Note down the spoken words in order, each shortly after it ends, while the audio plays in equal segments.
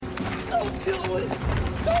Don't kill me!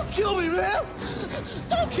 Don't kill me, man!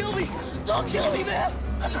 Don't kill me! Don't kill me, man!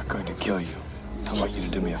 I'm not going to kill you. I want you to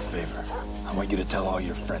do me a favor. I want you to tell all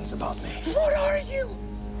your friends about me. What are you?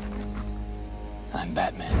 I'm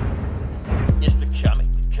Batman. It's the comic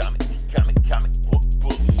book.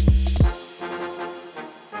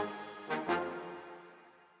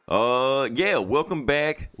 Yeah, welcome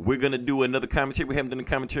back. We're gonna do another commentary. We haven't done a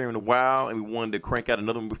commentary in a while, and we wanted to crank out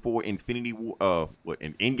another one before Infinity War,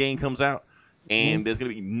 Endgame comes out. And there's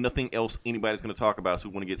gonna be nothing else anybody's gonna talk about, so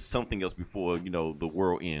we want to get something else before the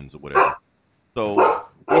world ends or whatever. So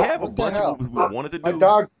we have a bunch of movies we wanted to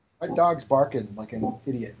do. My dog's barking like an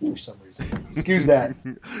idiot for some reason. Excuse that.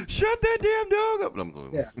 Shut that damn dog up. I'm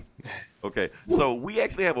going. Yeah. Okay, so we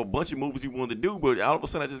actually have a bunch of movies we wanted to do, but all of a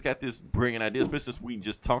sudden I just got this brilliant idea, especially since we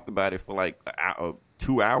just talked about it for like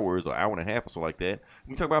 2 hours or hour and a half or so like that.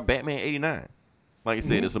 We talk about Batman '89. Like I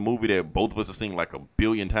said, it's a movie that both of us have seen like 1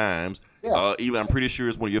 billion times. Yeah. Eli, I'm pretty sure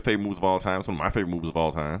it's one of your favorite movies of all time. It's one of my favorite movies of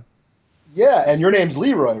all time. Yeah, and your name's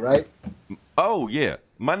Leroy, right? Oh, yeah.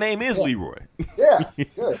 My name is Leroy. Yeah,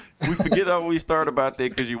 good. We forget how we start about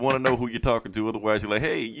that because you want to know who you're talking to. Otherwise, you're like,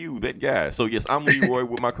 hey, you, that guy. So, yes, I'm Leroy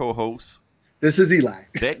with my co-host. This is Eli.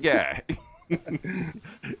 That guy.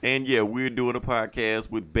 And, yeah, we're doing a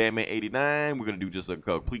podcast with Batman '89. We're going to do just a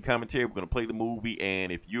complete commentary. We're going to play the movie.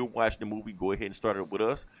 And if you're watching the movie, go ahead and start it with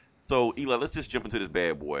us. So, Eli, let's just jump into this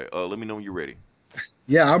bad boy. Let me know when you're ready.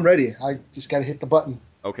 Yeah, I'm ready. I just got to hit the button.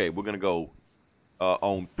 Okay, we're going to go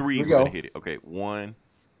on 3. We're going to hit it. Okay, 1,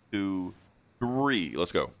 2, 3.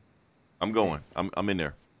 Let's go. I'm going. I'm in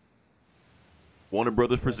there. Warner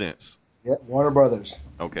Brothers presents. Yeah, Warner Brothers.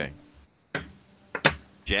 Okay.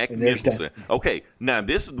 Jack Nicholson. Okay, now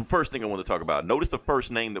this is the first thing I want to talk about. Notice the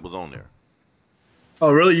first name that was on there.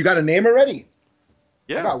 Oh, really? You got a name already?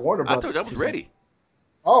 Yeah. I got Warner Brothers. I told you I was ready.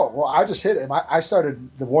 Oh, well, I just hit it. I started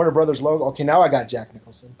the Warner Brothers logo. Okay, now I got Jack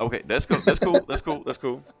Nicholson. Okay, that's cool. That's cool. That's cool. That's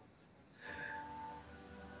cool.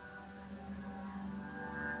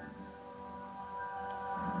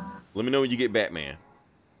 Let me know when you get Batman.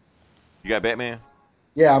 You got Batman?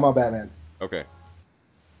 Yeah, I'm on Batman. Okay.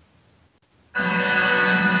 Fuck,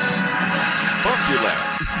 you're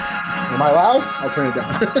loud. Am I loud? I'll turn it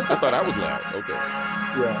down. I thought I was loud. Okay.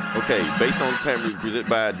 Yeah. Okay, based on claims presented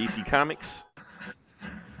by DC Comics,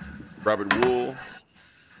 Robert Wool.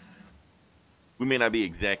 We may not be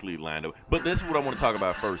exactly lined up, but that's what I want to talk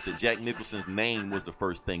about first. That Jack Nicholson's name was the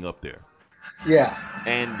first thing up there. Yeah.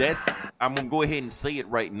 And I'm going to go ahead and say it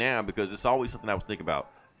right now because it's always something I was thinking about.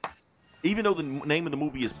 Even though the name of the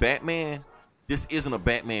movie is Batman, this isn't a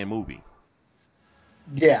Batman movie.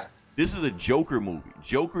 Yeah. This is a Joker movie.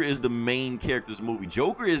 Joker is the main character of this movie.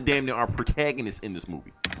 Joker is damn near our protagonist in this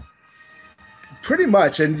movie. Pretty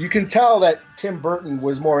much. And you can tell that Tim Burton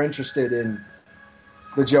was more interested in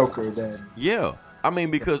the Joker than... Yeah. I mean,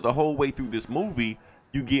 because the whole way through this movie,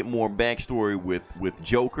 you get more backstory with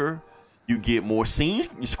Joker. You get more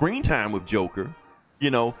screen time with Joker.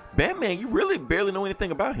 Batman, you really barely know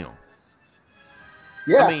anything about him.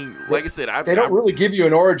 Yeah. I mean, like I said, they don't really give you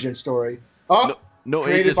an origin story. No,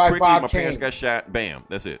 created it's just by quickly, Bob my Kane. parents got shot. Bam,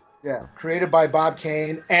 that's it. Yeah, created by Bob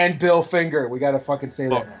Kane and Bill Finger. We got to fucking say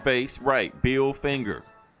that now. Face, right, Bill Finger.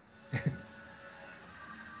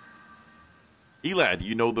 Eli, do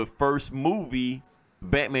you know the first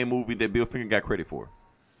Batman movie that Bill Finger got credit for?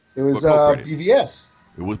 It was BVS.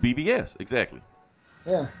 It was BVS, exactly.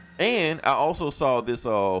 Yeah. And I also saw this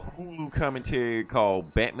Hulu commentary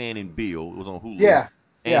called Batman and Bill. It was on Hulu. Yeah.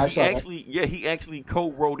 And I saw that. he actually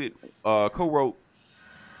co-wrote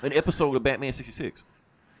an episode of Batman '66.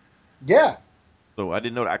 Yeah. So I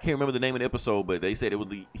didn't know that. I can't remember the name of the episode, but they said it was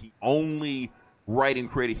the only writing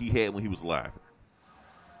credit he had when he was alive.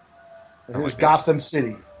 It was Gotham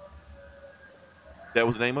City. That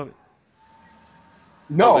was the name of it?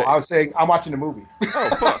 No, I was saying I'm watching the movie.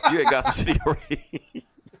 Oh, fuck. You had Gotham City already.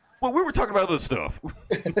 Well, we were talking about other stuff.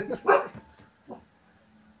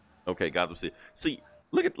 Okay, Gotham City. See,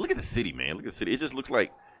 look at the city, man. Look at the city. It just looks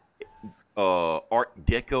like Art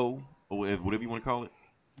Deco, or whatever you want to call it.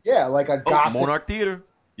 Yeah, like a Gothic. Monarch Theater.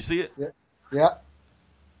 You see it? Yeah.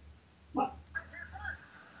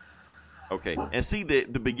 Okay, and see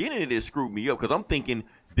the beginning of this screwed me up because I'm thinking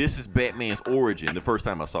this is Batman's origin. The first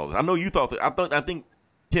time I saw this, I know you thought that. I think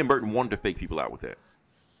Tim Burton wanted to fake people out with that.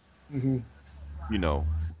 Mm-hmm.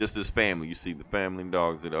 Just this family. You see the family and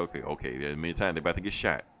dogs. That okay. There many times they're about to get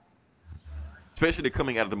shot. Especially they're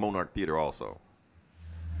coming out of the Monarch Theater also.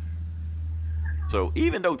 So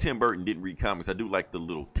even though Tim Burton didn't read comics, I do like the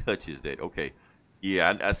little touches that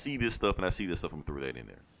I see this stuff and I see this stuff and threw that in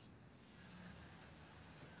there.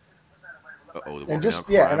 And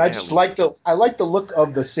I like the look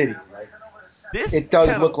of the city. Like it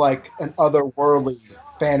does look like an otherworldly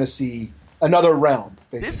fantasy, another realm.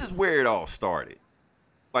 Basically. This is where it all started.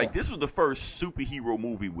 Like, this was the first superhero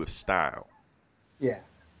movie with style. Yeah.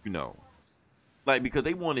 You know, like, because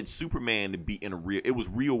they wanted Superman to be it was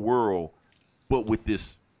real world, but with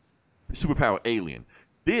this superpower alien.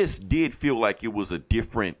 This did feel like it was a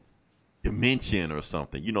different dimension or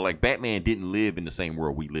something. You know, like Batman didn't live in the same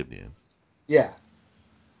world we lived in. Yeah.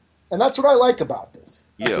 And that's what I like about this.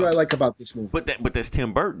 That's Yeah. what I like about this movie. But that's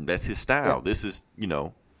Tim Burton. That's his style. Yeah. This is, you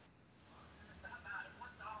know,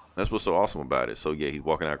 that's what's so awesome about it. So yeah, he's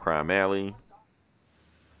walking out Crime Alley.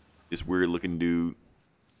 This weird looking dude.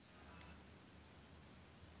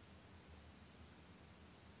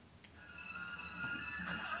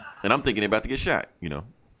 And I'm thinking they're about to get shot, you know.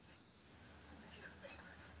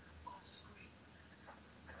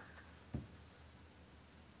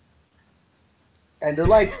 And they're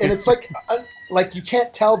like, and it's like you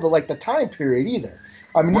can't tell the time period either.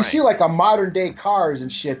 I mean, you Right. see like a modern day cars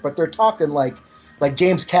and shit, but they're talking like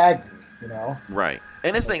James Cagney, you know? Right.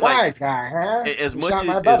 And this thing, Wise like, guy, huh? as You much shot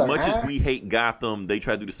my as brother, as much huh? as we hate Gotham, they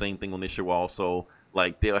try to do the same thing on this show also.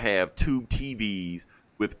 Like, they'll have tube TVs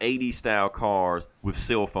with 80s style cars with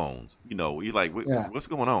cell phones. You know, you're like, Yeah. what's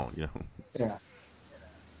going on? You know. Yeah.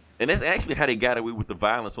 And that's actually how they got away with the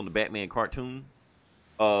violence on the Batman cartoon.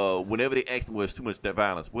 Whenever they asked them, well, it's too much that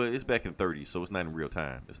violence. Well, it's back in the 30s, so it's not in real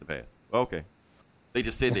time. It's the past. Okay. They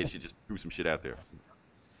just said they should just threw some shit out there.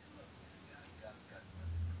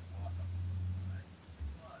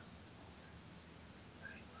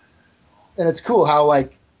 And it's cool how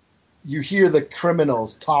like you hear the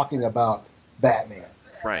criminals talking about Batman.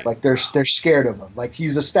 Right. Like they're scared of him. Like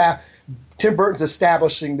Tim Burton's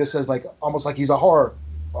establishing this as like almost like he's a horror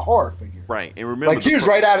figure. Right. And remember, Like he was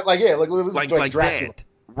right at it. Like yeah, like this is like Dracula. that.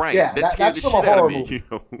 Right. Yeah, that scared that's the from a shit out of horror me. movie. You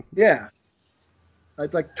know? Yeah.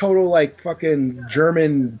 Like total like fucking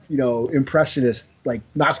German, you know, impressionist like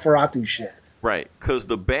Nosferatu shit. Right. Because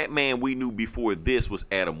the Batman we knew before this was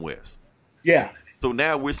Adam West. Yeah. So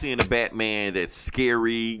now we're seeing a Batman that's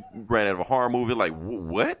scary, right out of a horror movie. Like,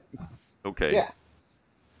 what? Okay. Yeah.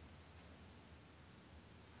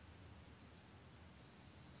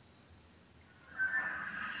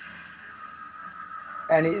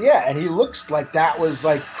 And he looks like that was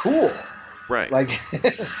like cool. Right. Like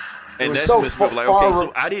and was that's so messed me up. Like, far okay,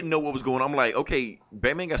 so I didn't know what was going on. I'm like, okay,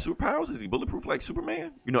 Batman got superpowers? Is he bulletproof like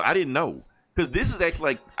Superman? You know, I didn't know. Because this is actually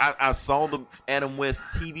like, I saw the Adam West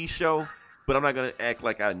TV show, but I'm not going to act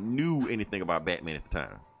like I knew anything about Batman at the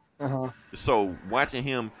time. uh-huh. So watching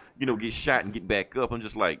him, you know, get shot and get back up, I'm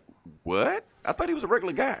just like, what? I thought he was a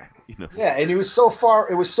regular guy. You know? Yeah, and it was so far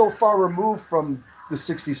removed from the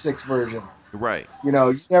 66 version. Right. You know,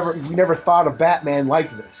 you never thought of Batman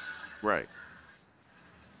like this. Right.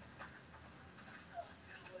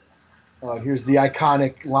 Here's the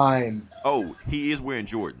iconic line. Oh, he is wearing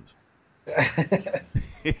Jordans.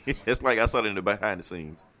 It's like I saw it in the behind the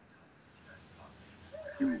scenes.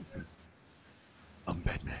 I'm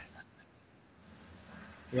Batman.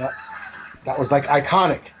 Yeah, that was like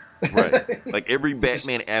iconic. Right. Like every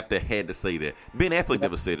Batman after had to say that. Ben Affleck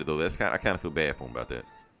never said it though. I kind of feel bad for him about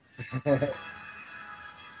that.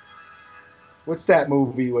 What's that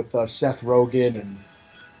movie with Seth Rogen and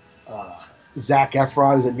Zac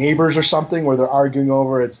Efron? Is it Neighbors or something where they're arguing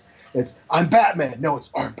over it's I'm Batman. No,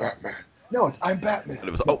 it's I'm Batman. No, it's I'm Batman. And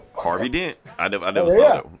it was Harvey Dent. I never Oh, saw yeah.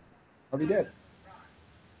 that one. Already did.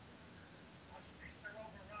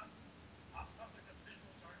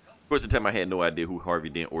 Of course, at the time I had no idea who Harvey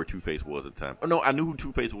Dent or Two-Face was at the time. Oh no, I knew who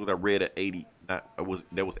Two-Face was. I read at 80. That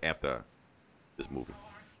was after this movie.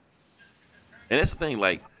 And that's the thing,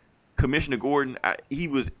 like Commissioner Gordon, he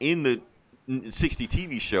was in the 60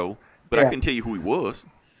 TV show, but I Yeah. couldn't tell you who he was.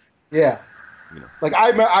 Yeah. You know. Like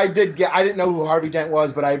I didn't know who Harvey Dent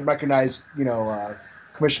was, but I recognized, you know,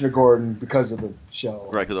 Commissioner Gordon because of the show.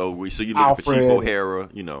 Right, because so you're looking for Chief Alfred. O'Hara,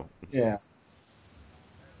 you know. Yeah.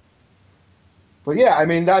 But yeah, I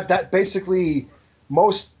mean that basically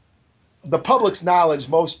the public's knowledge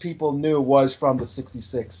most people knew was from the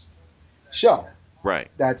 66 show. Right.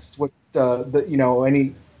 That's what the you know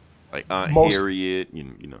any Like Aunt Most- Harriet, you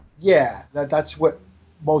know. yeah, that's what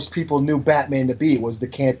most people knew Batman to be, was the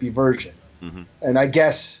campy version. Mm-hmm. And I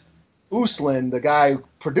guess Uslan, the guy who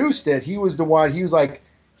produced it, he was the one. He was like,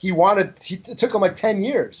 it took him like 10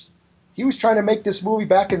 years. He was trying to make this movie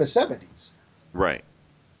back in the 70s, Right.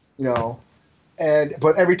 you know.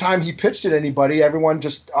 But every time he pitched it to anybody, everyone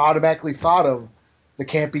just automatically thought of the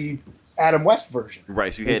campy Adam West version.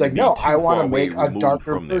 Right. So you He's had like, to be no, too I want far to away make a removed darker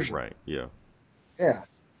from that. version. Right. Yeah. Yeah.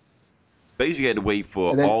 Basically, you had to wait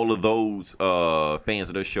for then, all of those fans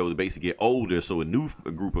of the show to basically get older, so a new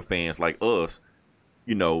group of fans like us,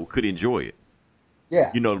 could enjoy it.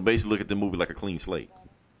 Yeah. Basically look at the movie like a clean slate.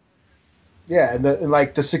 Yeah, and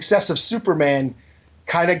the success of Superman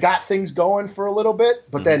kind of got things going for a little bit,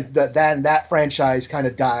 but then that franchise kind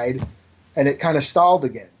of died, and it kind of stalled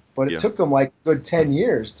again. But it took them like a good 10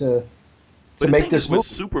 years to make this movie. With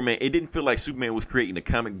Superman, it didn't feel like Superman was creating the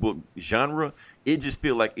comic book genre. It just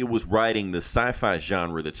felt like it was writing the sci-fi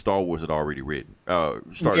genre that Star Wars had already written,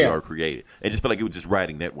 already created. It just felt like it was just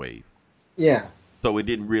riding that wave. Yeah. So it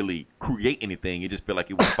didn't really create anything. It just felt like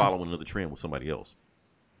it was following another trend with somebody else.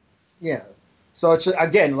 Yeah. So it's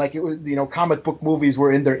again like it was, comic book movies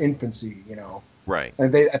were in their infancy, Right.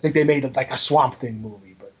 And I think they made like a Swamp Thing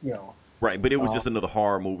movie, but Right, but it was just another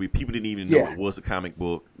horror movie. People didn't even know it was a comic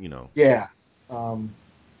book, Yeah.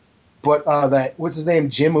 But that what's his name?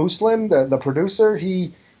 Jim Uslan, the producer,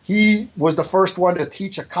 he was the first one to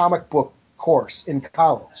teach a comic book course in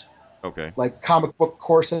college. Okay. Like comic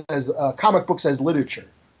books as literature.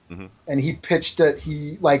 Mm-hmm. And he pitched it.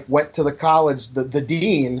 He went to the college, the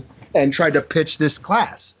dean, and tried to pitch this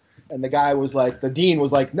class. And the dean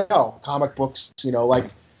was like, no, comic books, like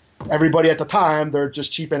everybody at the time, they're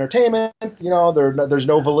just cheap entertainment. There's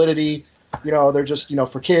no validity. They're just,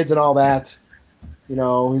 for kids and all that.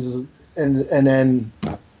 And then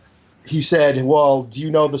he said, well, do you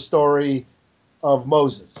know the story of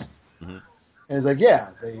Moses? Mm-hmm. And he's like,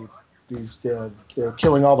 yeah, they're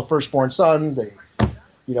killing all the firstborn sons.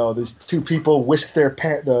 These two people whisk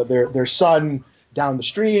their son down the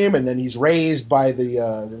stream, and then he's raised by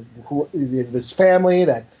this family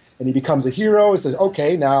and he becomes a hero. He says,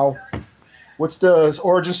 okay, now what's the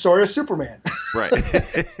origin story of Superman? Right.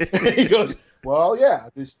 And he goes, well, yeah,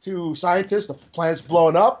 these two scientists, the planet's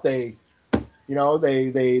blowing up. They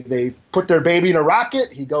put their baby in a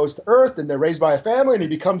rocket. He goes to Earth, and they're raised by a family, and he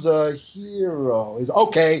becomes a hero. He's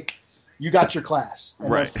okay. You got your class. And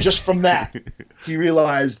right. Just from that, he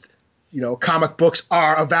realized, comic books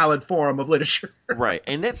are a valid form of literature. Right.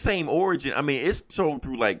 And that same origin, I mean, it's told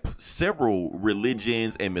through several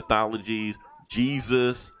religions and mythologies.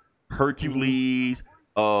 Jesus, Hercules,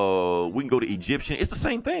 we can go to Egyptian. It's the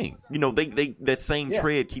same thing. That same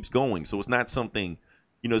thread keeps going. So it's not something,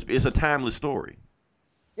 it's a timeless story.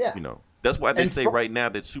 Yeah. That's why they say right now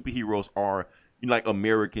that superheroes are like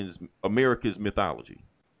America's mythology.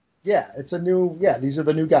 Yeah, these are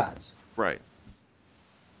the new gods. Right.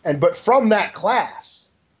 But from that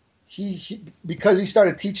class, he because he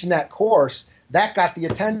started teaching that course, that got the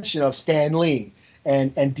attention of Stan Lee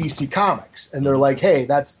and DC Comics. And they're like, hey,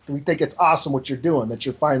 we think it's awesome what you're doing, that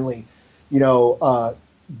you're finally,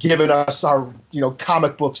 giving us our,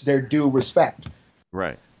 comic books their due respect.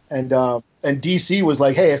 Right. And DC was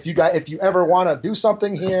like, hey, if you ever want to do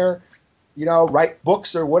something here, write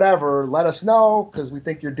books or whatever, let us know, because we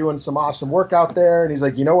think you're doing some awesome work out there. And he's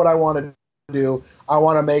like, you know what I want to do? I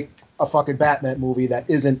want to make a fucking Batman movie that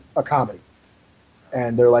isn't a comedy.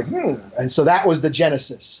 And they're like, And so that was the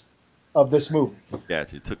genesis of this movie.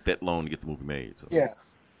 Gotcha. It took that long to get the movie made. So. Yeah.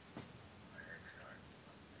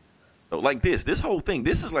 So like this whole thing,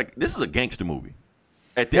 this is a gangster movie.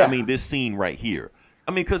 I mean, this scene right here.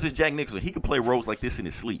 I mean, because it's Jack Nicholson, he could play roles like this in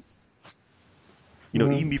his sleep.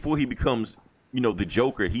 Even before he becomes, the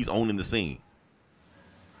Joker, he's owning the scene.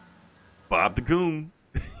 Bob the Goon.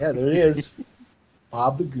 Yeah, there he is.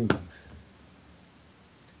 Bob the Goon.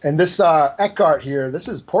 And this Eckhart here, this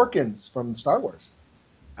is Porkins from Star Wars.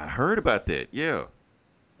 I heard about that, yeah.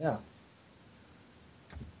 Yeah.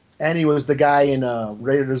 And he was the guy in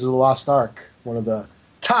Raiders of the Lost Ark, one of the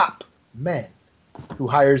top men who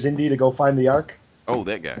hires Indy to go find the Ark. Oh,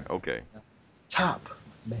 that guy, okay. Top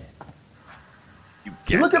man.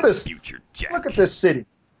 See, look at this. Future Jack. Look at this city.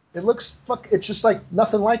 It looks it's just like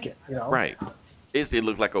nothing like it, Right. It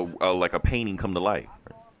looks like a painting come to life.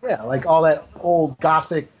 Yeah, like all that old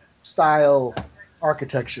Gothic style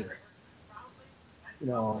architecture.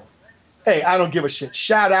 Hey, I don't give a shit.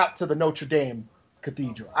 Shout out to the Notre Dame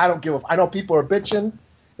Cathedral. I know people are bitching.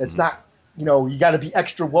 It's not, you got to be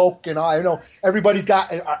extra woke and all. I know everybody's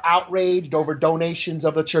are outraged over donations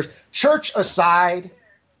of the church. Church aside,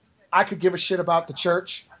 I could give a shit about the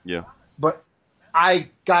church. Yeah. But I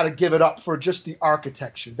got to give it up for just the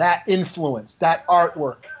architecture. That influence, that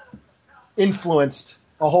artwork influenced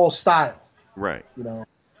a whole style. Right.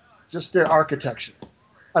 Just their architecture.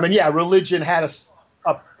 I mean, yeah, religion had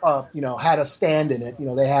had a stand in it.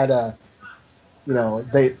 They had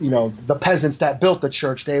the peasants that built the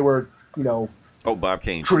church, they were, Bob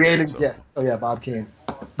Kane. Creating, Bob Kane.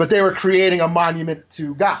 But they were creating a monument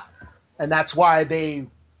to God. And that's why they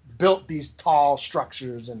built these tall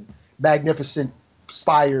structures and magnificent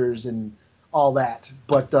spires and all that.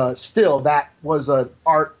 But still, that was an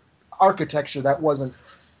architecture that wasn't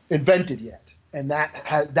invented yet, and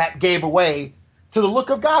that gave away to the look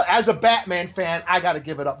of God. As a Batman fan, I got to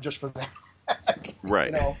give it up just for that.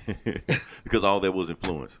 Right. Because all that was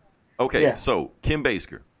influence. Okay, Yeah. so Kim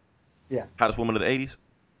Basinger. Yeah. Hottest woman of the 80s?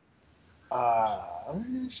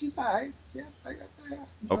 She's all right. Yeah.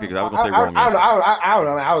 Okay, because I was going to say wrong answer. I don't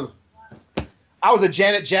know. I was a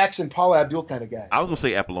Janet Jackson, Paula Abdul kind of guy. I was going to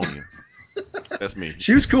say Apollonia. That's me.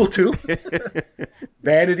 She was cool too.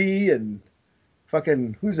 Vanity and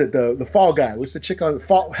fucking who's it? The Fall Guy. What's the chick on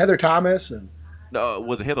Fall? Heather Thomas and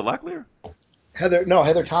Was it Heather Locklear?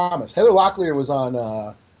 Heather Thomas. Heather Locklear was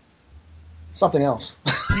on something else.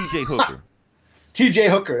 T.J. Hooker. T.J.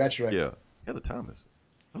 Hooker. That's right. Yeah. Heather Thomas.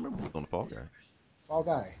 I remember who was on the Fall Guy. Fall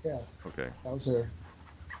Guy. Yeah. Okay. That was her.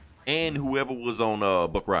 And whoever was on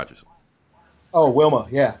Buck Rogers. Oh, Wilma.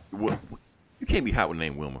 Yeah. You can't be hot with the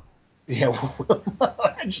name Wilma. Yeah. Wilma.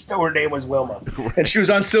 I just know her name was Wilma, and she was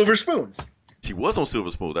on Silver Spoons. She was on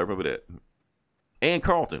Silver Spoons. I remember that. And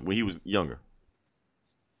Carlton when he was younger.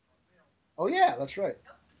 Oh yeah, that's right.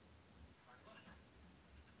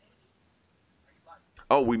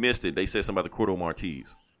 Oh, we missed it. They said something about the Corto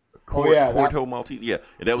Maltese. Yeah, Corto Maltese. Yeah,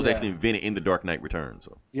 and that was Yeah. actually invented in The Dark Knight Returns.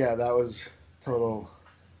 So. Yeah, that was total.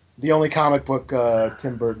 The only comic book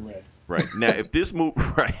Tim Burton read. Right now, if this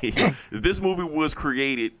movie was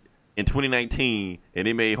created in 2019 and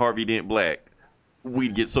they made Harvey Dent black,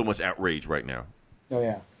 we'd get so much outrage right now. Oh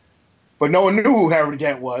yeah, but no one knew who Harvey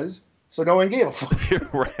Dent was, so no one gave a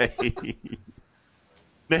fuck. Right.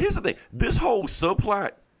 Now here's the thing: this whole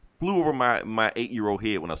subplot flew over my 8-year-old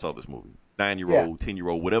head when I saw this movie. 9-year-old,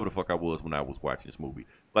 10-year-old, whatever the fuck I was when I was watching this movie.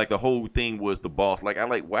 Like the whole thing was the boss. Like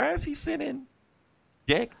why is he sending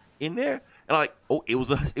Jack in there? And I'm like, oh, it was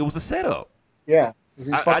a setup. Yeah, 'cause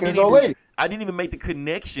he's fucking his old lady. I didn't even make the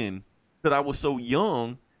connection that I was so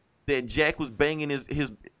young that Jack was banging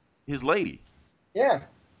his lady. Yeah.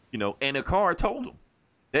 You know, and Akar told him.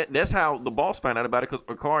 That's how the boss found out about it, because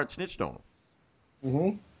Akar snitched on him.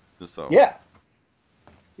 Mm-hmm. So Yeah.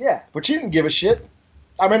 Yeah, but she didn't give a shit.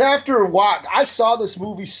 I mean, after a while, I saw this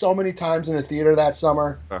movie so many times in the theater that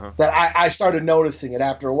summer that I started noticing it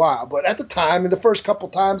after a while. But at the time, in the first couple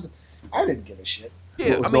times, I didn't give a shit.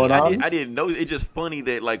 Yeah, what was going on. I didn't know. It's just funny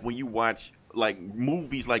that like when you watch like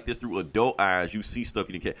movies like this through adult eyes, you see stuff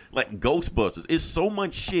you didn't catch. Like Ghostbusters, it's so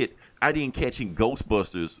much shit I didn't catch in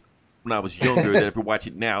Ghostbusters when I was younger that if you watch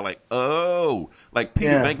it now, like like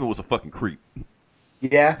Peter Venkman was a fucking creep.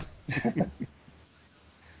 Yeah.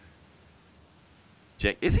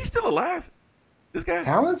 Jack, is he still alive? This guy?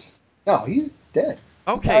 Talents? No, he's dead.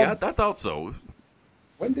 Okay, I thought so.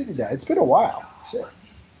 When did he die? It's been a while. Shit.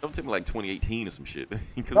 Don't tell me like 2018 or some shit. No,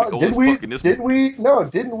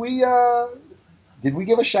 didn't we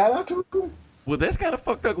give a shout out to him? Well, that's kind of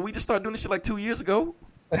fucked up. We just started doing this shit like 2 years ago.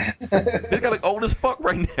 This guy like old as fuck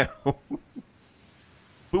right now.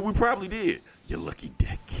 But we probably did. You lucky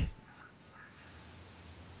dick.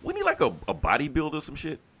 Wasn't he like a bodybuilder or some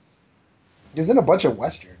shit? He was in a bunch of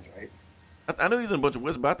westerns, right? I know he was in a bunch of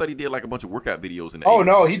westerns, but I thought he did like a bunch of workout videos in the 80s.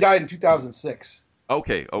 No, he died in 2006.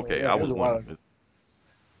 Okay. Yeah, I was wondering.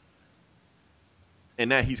 And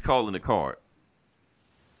now he's calling the card.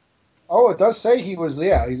 Oh, it does say he was.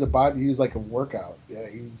 Yeah, he was like a workout. Yeah,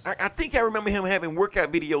 he's. I think I remember him having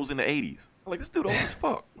workout videos in the 80s. I'm like, this dude old as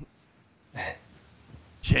fuck.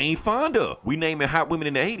 Jane Fonda. We naming hot women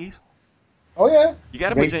in the 80s. Oh yeah. You got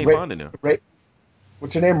to put Jane Fonda in there.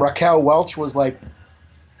 What's her name? Raquel Welch was like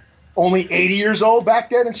only 80 years old back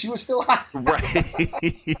then, and she was still hot.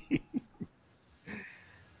 Right.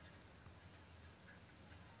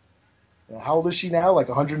 How old is she now? Like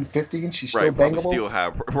 150, and she's still right, bangable. Still high.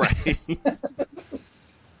 Right.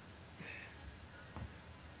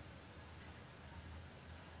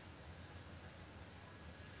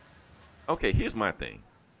 Okay, here's my thing.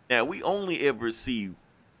 Now we only ever see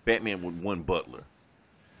Batman with one butler.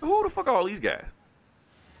 Who the fuck are all these guys?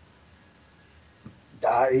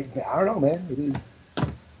 I don't know, man. Maybe. I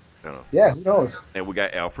don't know. Yeah, who knows? And we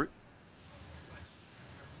got Alfred.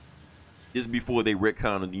 This is before they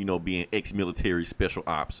retconned, being ex-military special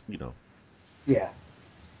ops, Yeah.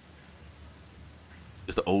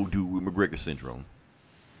 Just the old dude with McGregor syndrome.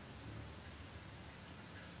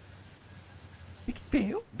 Vicky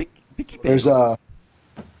Vale. Vicky Vale. There's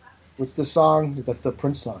what's the song? The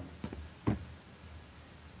Prince song.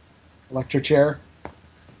 Electric Chair.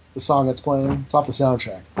 The song that's playing. It's off the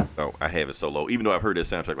soundtrack. Oh, I have it so low. Even though I've heard that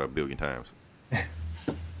soundtrack like a billion times.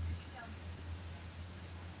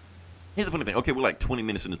 Here's the funny thing. Okay, we're like 20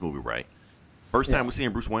 minutes in this movie, right? First time we're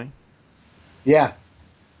seeing Bruce Wayne. Yeah.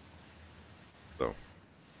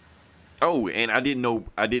 Oh, and I didn't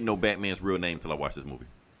know Batman's real name until I watched this movie.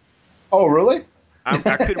 Oh, really? I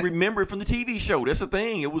couldn't remember it from the TV show. That's the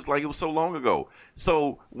thing. It was so long ago.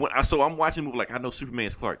 So I'm watching the movie like I know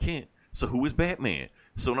Superman's Clark Kent. So who is Batman?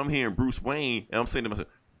 So when I'm hearing Bruce Wayne, and I'm saying to myself,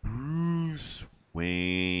 Bruce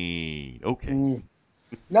Wayne. Okay.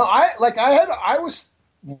 No, I was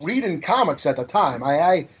reading comics at the time.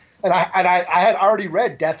 I had already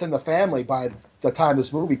read Death in the Family by the time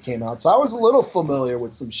this movie came out, so I was a little familiar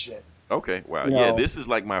with some shit. Okay, wow, You yeah, know, this is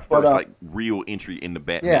like my first real entry in the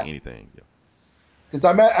Batman anything. Because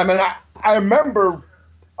I remember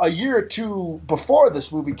a year or two before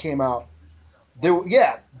this movie came out,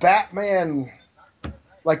 Batman,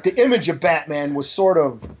 like the image of Batman was sort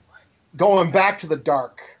of going back to the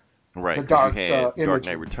dark. Right, the dark you had Dark image.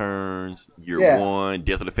 Knight Returns, Year One,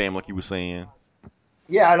 Death of the Family, like you were saying.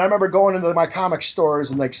 Yeah, and I remember going into my comic stores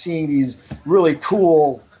and like seeing these really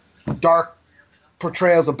cool dark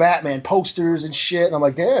portrayals of Batman posters and shit, and I'm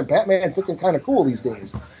like, damn, Batman's looking kind of cool these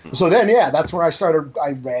days. So then, that's when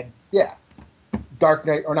I read, Dark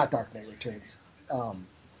Knight, or not Dark Knight Returns,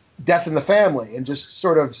 Death in the Family, and just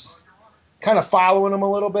sort of kind of following him a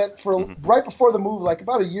little bit for right before the movie, like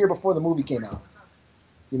about a year before the movie came out.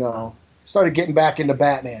 Started getting back into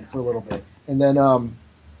Batman for a little bit, and then,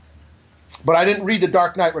 but I didn't read The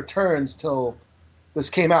Dark Knight Returns till this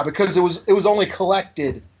came out because it was only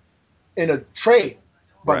collected in a trade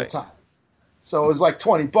by the time. So it was like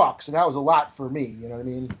 $20, and that was a lot for me. You know what I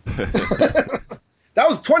mean? That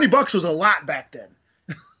was $20 was a lot back then.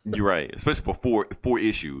 You're right, especially for four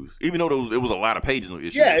issues. Even though it was a lot of pages on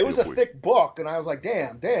issues. Yeah, it was a thick book, and I was like,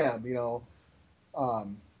 damn.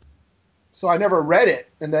 So I never read it,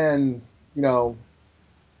 and then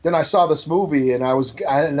then I saw this movie, and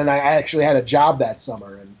then I actually had a job that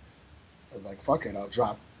summer, and I was like, fuck it, I'll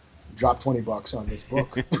drop $20 on this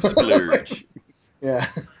book. Splurge. Yeah.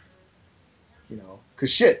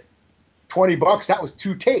 Because shit, $20, that was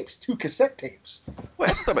 2 cassette tapes.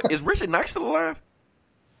 Wait, is Richard Knox still alive?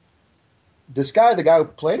 This guy, the guy who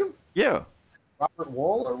played him? Yeah. Robert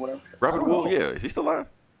Wool or whatever? Robert Wool, yeah. Is he still alive?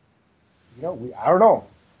 I don't know.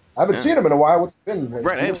 I haven't seen him in a while. What's it been?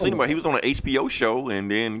 Right, I haven't seen him. He was on an HBO show,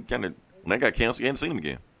 and then kind of, when that got canceled, you hadn't seen him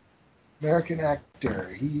again. American actor.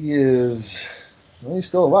 He's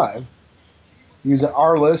still alive. He was at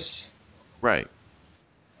Arliss. Right.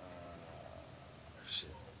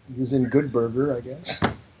 He was in Good Burger, I guess.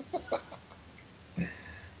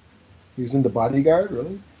 He was in The Bodyguard,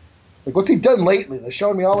 really? Like, what's he done lately? They're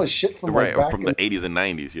showing me all his shit from back from the 80s and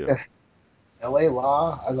 90s, yeah. L.A.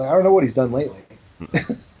 Law. I was like, I don't know what he's done lately.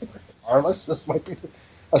 Arliss, this might be.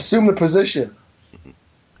 Assume the position.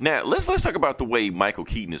 Now let's talk about the way Michael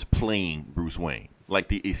Keaton is playing Bruce Wayne, like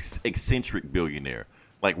the eccentric billionaire.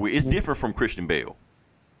 Like it's different from Christian Bale.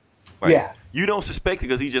 Like, you don't suspect it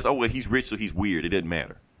because he's just he's rich, so he's weird. It doesn't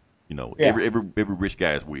matter. Every rich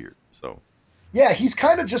guy is weird. So he's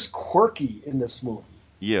kind of just quirky in this movie.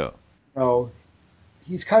 Yeah.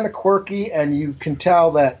 He's kind of quirky, and you can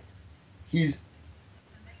tell that you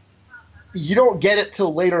don't get it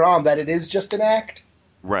till later on that it is just an act.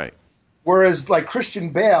 Right. Whereas, like Christian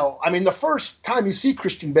Bale, the first time you see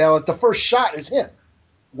Christian Bale, the first shot is him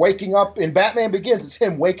waking up in Batman Begins. It's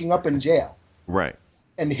him waking up in jail. Right.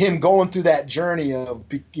 And him going through that journey of,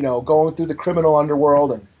 going through the criminal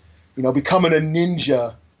underworld and, becoming a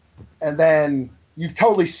ninja. And then you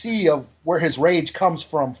totally see of where his rage comes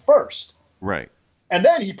from first. Right. And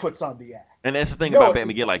then he puts on the act. And that's the thing about Batman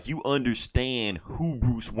Begins. Like, you understand who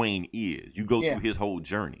Bruce Wayne is. You go through his whole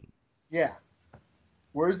journey. Yeah.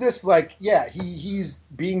 Whereas this, he's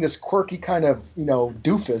being this quirky kind of,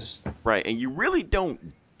 doofus. Right. And you really don't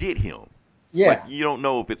get him. Yeah. Like, you don't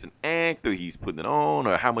know if it's an act or he's putting it on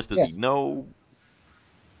or how much does he know.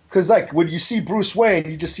 Because, when you see Bruce Wayne,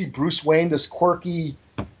 you just see Bruce Wayne, this quirky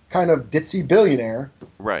kind of ditzy billionaire.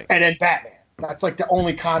 Right. And then Batman. That's the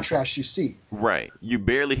only contrast you see. Right. You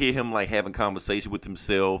barely hear him having conversation with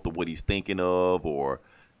himself or what he's thinking of or,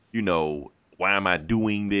 why am I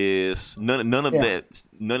doing this? None of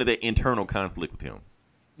that internal conflict with him.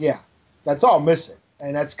 Yeah. That's all missing.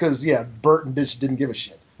 And that's because, Burton just didn't give a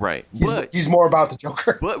shit. Right. He's more about the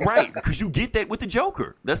Joker. But right, because you get that with the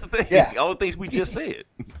Joker. That's the thing. Yeah. All the things we just said.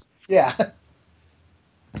 Yeah.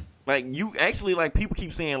 You actually people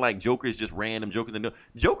keep saying Joker is just random.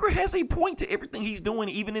 Joker has a point to everything he's doing,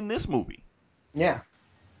 even in this movie. Yeah.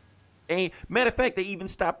 And matter of fact, they even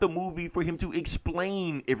stopped the movie for him to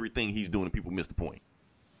explain everything he's doing, and people missed the point.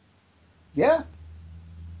 Yeah.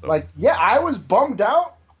 So. I was bummed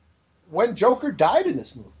out when Joker died in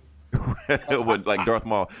this movie. Like Darth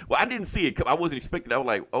Maul. Well, I didn't see it. I wasn't expecting. I was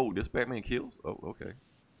like, oh, this Batman kills? Oh, okay.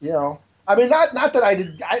 I mean, not that I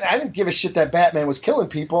didn't give a shit that Batman was killing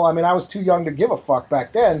people. I mean, I was too young to give a fuck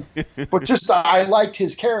back then. But just I liked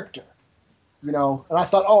his character, you know. And I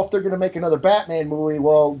thought, oh, if they're going to make another Batman movie,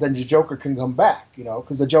 well, then the Joker can come back, you know,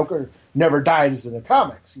 because the Joker never died as in the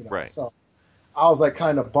comics, you know. Right. So I was like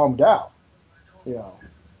kind of bummed out, you know.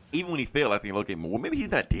 Even when he fell, I think, look at him. Well, maybe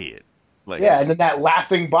he's not dead. Like, yeah, and then that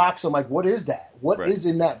laughing box, I'm like, what is that? What is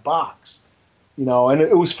in that box? You know, and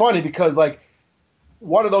it was funny because, like,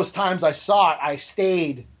 one of those times I saw it, I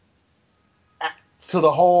stayed to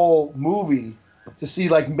the whole movie to see,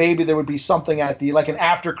 like, maybe there would be something at the, like, an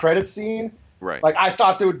after credit scene. Right. Like, I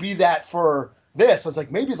thought there would be that for this. I was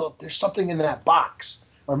like, maybe there's something in that box.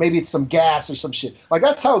 Or maybe it's some gas or some shit. Like,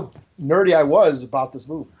 that's how nerdy I was about this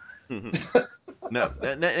movie. No,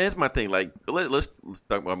 that's my thing. Like, let's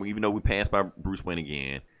talk about, even though we passed by Bruce Wayne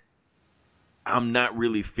again, I'm not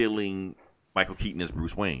really feeling Michael Keaton as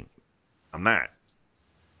Bruce Wayne. I'm not.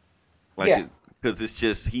 Like, because it's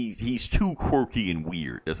just he's too quirky and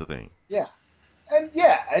weird. That's the thing. Yeah,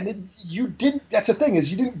 and you didn't. That's the thing,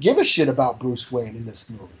 is you didn't give a shit about Bruce Wayne in this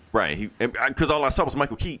movie, Right? Because all I saw was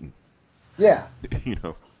Michael Keaton. Yeah, You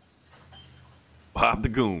know, Bob the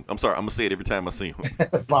Goon. I'm sorry, I'm gonna say it every time I see him.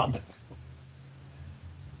 Bob.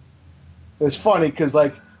 It's funny because,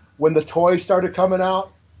 like, when the toys started coming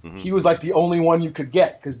out, he was like the only one you could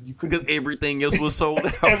get because you couldn't. Because everything else was sold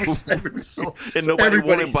out, Everything was sold. and So nobody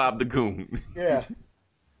everybody- wanted Bob the Goon. Yeah.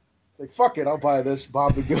 It's like, fuck it, I'll buy this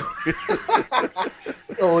Bob the Goon. It's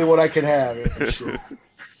the only one I can have. And shit.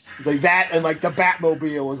 It's like that, and like the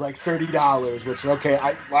Batmobile was like $30, which is okay.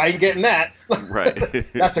 I ain't getting that. Right.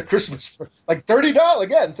 That's a Christmas. Like $30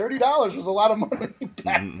 again. $30 was a lot of money back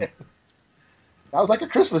then. That was like a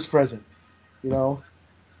Christmas present, you know.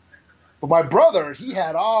 But my brother, he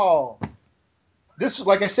had all this.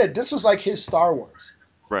 Like I said, this was like his Star Wars.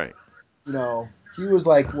 Right. You know, he was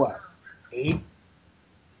like what, 8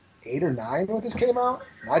 or 9 when this came out?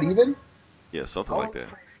 Not even. Yeah, something like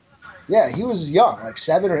that. Yeah, he was young, like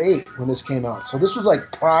 7 or 8 when this came out. So this was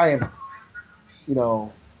like prime, you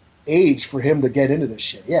know, age for him to get into this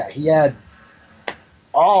shit. Yeah, he had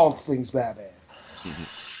all things Batman.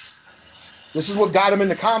 This is what got him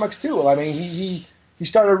into comics too. I mean, he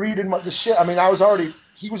started reading the shit. I mean,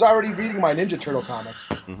 he was already reading my Ninja Turtle comics.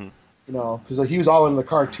 You know, because he was all into the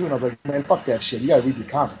cartoon. I was like, man, fuck that shit. You gotta read your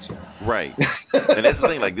comics. You know? Right. And that's the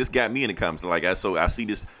thing. Like, this got me in the comics. Like, I see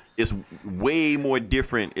this. It's way more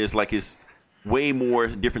different. It's like it's way more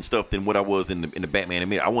different stuff than what I was in the Batman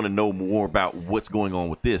animated. I want to know more about what's going on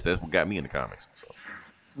with this. That's what got me in the comics. So.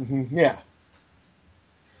 Yeah.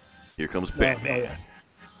 Here comes Batman. Oh, yeah.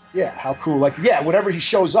 Yeah, how cool! Like, yeah, whenever he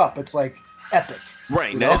shows up, it's like epic.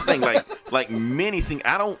 Right. Now that's the thing. Like menacing.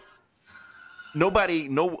 No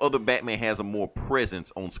other Batman has a more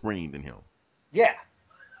presence on screen than him. Yeah.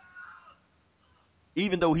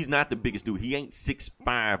 Even though he's not the biggest dude, he ain't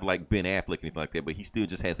 6'5" like Ben Affleck or anything like that, but he still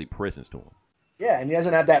just has a presence to him. Yeah, and he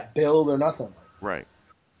doesn't have that build or nothing. Right.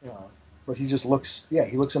 You know, but he just looks. Yeah,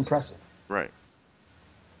 he looks impressive. Right.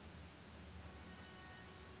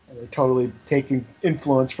 And they're totally taking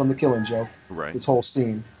influence from the Killing Joke. Right. This whole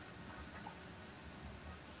scene.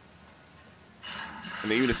 I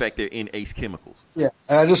mean, even the fact they're in Ace Chemicals. Yeah,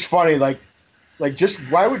 and it's just funny, like just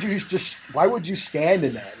why would you stand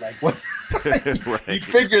in that? Like, what? Right. You'd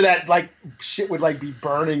figure that like shit would like be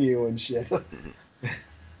burning you and shit.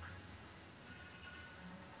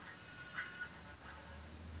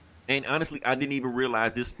 And honestly, I didn't even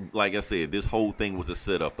realize this. Like I said, this whole thing was a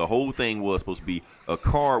setup. The whole thing was supposed to be a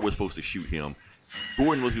car was supposed to shoot him.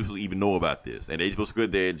 Gordon was supposed to even know about this, and they supposed to go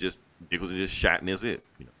there and just Nichols just shot and that's it.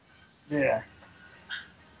 You know. Yeah.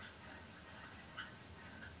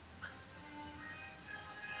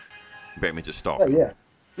 Batman just stalked.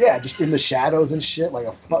 Yeah, just in the shadows and shit, like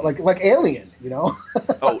Alien, you know.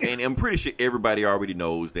 Oh, and I'm pretty sure everybody already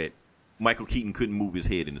knows that Michael Keaton couldn't move his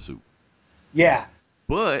head in the suit. Yeah.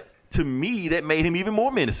 But to me, that made him even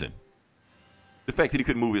more menacing. The fact that he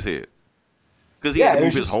couldn't move his head, because he had to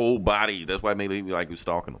move his whole body. That's why it made him like he was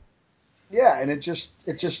stalking him. Yeah, and it just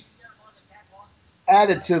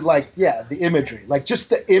added to the imagery, like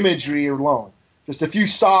just the imagery alone. Just if you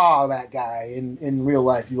saw that guy in real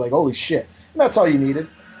life, you're like, holy shit. And that's all you needed,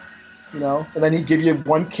 you know. And then he'd give you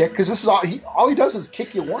one kick, because this is all he does is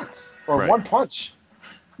kick you once or one punch,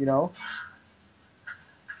 you know.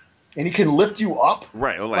 And he can lift you up.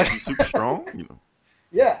 Right, or like he's super strong, you know.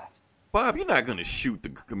 Yeah. Bob, you're not gonna shoot the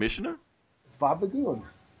commissioner. It's Bob the Goon.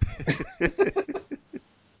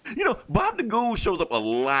 You know, Bob the Goon shows up a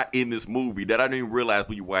lot in this movie that I didn't even realize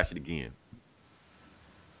when you watch it again.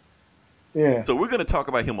 Yeah. So we're gonna talk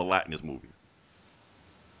about him a lot in this movie.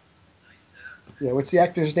 Yeah, what's the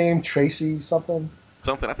actor's name? Tracy something.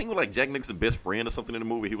 Something. I think it was like Jack Nicholson's best friend or something in the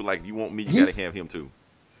movie. He was like, "You want me? You He's- gotta have him too."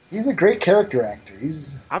 He's a great character actor.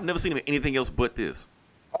 I've never seen him in anything else but this.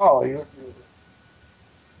 Oh, yeah.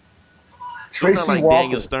 So not Tracy like Walker.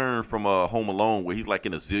 Daniel Stern from Home Alone, where he's like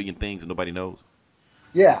in a zillion things and nobody knows.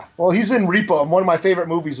 Yeah, well, he's in Repo. One of my favorite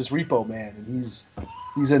movies is Repo Man, and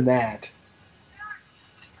he's in that.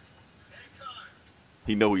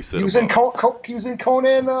 He know he said He was in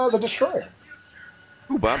Conan the Destroyer.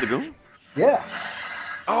 Who, Bob the Goon? Yeah,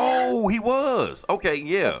 Oh, he was. Okay,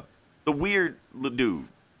 yeah. The weird little dude.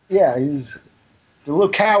 yeah, he's the little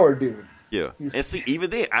coward dude. Yeah. He's- And see, even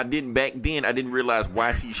then, I didn't realize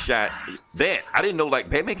why he shot that. I didn't know like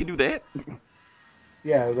Batman can do that.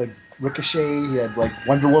 Yeah, like Ricochet. He had like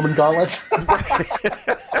Wonder Woman gauntlets.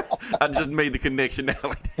 I just made the connection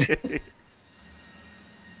now.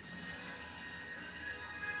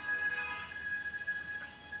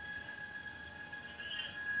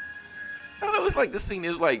 I don't know. It's like this scene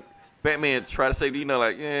is like Batman try to save,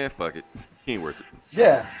 like, yeah, fuck it. He ain't worth it.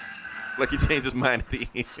 Yeah, Like he changed his mind at the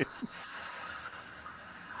end.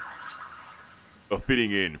 A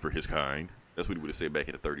fitting end for his kind. That's what he would have said back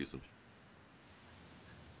in the 30s.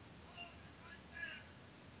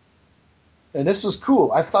 and this was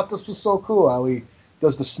cool. I thought this was so cool how he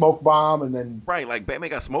does the smoke bomb and then Right, like Batman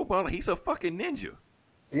got smoke bomb. Like, he's a fucking ninja.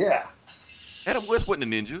 yeah, Adam West wasn't a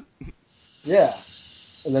ninja. yeah,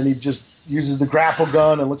 and then he just uses the grapple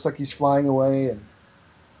gun and looks like he's flying away and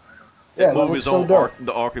yeah, that Move looks his so own dope.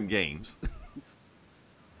 the Arkham games.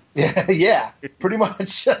 Yeah, yeah, pretty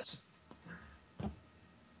much. That's-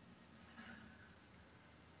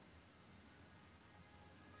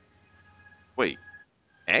 Wait,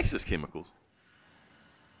 Axis Chemicals?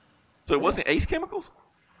 So it wasn't Ace Chemicals?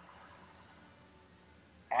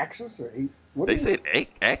 Axis or eight? What They is said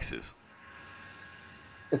Axis.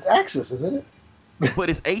 it's Axis, isn't it? But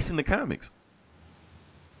it's Ace in the comics.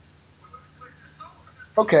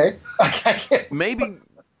 Okay, I can't. Maybe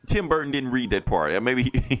Tim Burton didn't read that part.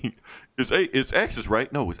 Maybe it's Axis,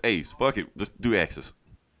 right? No, it's Ace. Fuck it. Just do Axis.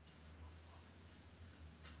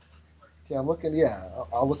 Yeah, I'm looking. Yeah,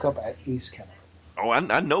 I'll look up at Ace Chemicals. Oh,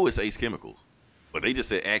 I know it's Ace Chemicals. But they just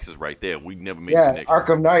said Axis right there. We never made the Yeah, connection.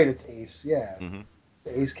 Arkham Knight, it's Ace. Yeah, Mhm.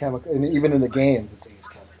 the Ace Chemical, and even in the games, it's Ace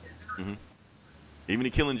Chemical. Even the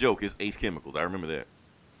Killing Joke is Ace Chemicals. I remember that.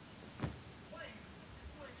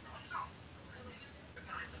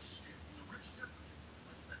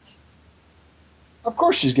 Of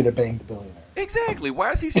course, she's gonna bang the billionaire. Exactly.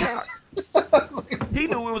 Why is he shocked? He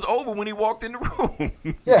knew it was over when he walked in the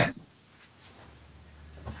room. Yeah,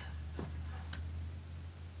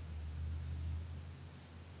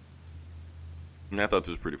 And I thought this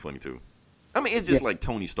was pretty funny too. I mean, it's just Yeah. like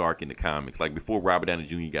Tony Stark in the comics. Like before Robert Downey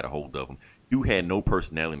Jr. got a hold of him, you had no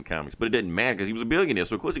personality in the comics, but it didn't matter because he was a billionaire.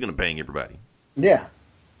 So of course he's gonna bang everybody. yeah.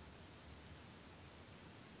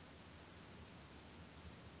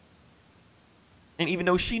 And even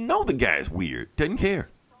though she know the guy's weird, doesn't care.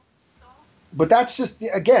 But that's just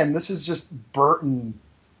again, this is just Burton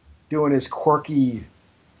doing his quirky,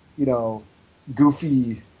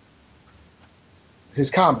 goofy,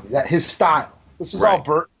 his comedy, that his style. This is all Right.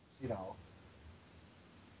 Burton,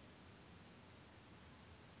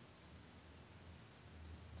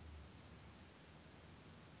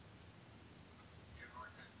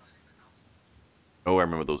 Oh, I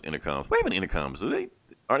remember those intercoms. What happened to intercoms?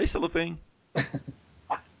 Are they still a thing?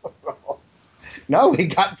 No, we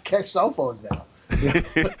got catch cell phones now.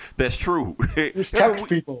 That's true. Just I text remember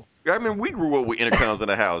people. I mean, we grew up with intercoms in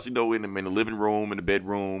the house. In the living room, in the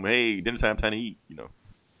bedroom. Hey, dinner time to eat.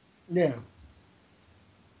 Yeah.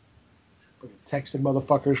 Texting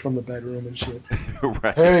motherfuckers from the bedroom and shit.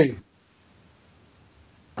 Right. Hey,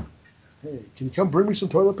 can you come bring me some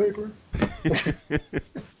toilet paper?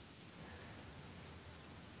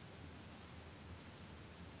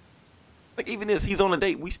 Like even this, he's on a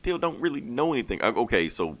date. We still don't really know anything. Okay,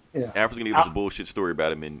 so Yeah. Alfred's gonna give us a bullshit story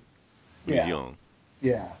about him when Yeah. he's young.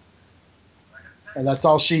 Yeah. And that's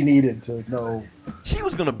all she needed to know. She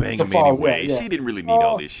was gonna bang To him fall, anyway. yeah, yeah. She didn't really need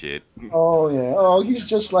all Oh. this shit. Oh, yeah. Oh, he's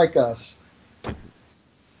just like us.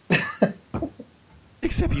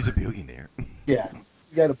 Except he's a billionaire. Yeah.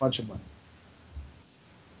 You got a bunch of money.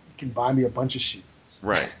 You can buy me a bunch of shoes.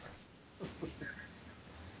 Right.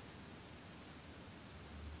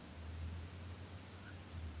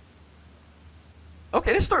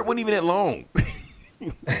 Okay, this story wasn't even that long.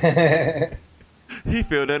 He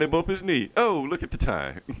fell down and bumped his knee. Oh, look at the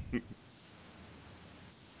time.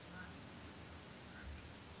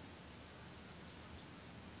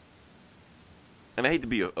 And I hate to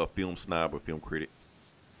be a film snob or film critic.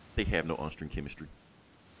 They have no on-screen chemistry.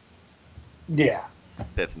 Yeah.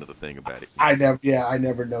 That's another thing about it. I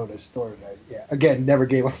never noticed. Or again, never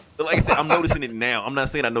gave a. Like I said, I'm noticing it now. I'm not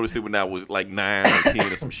saying I noticed it when I was like 9 or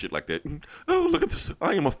 10 or some shit like that. Oh, look at this!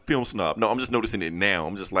 I am a film snob. No, I'm just noticing it now.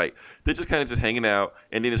 I'm just like they're just kind of just hanging out,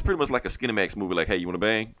 and then it's pretty much like a Skinemax movie. Like, hey, you want to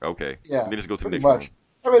bang? Okay. Yeah. And then just go to the next much. room.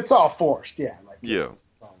 I mean, it's all forced. Yeah. Like, Yeah.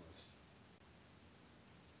 It's almost.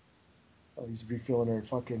 Oh, he's refilling her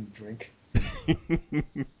fucking drink.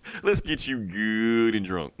 Let's get you good and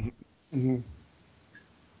drunk. Mm-hmm.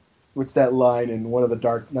 What's that line in one of the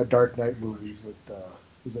Dark Knight movies with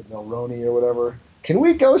is it Mulroney or whatever? Can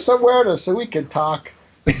we go somewhere so we can talk?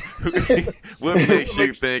 What makes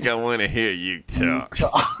you think I want to hear you talk?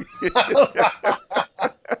 It's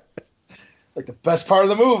like the best part of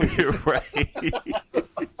the movie. Right.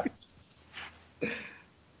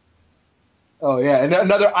 Oh yeah, and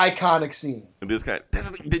another iconic scene. And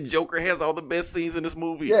the Joker has all the best scenes in this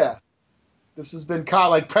movie. Yeah, this has been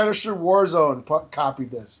like Punisher Warzone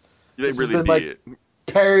copied this. They This really has been, did. like,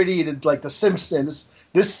 parodied like The Simpsons.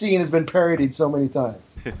 This scene has been parodied so many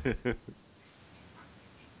times. And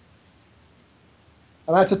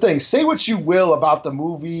that's the thing. Say what you will about the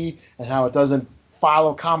movie and how it doesn't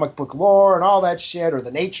follow comic book lore and all that shit, or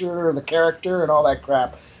the nature of the character and all that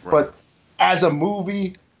crap. Right. But as a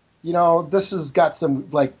movie, this has got some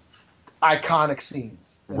like iconic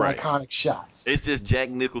scenes and Right. iconic shots. It's just Jack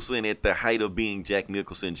Nicholson at the height of being Jack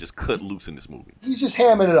Nicholson, just cut loose in this movie. He's just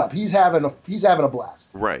hamming it up. He's having a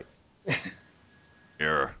blast. Right.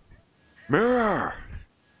 Mirror. Mirror.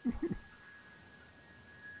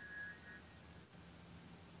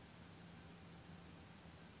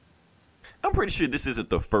 I'm pretty sure this isn't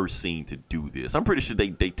the first scene to do this. I'm pretty sure they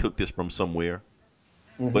took this from somewhere.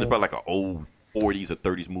 Mm-hmm. But it's probably like an old 40s or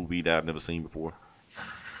 30s movie that I've never seen before.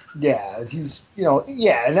 Yeah,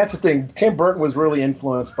 and that's the thing. Tim Burton was really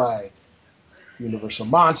influenced by Universal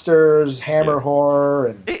Monsters, Hammer horror,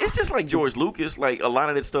 and It's just like George Lucas. Like a lot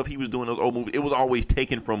of that stuff he was doing those old movies, it was always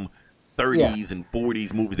taken from 30s and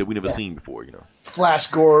 40s movies that we never seen before. Flash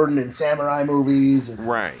Gordon and samurai movies, and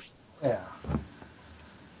Right. yeah,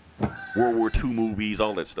 World War II movies,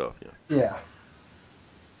 all that stuff. Yeah. yeah.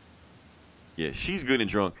 Yeah, she's good and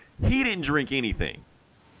drunk. He didn't drink anything.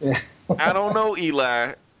 Yeah. I don't know,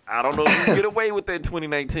 Eli. I don't know if you can get away with that in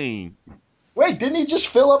 2019. Wait, didn't he just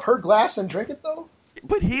fill up her glass and drink it though?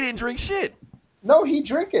 But he didn't drink shit. No, he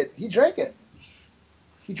drank it. He drank it.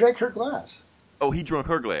 He drank her glass. Oh, he drunk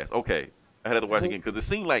her glass. Okay. I had to watch it again because it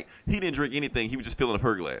seemed like he didn't drink anything. He was just filling up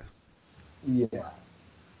her glass. Yeah.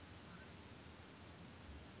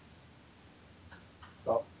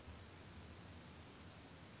 Oh.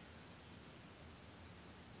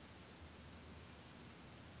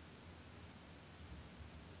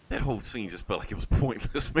 That whole scene just felt like it was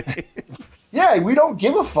pointless, man. Yeah, we don't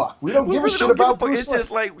give a fuck. We don't give a shit about Bruce It's Wayne.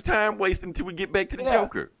 just like time wasting until we get back to the Yeah.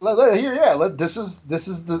 Joker. This is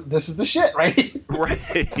the shit, right? Right.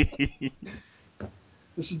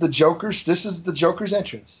 This is the Joker's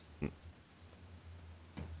entrance. He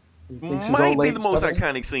thinks his Might old be lady's the most coming.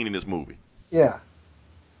 iconic scene in this movie. Yeah.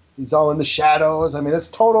 He's all in the shadows. I mean, it's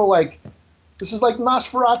total like this is like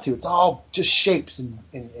Nosferatu. It's all just shapes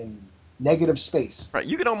in negative space. Right.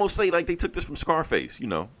 You could almost say like they took this from Scarface,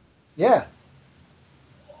 Yeah.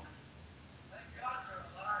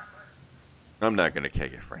 I'm not gonna kill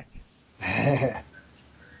you, Frank.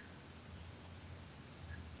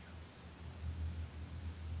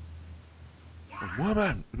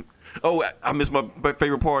 Woman. Oh, I missed my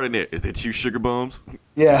favorite part in it. Is that you, Sugar Bums?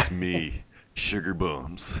 Yeah. Me, Sugar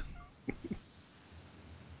Bums.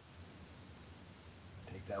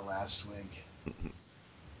 Take that last swig.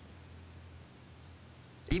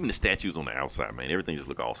 Even the statues on the outside, man. Everything just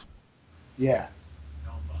look awesome. Yeah.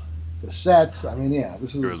 The sets. I mean, yeah.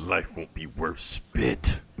 This Your is. life won't be worth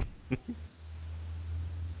spit.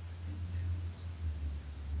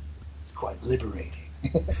 It's quite liberating.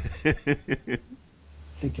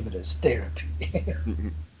 Think of it as therapy.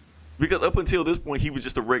 Because up until this point, he was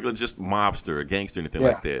just a regular, just mobster, a gangster, anything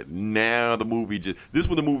like that. Now the movie this is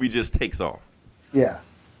when the movie just takes off. Yeah.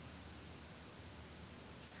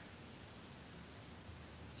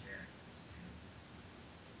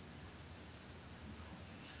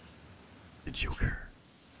 The Joker.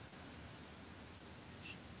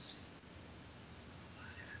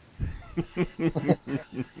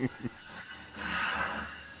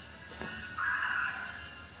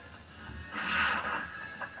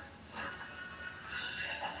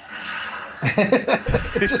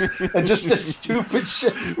 just the stupid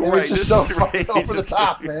shit. It Right, was just this so is fucking right. over the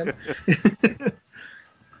top, man.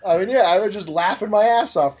 I mean, yeah, I was just laughing my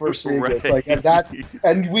ass off first seeing this. Like,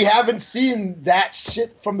 and we haven't seen that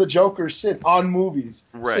shit from the Joker since on movies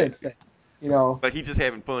since then. You know, Like he's just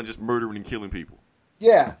having fun, just murdering and killing people.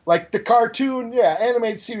 yeah, like the cartoon, yeah,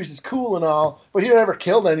 animated series is cool and all, but he never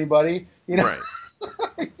killed anybody. You know, Right.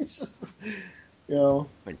 It's just, you know,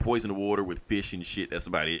 Like poison the water with fish and shit. That's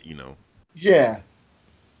about it, you know. yeah.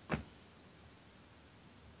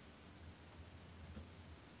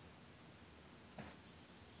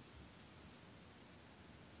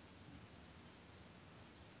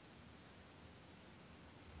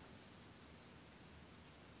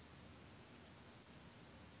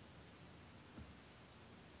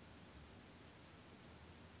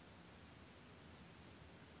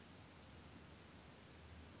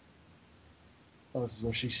 Oh, this is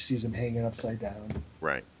where she sees him hanging upside down.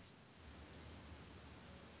 Right.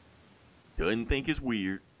 Doesn't think it's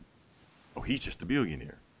weird. Oh, he's just a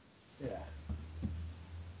billionaire. Yeah.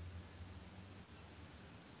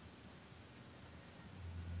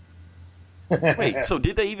 Wait, so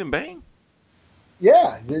did they even bang?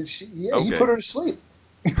 Yeah, he Okay. put her to sleep.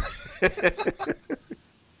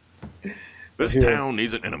 This Here. town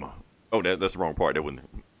needs an enema. Oh, that's the wrong part. That wasn't.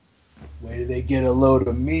 Where did they get a load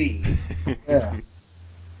of me? Yeah.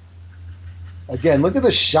 Again, look at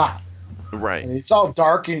the shot. Right. And it's all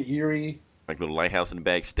dark and eerie. Like little lighthouse in the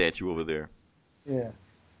back statue over there. Yeah.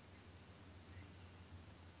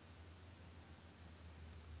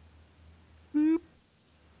 Boop.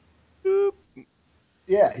 Boop.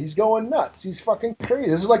 Yeah, he's going nuts. He's fucking crazy.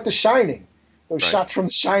 This is like The Shining. Those Right. shots from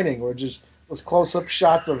The Shining were just those close-up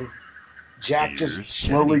shots of Jack just Here's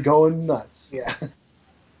slowly Johnny. going nuts. Yeah.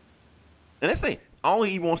 And that's the thing. All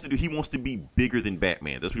he wants to do, he wants to be bigger than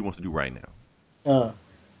Batman. That's what he wants to do right now.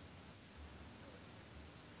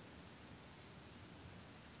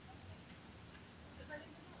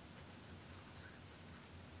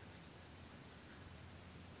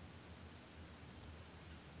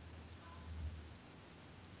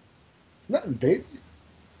 Nothing, baby.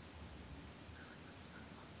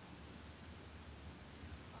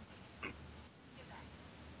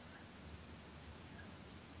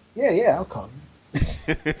 Yeah, I'll call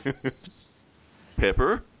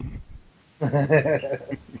Pepper. you.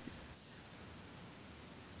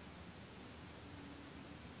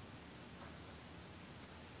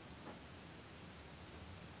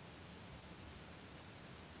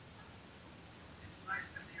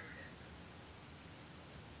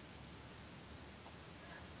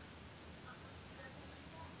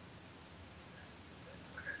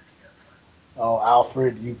 Oh,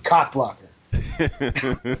 Alfred, you cockblocker.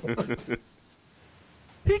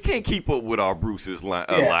 He can't keep up with our Bruce's Yeah.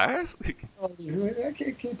 lies. Oh, I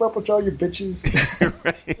can't keep up with all your bitches.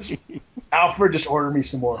 Right. Alfred, just order me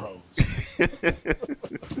some more hoes.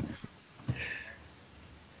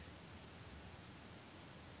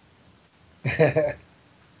 The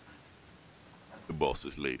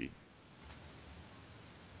boss's lady.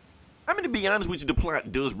 I mean, to be honest with you, the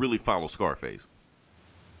plot does really follow Scarface.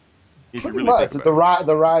 If you Pretty really much. think The, about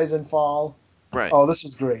the rise and fall. it. Right. Oh, this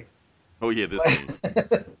is great. Oh, yeah, this thing.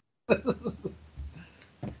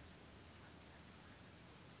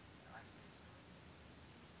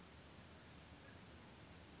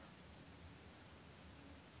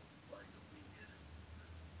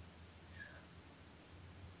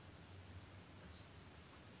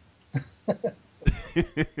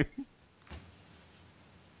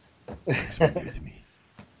 It's been good to me.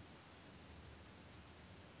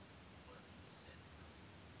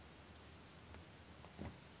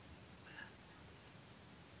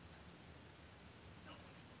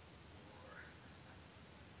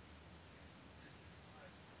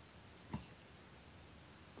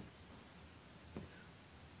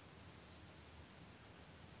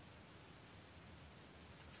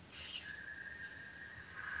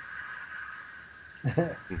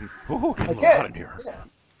 Oh, get a little hot in here. Yeah.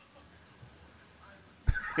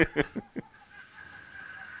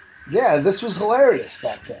 Yeah, this was hilarious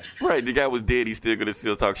back then. Right, the guy was dead. He's still gonna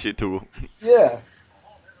talk shit to him. Yeah.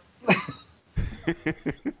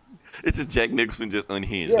 It's just Jack Nicholson just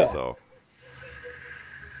unhinged. Yeah. That's all.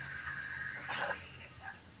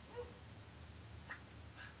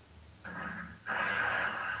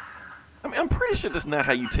 I mean, I'm pretty sure that's not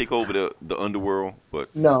how you take over the underworld,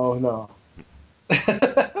 but No.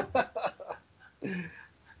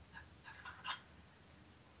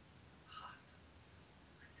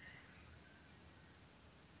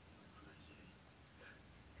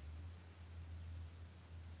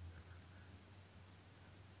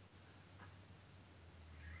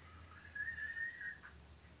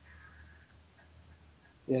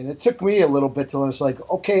 Yeah, and it took me a little bit till it's like,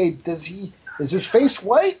 okay, is his face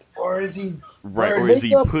white or is he right, wearing or is he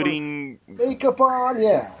makeup putting? makeup on?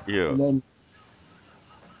 Yeah. Yeah. And then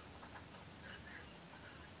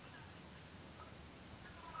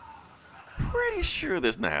pretty sure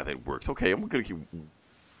that's not how that works. Okay, I'm gonna keep.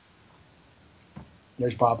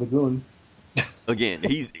 There's Bob the Goon. Again,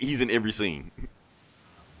 he's in every scene.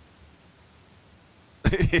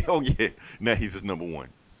 Oh yeah, now he's his number one.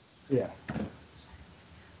 Yeah.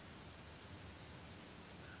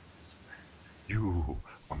 You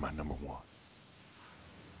are my number one.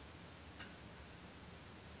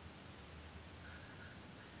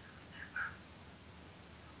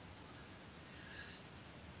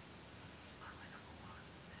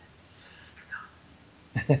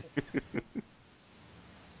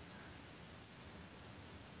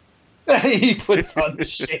 He puts on the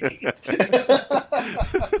shade.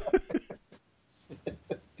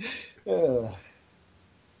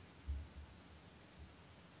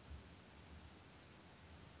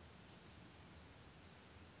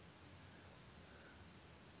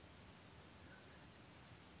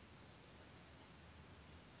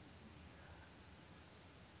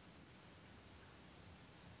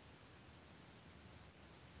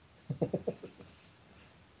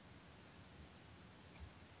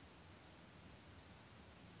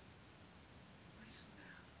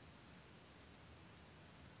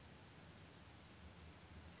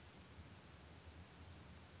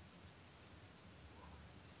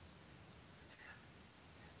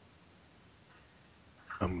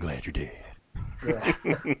 I'm glad you're dead. Yeah.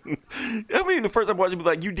 I mean, the first time I watched it was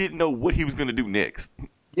like you didn't know what he was gonna do next.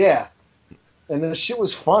 Yeah. And the shit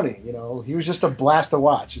was funny, you know. He was just a blast to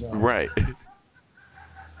watch, you know. Right.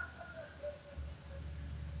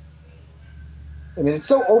 I mean, it's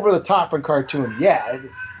so over the top and cartoon. Yeah,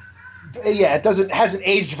 it hasn't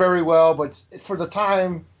aged very well, but for the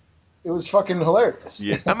time, it was fucking hilarious.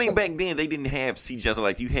 Yeah. I mean, back then they didn't have CGI, so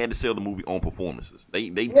like you had to sell the movie on performances. They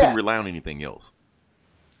couldn't rely on anything else.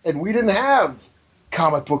 And we didn't have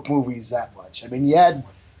comic book movies that much. I mean, you had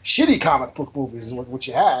shitty comic book movies is what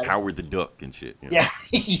you had. Howard the Duck and shit. You know? Yeah,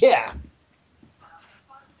 yeah.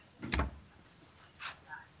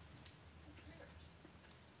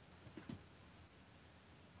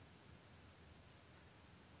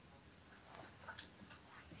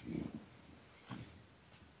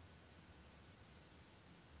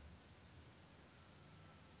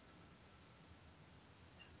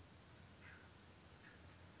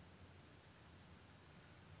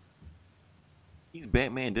 He's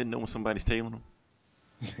Batman, doesn't know when somebody's tailing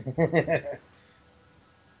him.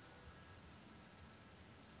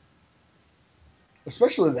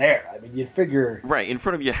 Especially there. I mean, you'd figure Right, in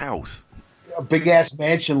front of your house. a big ass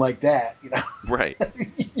mansion like that, you know. Right.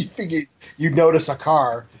 You figure you'd notice a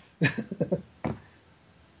car.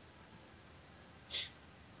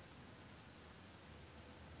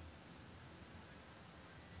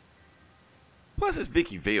 Plus, it's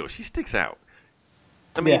Vicky Vale. She sticks out.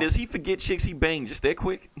 I mean, Yeah. does he forget chicks he banged just that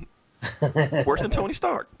quick? Worse than Tony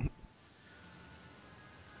Stark.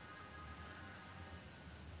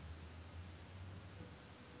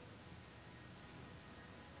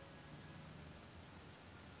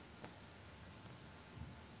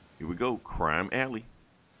 Here we go, Crime Alley.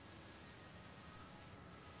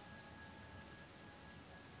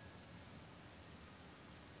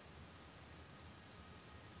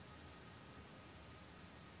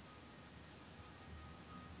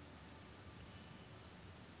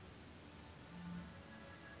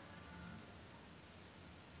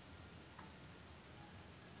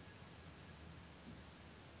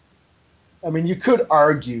 I mean, you could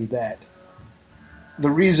argue that the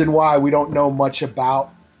reason why we don't know much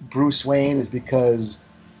about Bruce Wayne is because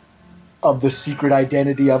of the secret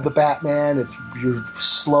identity of the Batman. It's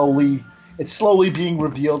slowly being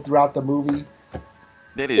revealed throughout the movie.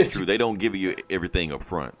 That is true. They don't give you everything up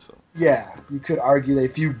front. So Yeah, you could argue that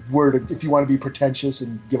if you want to be pretentious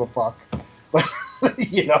and give a fuck, but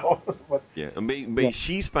you know, but, yeah, I mean,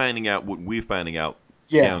 she's finding out what we're finding out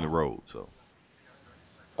Yeah. down the road. So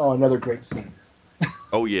oh, another great scene.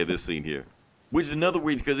 oh yeah, this scene here, which is another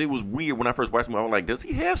weird because it was weird when I first watched him. I was like, does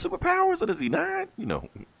he have superpowers or does he not? You know.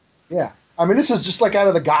 Yeah, I mean, this is just like out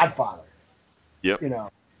of The Godfather. Yep. You know,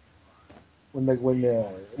 when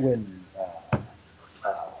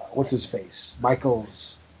what's his face?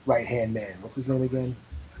 Michael's right hand man. What's his name again?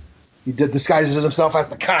 He disguises himself as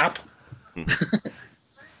the cop.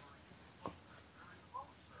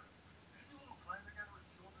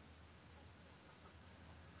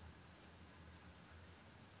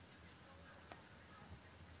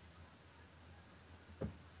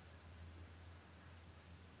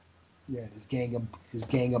 Yeah, his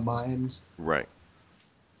gang of mimes. Right.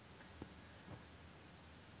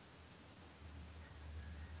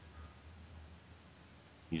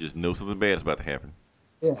 You just know something bad is about to happen.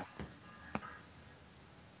 Yeah.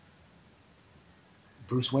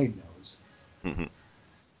 Bruce Wayne knows. Mm-hmm.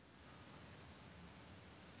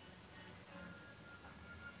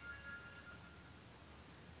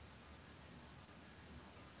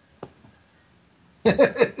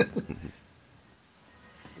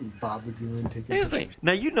 Bob the Goon taking Here's the thing.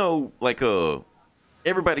 Now you know, like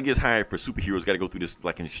everybody gets hired for superheroes. Got to go through this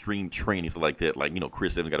like extreme training, stuff like that. Like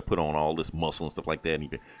Chris Evans got to put on all this muscle and stuff like that. And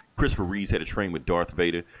even Christopher Reeves had to train with Darth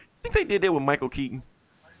Vader. You think they did that with Michael Keaton?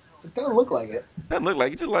 It doesn't look like it. Doesn't look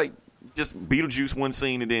like it. Just Beetlejuice one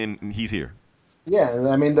scene and then he's here. Yeah,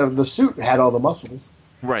 I mean the suit had all the muscles.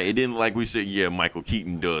 Right. It didn't like we said. Yeah, Michael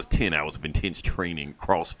Keaton does 10 hours of intense training,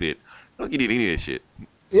 CrossFit. I don't think he did any of that shit.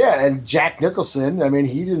 Yeah, and Jack Nicholson. I mean,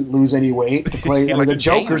 he didn't lose any weight to play. I mean, the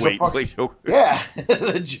Joker's a fucking, Joker. Yeah,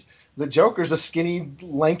 the Joker's a skinny,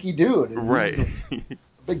 lanky dude. Right. He's a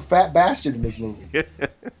big fat bastard in this movie.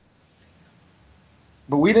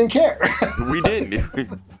 But we didn't care. We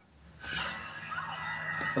didn't.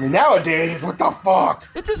 I mean, nowadays, what the fuck?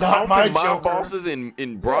 It's just Not my outfit mob Joker. bosses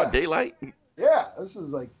in broad daylight. Yeah, this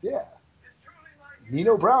is like,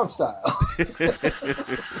 Nino Brown style.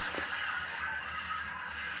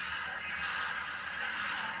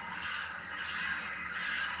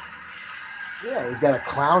 Yeah, he's got a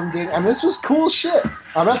clown gang. I mean, this was cool shit.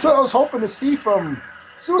 That's what I was hoping to see from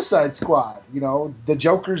Suicide Squad. You know, the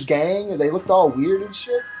Joker's gang. They looked all weird and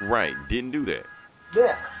shit. Right. Didn't do that.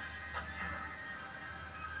 Yeah.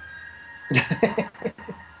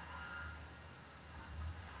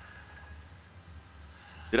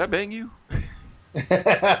 Did I bang you?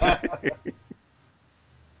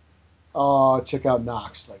 Oh, check out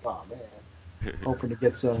Knox. Like, oh man. Hoping to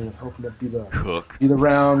get some. Hoping to be the Cook. Be the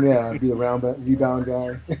rebound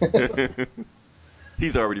guy.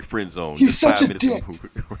 He's already friend zoned. He's such a dick.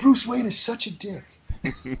 Bruce Wayne is such a dick.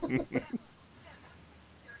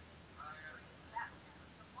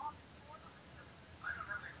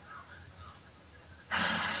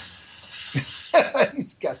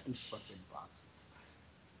 He's got this fucking box.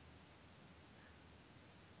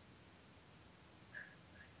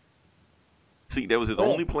 See, that was his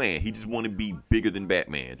only plan. He just wanted to be bigger than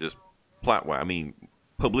Batman, just plot wise. I mean,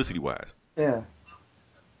 publicity wise. Yeah.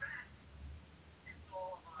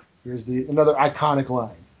 Here's another iconic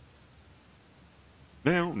line.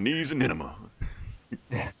 Now, knees and enema.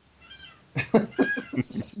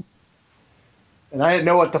 And I didn't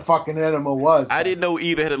know what the fucking enema was. I didn't know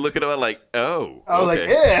either. Had to look it up. Like, oh. I was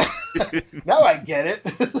okay. like, yeah. Now I get it.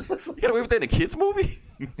 You got away with that in a kids movie?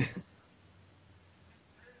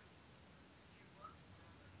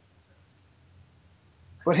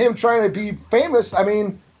 But him trying to be famous, I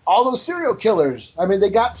mean, all those serial killers, I mean,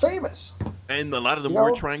 they got famous. And a lot of them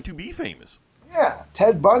were trying to be famous. Yeah,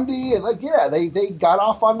 Ted Bundy, and they got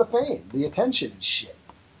off on the fame, the attention and shit.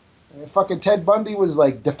 And fucking Ted Bundy was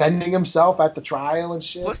like defending himself at the trial and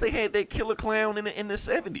shit. Plus, they had that killer clown in the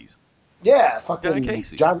 70s. Yeah, fucking John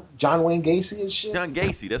Casey. John Wayne Gacy and shit. John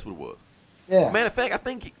Gacy, that's what it was. Yeah. Matter of fact, I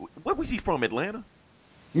think, what was he from, Atlanta?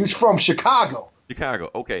 He was from Chicago.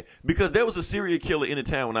 Chicago, okay. Because there was a serial killer in the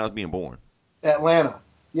town when I was being born. Atlanta.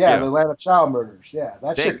 Yeah, the Atlanta child murders. Yeah,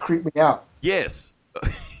 that shit creeped me out. Yes.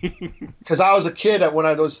 Because I was a kid when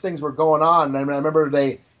those things were going on, and I remember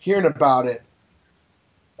hearing about it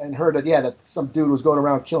and heard that some dude was going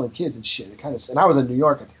around killing kids and shit. And I was in New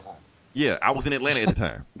York at the time. Yeah, I was in Atlanta at the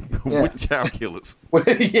time with the child killers.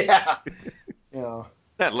 Yeah. You know.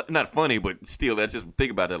 Not funny, but still, that's just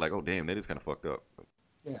think about that. Like, oh damn, that is kind of fucked up.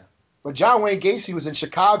 Yeah, but John Wayne Gacy was in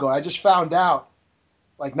Chicago. I just found out,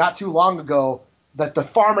 like not too long ago, that the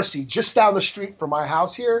pharmacy just down the street from my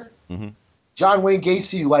house here, John Wayne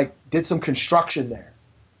Gacy did some construction there,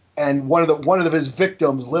 and one of his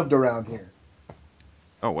victims lived around here.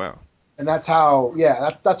 Oh wow! And that's how,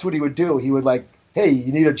 that's what he would do. He would hey,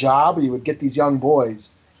 you need a job? He would get these young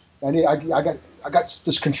boys. I got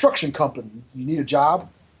this construction company. You need a job?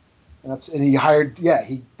 And he hired. Yeah,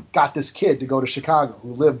 he got this kid to go to Chicago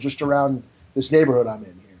who lived just around this neighborhood I'm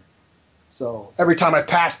in here. So every time I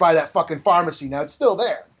pass by that fucking pharmacy, now it's still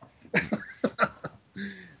there.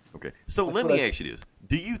 Okay, so let me ask you this: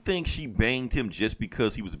 do you think she banged him just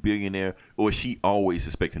because he was a billionaire, or she always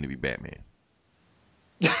suspected him to be Batman?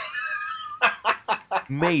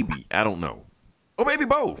 Maybe, I don't know, or maybe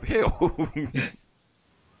both. Hell.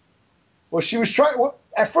 Well, she was trying. Well,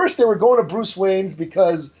 at first, they were going to Bruce Wayne's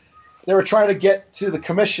because they were trying to get to the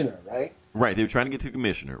commissioner, right? Right, they were trying to get to the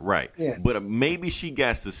commissioner, right? Yeah. But maybe she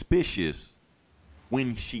got suspicious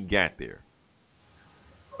when she got there.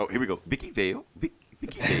 Oh, here we go, Vicky Vale.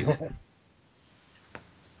 Vicky Vale.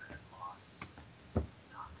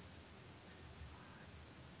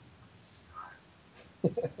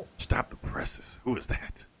 Stop the presses. Who is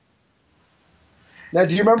that? Now,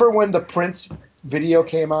 do you remember when the Prince video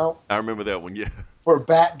came out I remember that one. Yeah, for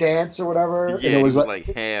Bat Dance or whatever? yeah. And it He was was like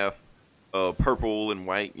half purple and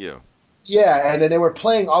white. Yeah, yeah, and then they were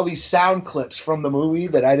playing all these sound clips from the movie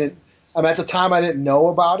that I didn't. At the time I didn't know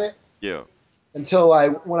about it yeah. until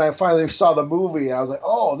when I finally saw the movie, and I was like,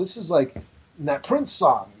 oh, this is like that Prince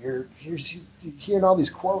song. You're hearing all these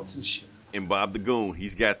quotes and shit. And Bob the Goon,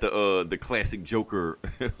 he's got the classic Joker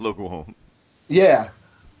logo on. Yeah.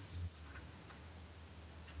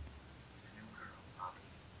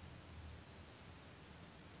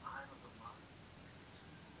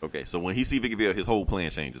 Okay, so when he see Vicky Vale, his whole plan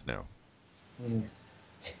changes now. Mm.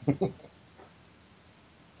 Yeah,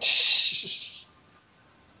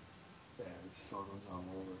 this photo's all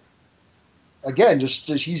over. Again,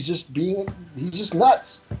 he's just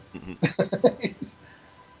nuts.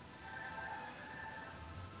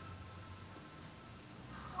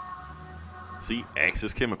 See,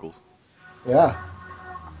 Axis Chemicals. Yeah.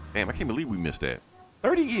 Damn, I can't believe we missed that.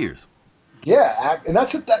 30 years. Yeah, and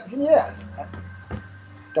that's it. That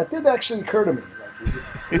did actually occur to me. Like, is it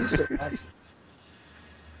police or Axis?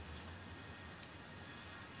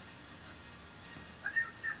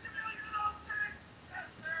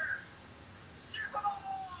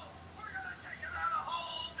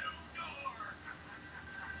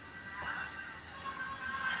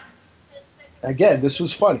 Again, this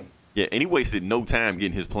was funny. Yeah, and he wasted no time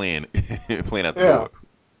getting his plan out the Yeah. door.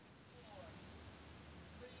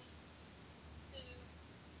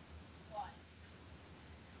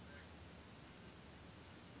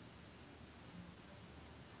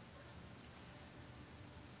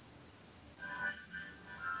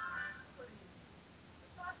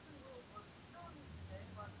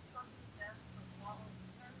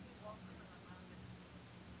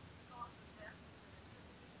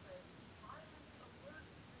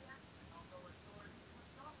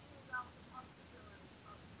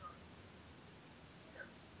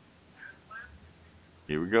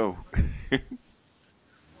 Here we go.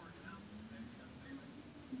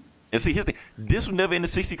 And see, here's the thing. This was never in the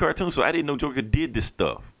 60 cartoon, so I didn't know Joker did this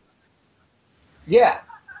stuff. Yeah,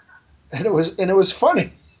 and it was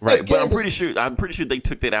funny. Right, Again, but I'm pretty sure they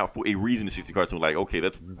took that out for a reason. The 60 cartoon, like, okay,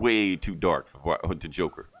 that's way too dark to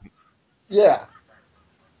Joker. Yeah.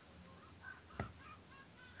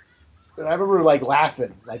 And I remember like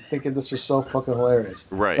laughing, like thinking this was so fucking hilarious.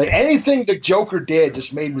 Right. Like anything the Joker did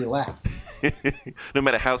just made me laugh. No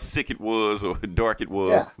matter how sick it was or dark it was.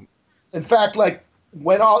 Yeah. In fact, like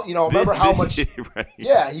when remember how much? Right.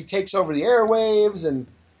 Yeah, he takes over the airwaves, and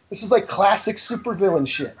this is like classic supervillain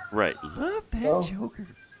shit. Right. Love that Oh. Joker.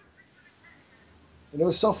 And it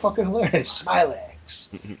was so fucking hilarious.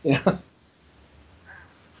 Smilex. You know?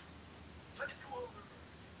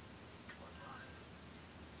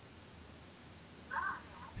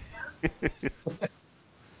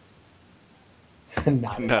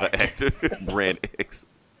 Not Not an actor. Brand X.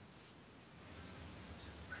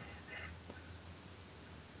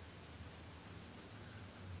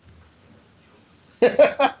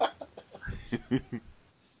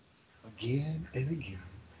 Again and again.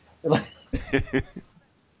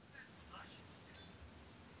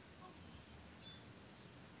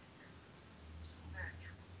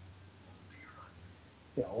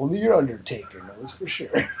 Yeah, only your Undertaker knows for sure.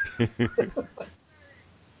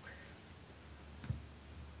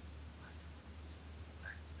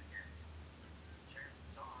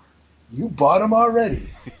 You bought him already.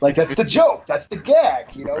 Like, that's the joke. That's the gag.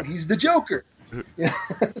 He's the Joker. You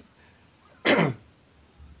know?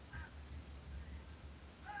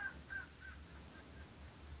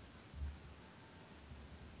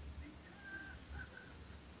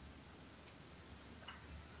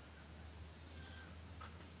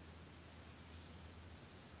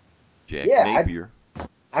 Jack Yeah, Napier.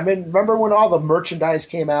 I mean, remember when all the merchandise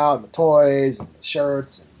came out, and the toys, and the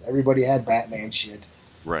shirts, and everybody had Batman shit?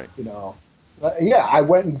 Right. Yeah, I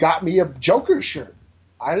went and got me a Joker shirt.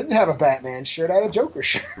 I didn't have a Batman shirt. I had a Joker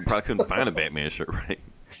shirt. You probably couldn't find a Batman shirt, right?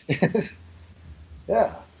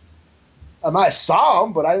 Yeah. I saw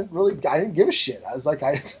him, but I didn't give a shit. I was like,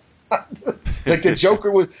 like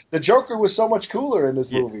the Joker was so much cooler in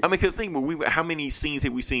this movie. I mean, because think, how many scenes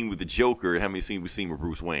have we seen with the Joker? How many scenes we seen with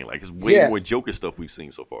Bruce Wayne? Like, it's way more Joker stuff we've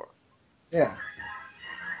seen so far. Yeah.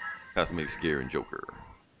 Cosmic Scare and Joker.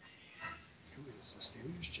 Who is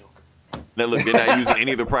mysterious Joker? Now look, they're not using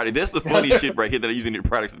any of the product. That's the funny shit right here. They're using their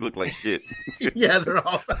products that look like shit. Yeah, they're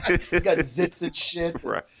all it's got zits and shit.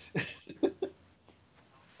 Right.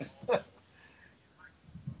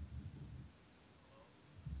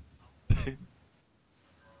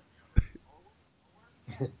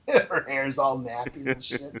 Her hair's all nappy and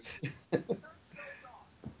shit.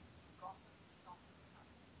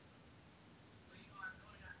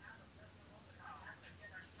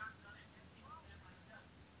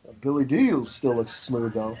 Billy Dee still looks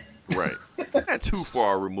smooth though. Right. Not too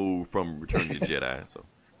far removed from Return of the Jedi, so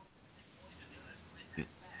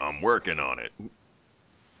I'm working on it.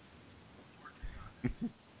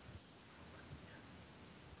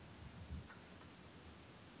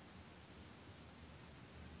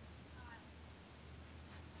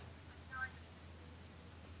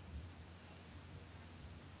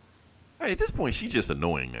 Hey, at this point, she's just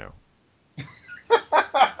annoying now.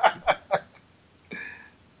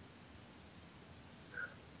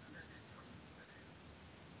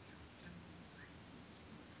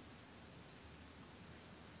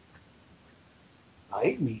 I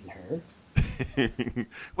ain't meeting her.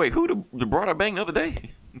 Wait, who brought her bang the other day?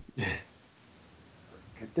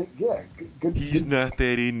 Good thing, yeah. Good. He's not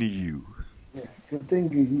that into you. Yeah, good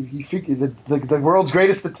thing he figured the world's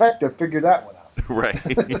greatest detective figured that one out. Right.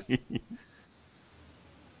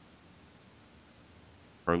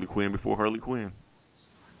 Harley Quinn before Harley Quinn.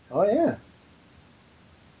 Oh yeah.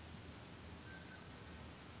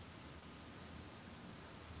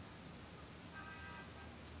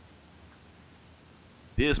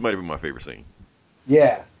 This might have been my favorite scene.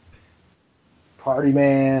 Yeah. Party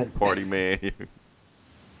man. Party man.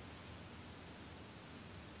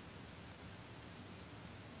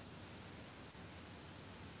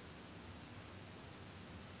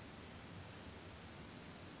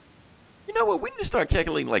 You know what? We need to start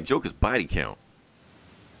calculating like Joker's body count.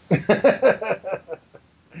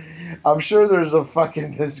 I'm sure there's a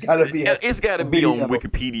fucking. There's got to be. It's got to be on video.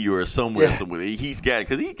 Wikipedia or somewhere. Yeah. Somewhere. He's got it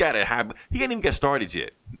because he got it high. He ain't even got started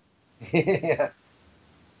yet. Yeah.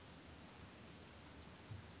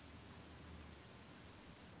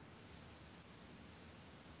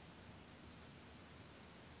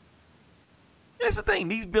 That's the thing.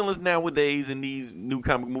 These villains nowadays in these new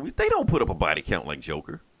comic movies, they don't put up a body count like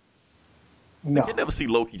Joker. No. You never see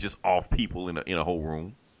Loki just off people in a whole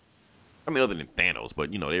room. I mean, other than Thanos,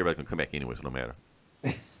 but you know everybody can come back anyway, so no matter.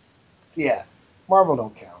 Yeah. Marvel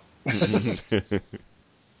don't count.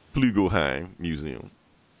 Flugelheim Museum.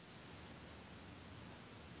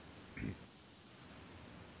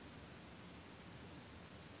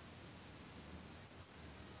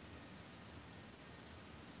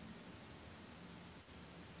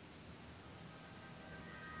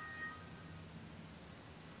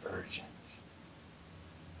 Urgent.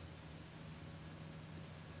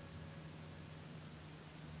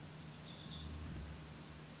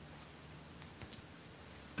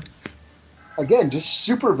 Again, just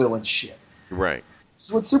supervillain shit. Right. This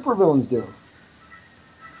is what supervillains do.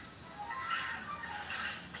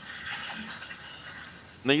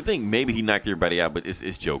 Now you think maybe he knocked everybody out, but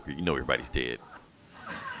it's Joker. You know everybody's dead.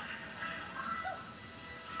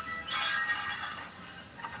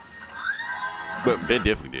 But Ben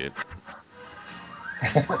definitely did.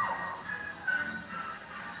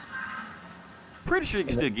 Pretty sure you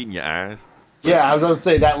can still get in your eyes. Yeah, I was going to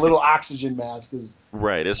say that little oxygen mask is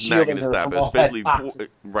Right, it's not going shielding to her stop from it, all especially that toxin.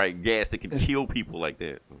 right gas that can kill people like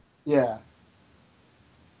that. Yeah.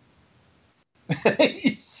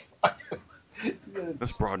 He's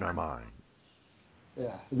Let's broaden our mind.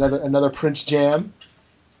 yeah, another Prince Jam.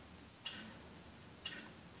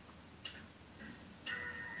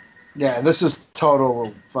 Yeah, and this is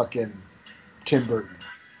total fucking Tim Burton.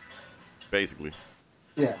 Basically,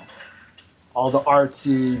 Yeah, all the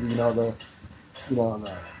artsy, the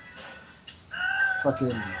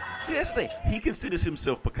fucking see that's the thing. He considers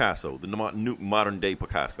himself Picasso, the new modern day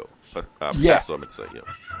Picasso. Yeah. Picasso, I meant to say, yeah.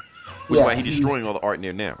 Which is why he's he's- destroying all the art in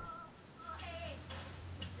there now.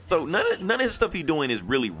 So none of the stuff he's doing is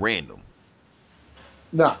really random.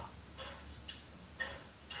 no.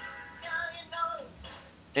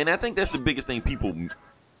 And I think that's the biggest thing people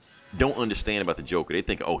don't understand about the Joker. They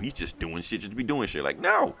think, oh, he's just doing shit just to be doing shit. Like,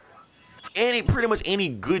 no. Pretty much any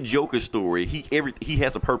good Joker story, he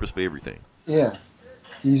has a purpose for everything. Yeah,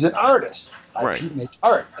 he's an artist. Right. I make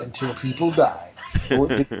art until people die.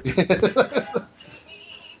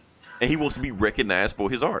 And he wants to be recognized for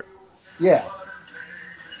his art. Yeah.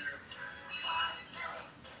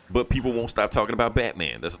 But people won't stop talking about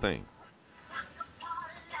Batman. That's the thing.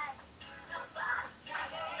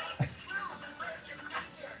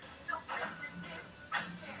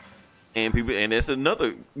 And that's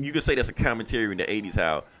another, you can say that's a commentary in the 80s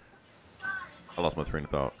how, I lost my train of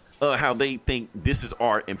thought, how they think this is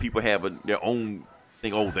art and people have their own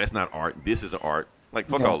thing, oh, that's not art, this is art. Like,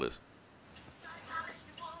 fuck all this.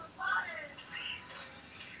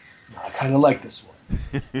 I kind of like this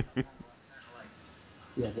one.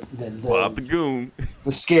 Yeah, Bob the Goon.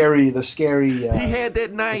 the scary. He had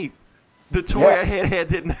that knife. The toy Yeah. I had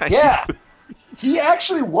that knife. Yeah. he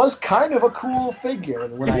actually was kind of a cool figure.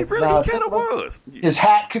 And when He really kind of was. His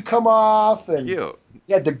hat could come off, and Yeah.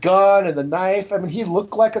 he had the gun and the knife. I mean, he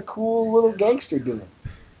looked like a cool little gangster dude.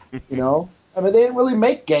 You know? I mean, they didn't really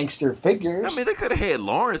make gangster figures. I mean, they could have had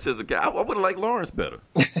Lawrence as a guy. I would have liked Lawrence better.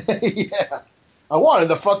 Yeah. I wanted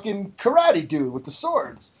the fucking karate dude with the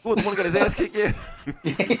swords. Who was the one who got his ass kicked? Yeah.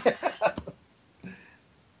 Yeah.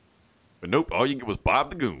 But nope, all you get was Bob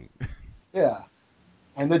the Goon. Yeah.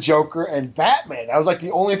 And the Joker and Batman. That was like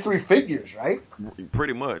the only three figures, right?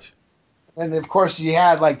 Pretty much. And of course, you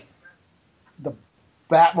had like the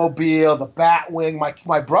Batmobile, the Batwing.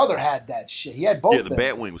 My brother had that shit. He had both. Yeah, the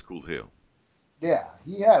Batwing was cool as hell. Yeah,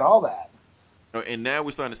 he had all that. And now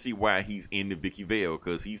we're starting to see why he's into Vicky Vale,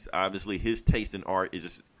 because he's obviously his taste in art is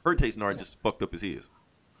just her taste in art just fucked up as his.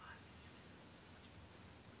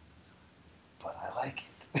 But I like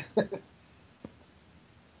it.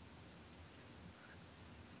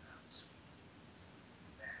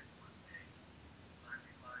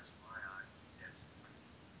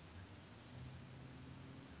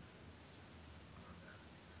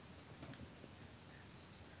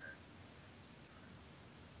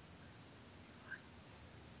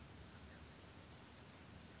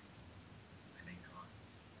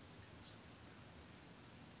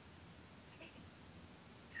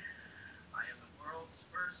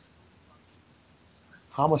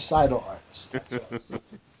 Homicidal artist. That's what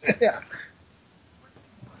yeah.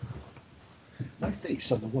 My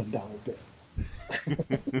face on the $1 bill.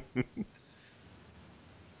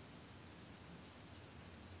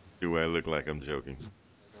 Do I look like I'm joking?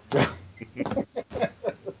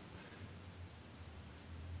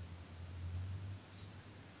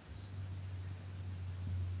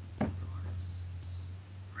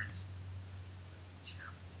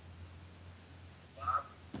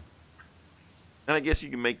 And I guess you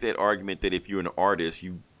can make that argument that if you're an artist,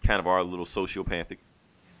 you kind of are a little sociopathic.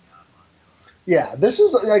 Yeah, this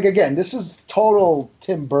is like, again, this is total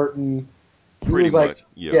Tim Burton. He Pretty was like, much,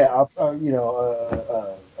 yeah.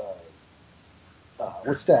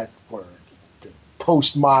 What's that word?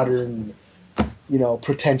 Postmodern,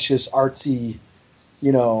 pretentious, artsy,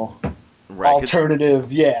 Right,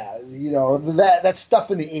 alternative. Yeah, that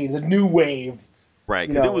stuff in the 80s, the new wave. Right,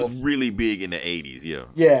 because it was really big in the 80s, yeah.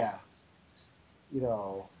 Yeah.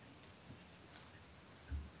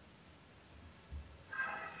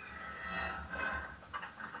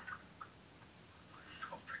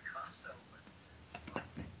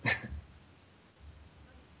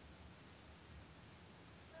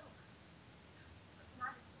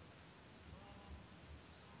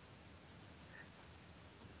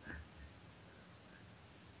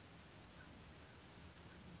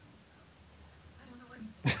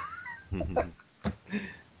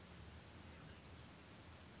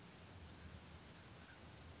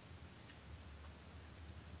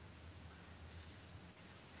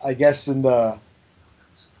 I guess in that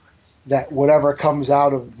whatever comes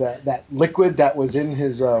out of that liquid that was in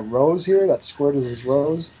his rose here, that squirt is his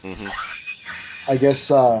rose. Mm-hmm. I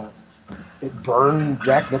guess it burned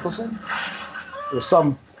Jack Nicholson. There's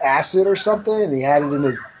some acid or something, and he had it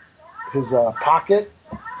in his pocket.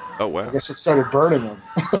 Oh wow! I guess it started burning him.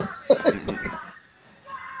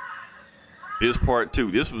 This part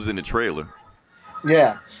too. This was in the trailer.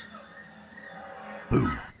 Yeah.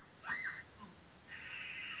 Boo.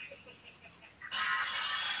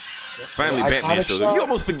 Finally, Batman shows up. You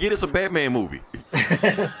almost forget it's a Batman movie.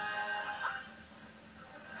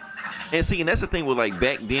 And see, and that's the thing with like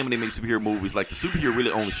back then when they made superhero movies, like the superhero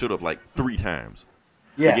really only showed up like 3 times.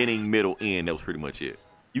 Yeah. Beginning, middle, end. That was pretty much it.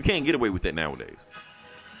 You can't get away with that nowadays.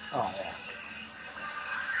 Oh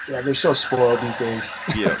yeah. Yeah, they're so spoiled these days.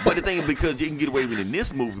 Yeah, but the thing is, because you can get away with it in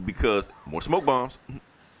this movie because more smoke bombs.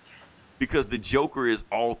 Because the Joker is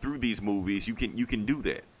all through these movies, you can do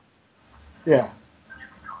that. Yeah.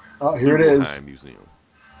 Oh, here it is. Time Museum.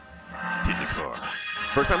 Get in the car.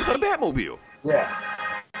 First time we saw the Batmobile. Yeah.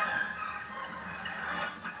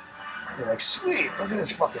 You're like, sweet, look at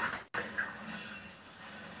this fucking.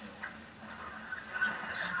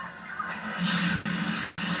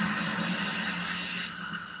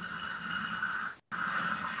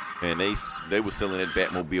 And they were selling that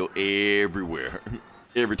Batmobile everywhere.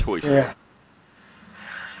 Every toy shop. Yeah.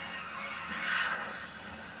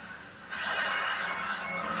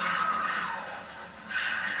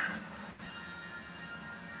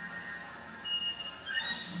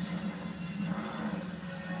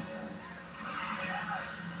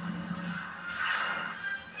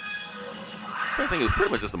 I think it was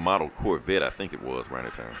pretty much just a model Corvette. I think it was around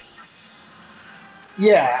the time.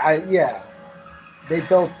 Yeah, they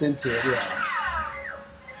built into it. Yeah,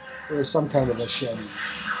 it was some kind of a Chevy.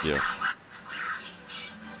 Yeah.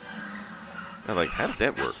 I'm like, how does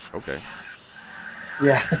that work? Okay.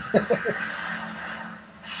 Yeah.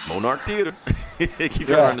 Monarch Theater. They keep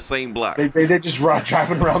driving around the same block. They just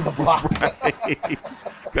driving around the block. Right.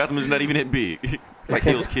 Gotham is not even that big. It's like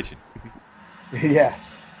Hell's Kitchen. Yeah.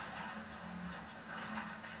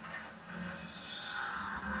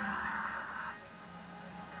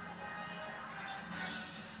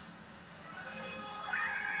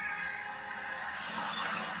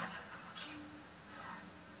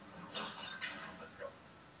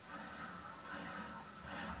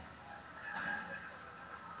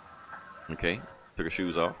 Okay. Took her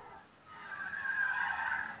shoes off.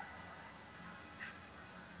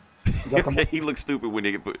 Okay, he looks stupid when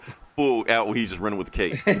they get put full out when he's just running with the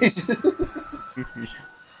cape.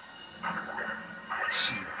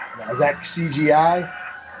 Now, is that CGI?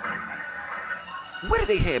 What did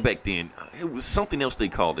they have back then? It was something else they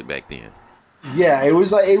called it back then. Yeah, it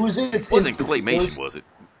was in its It wasn't infancy. claymation, was it?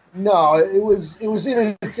 No, it was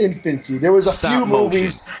in its infancy. There was a few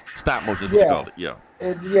movies. Stop motion is what they called it. Yeah.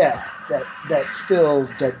 That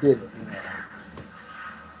did it. You know.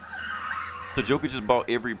 So Joker just bought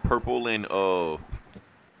every purple and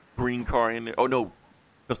green car in there. Oh no,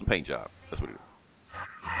 custom paint job. That's what it is.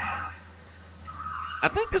 I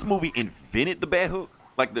think this movie invented the bat hook,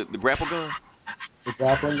 like the grapple gun. The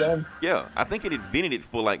grappling gun? Yeah, I think it invented it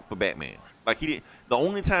for Batman. Like he didn't. The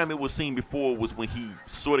only time it was seen before was when he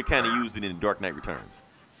sort of kind of used it in Dark Knight Returns.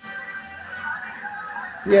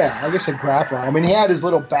 Yeah, I guess a grapple. I mean, he had his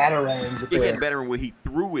little batarangs. Yeah, he had a batarang where he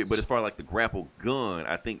threw it, but as far as like the grapple gun,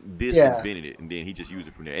 I think this invented it, and then he just used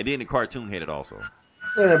it from there. And then the cartoon had it also.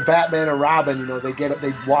 And in Batman and Robin, you know, they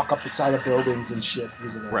walk up the side of buildings and shit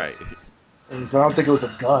using it. Right. But I don't think it was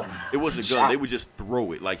a gun. It wasn't a gun. They would just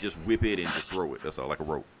throw it, like just whip it and just throw it. That's all, like a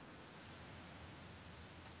rope.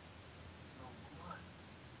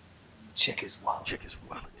 Check his wallet. Check his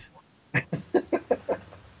wallet.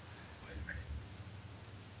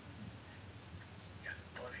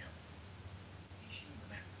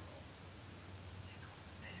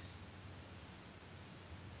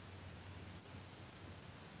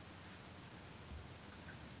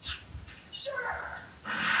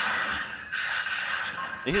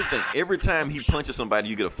 And here's the thing, every time he punches somebody,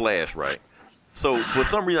 you get a flash, right? So for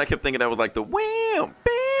some reason, I kept thinking that was like the wham,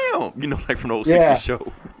 bam, you know, like from the old 60s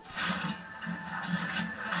show.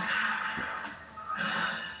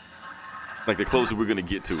 Like the closer we're gonna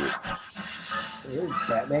get to it.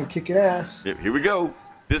 Batman kicking ass. Yep, here we go.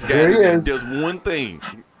 This guy does one thing.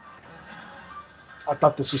 I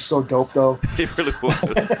thought this was so dope, though. It really was.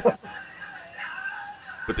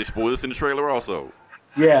 But they spoiled this in the trailer also.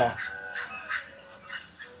 Yeah.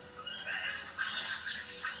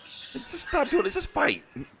 Just stop doing it. Just fight.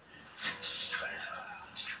 And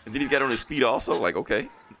then he got on his feet also. Like, okay.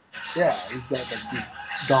 Yeah, he's got like these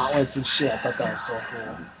gauntlets and shit. I thought that was so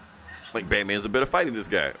cool. Like Batman's a better fighter than this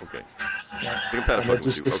guy. Okay. Yeah. I think I'm tired of fucking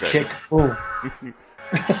just with this you. kick. Boom.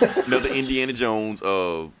 Another Indiana Jones.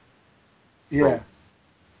 Yeah.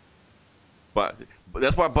 But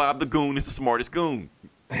that's why Bob the Goon is the smartest goon.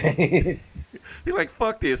 He's like,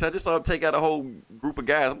 fuck this. I just saw him take out a whole group of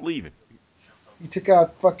guys. I'm leaving. He took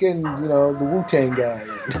out fucking, you know, the Wu-Tang guy.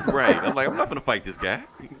 Right. I'm like, I'm not gonna fight this guy.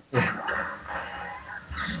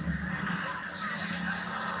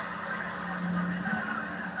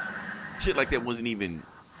 Shit like that wasn't even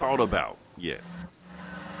thought about yet.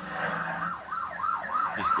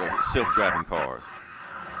 Just self-driving cars.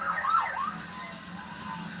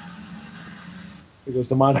 Here goes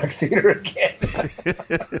the Monarch Theater again.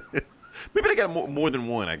 Maybe they got more than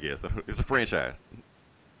one, I guess. It's a franchise.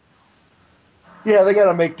 Yeah, they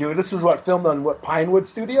gotta make do. This was filmed on Pinewood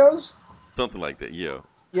Studios? Something like that, yeah.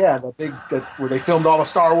 Yeah, where they filmed all the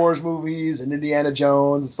Star Wars movies and Indiana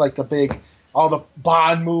Jones. It's like all the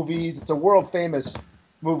Bond movies. It's a world famous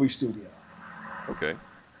movie studio. Okay.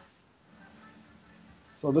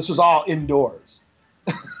 So this was all indoors.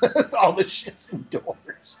 All the shit's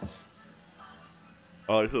indoors.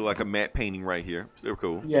 Oh, it looks like a matte painting right here. Still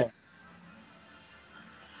cool. Yeah.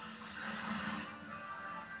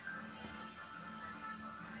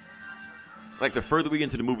 Like the further we get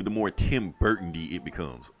into the movie, the more Tim Burton-y it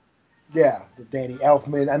becomes. Yeah, the Danny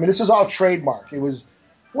Elfman. I mean, this was all trademark. It was,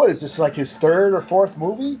 what is this, like his third or fourth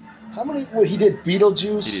movie? How many? What he did?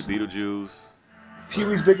 Beetlejuice. He did Beetlejuice.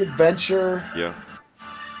 Pee-wee's Big Adventure. Yeah.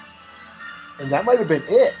 And that might have been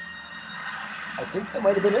it. I think that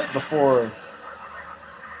might have been it before.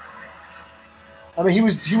 I mean, he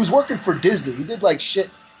was working for Disney. He did like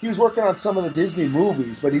shit. He was working on some of the Disney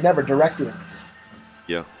movies, but he never directed anything.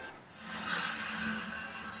 Yeah.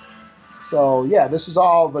 So yeah, this is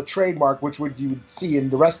all the trademark, which you would see in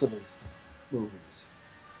the rest of his movies.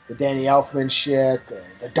 the Danny Elfman shit,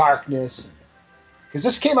 the darkness. Because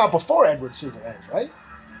this came out before Edward Scissorhands, right?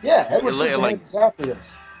 Yeah, Edward Scissorhands was after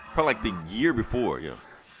this. Probably like the year before, yeah.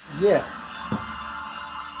 Yeah.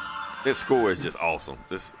 This score is just awesome.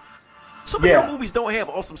 Superhero movies don't have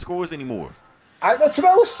awesome scores anymore. That's what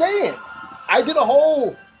I was saying. I did a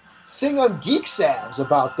whole thing on Geek Savs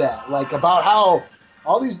about that, like about how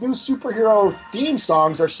all these new superhero theme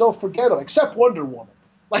songs are so forgettable, except Wonder Woman.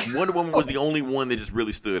 Like Wonder Woman was the only one that just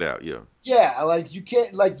really stood out. Yeah. Yeah, like you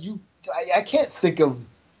can't, like you, I can't think of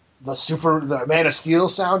the Man of Steel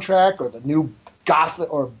soundtrack or the new Gotham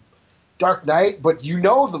or Dark Knight, but you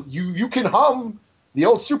can hum the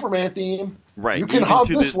old Superman theme. Right. You can even hum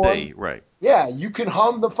to this one. Day. Right. Yeah, you can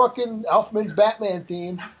hum the fucking Elfman's Batman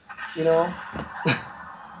theme. You know.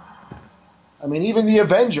 I mean, even the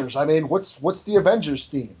Avengers. I mean, what's the Avengers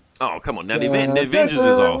theme? Oh, come on. Now, the Avengers is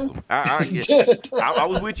awesome. I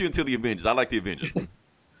was with you until the Avengers. I like the Avengers.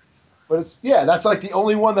 But that's like the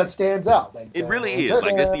only one that stands out. Like, it really is.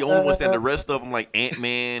 Like, that's the only one that the rest of them, like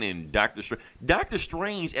Ant-Man and Doctor Strange. Doctor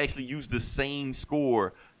Strange actually used the same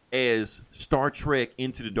score as Star Trek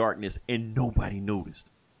Into the Darkness, and nobody noticed.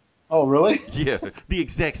 Oh, really? Yeah, the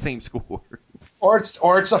exact same score. Or it's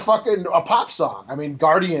a pop song. I mean,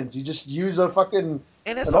 Guardians. You just use a fucking.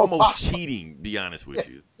 And that's almost cheating, to be honest with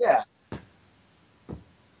you. Yeah.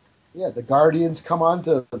 Yeah, the Guardians come on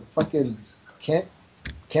to fucking Can't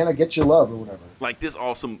I Get Your Love or whatever. Like this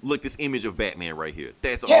awesome, look, this image of Batman right here.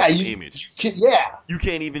 That's an awesome image. You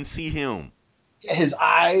can't even see him. His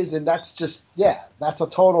eyes, and that's a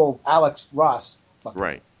total Alex Ross.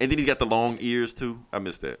 Right. And then he's got the long ears too. I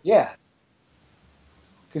missed that. Yeah.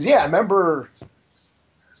 Because, I remember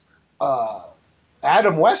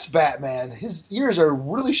Adam West Batman, his ears are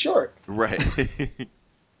really short. Right.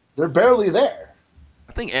 They're barely there.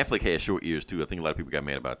 I think Affleck has short ears too. I think a lot of people got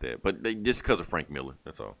mad about that. But just because of Frank Miller,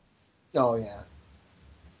 that's all. Oh, yeah.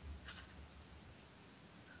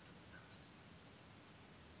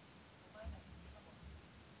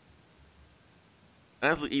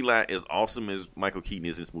 Honestly, Eli, as awesome as Michael Keaton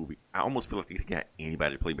is in this movie, I almost feel like they got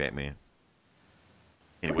anybody to play Batman.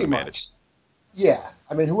 And it wouldn't matter. Yeah.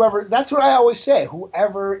 I mean, that's what I always say.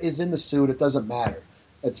 Whoever is in the suit, it doesn't matter.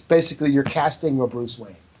 It's basically you're casting a Bruce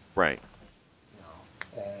Wayne. Right.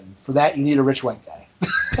 And for that, you need a rich white guy.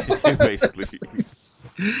 Basically.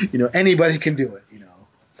 Anybody can do it,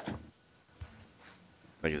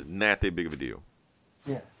 Like, it's not that big of a deal.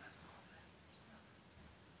 Yeah.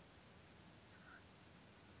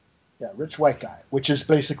 Yeah, rich white guy, which is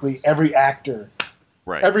basically every actor.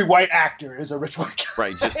 Right. Every white actor is a rich white guy.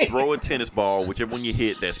 Right. Just throw a tennis ball, whichever one you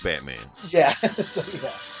hit, that's Batman. Yeah.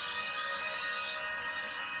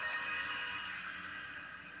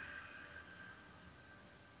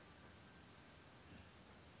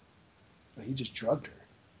 He just drugged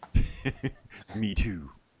her. Me too.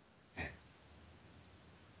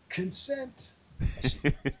 Consent.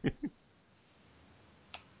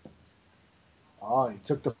 Oh, he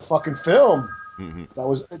took the fucking film. Mm-hmm.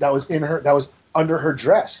 That was under her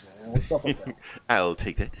dress, man. What's up with that? I'll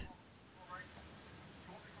take that.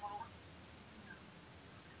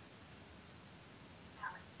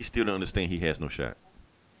 You still don't understand he has no shot.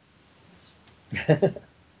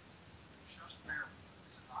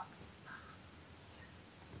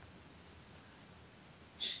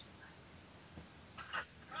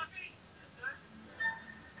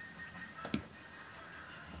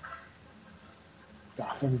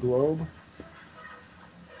 Gotham Globe.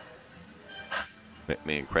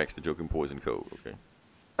 Batman cracks the Joker and poison code. Okay.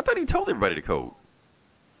 I thought he told everybody the code.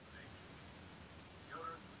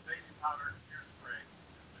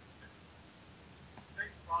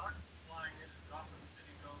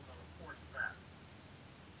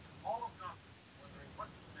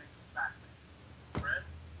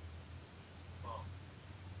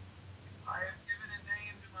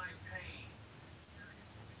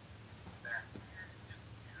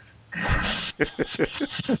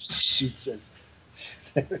 Shoots it.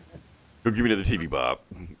 Don't give me another TV, Bob.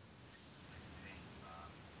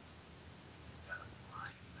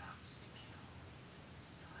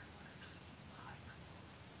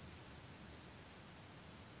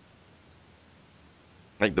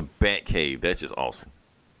 Like the Batcave, that's just awesome.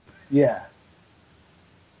 Yeah.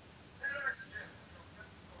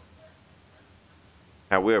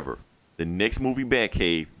 However, the next movie,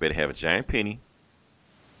 Batcave, better have a giant penny,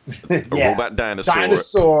 a Yeah. robot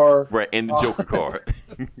dinosaur, right, and the Joker card.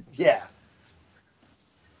 Yeah.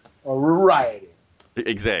 Or rioting.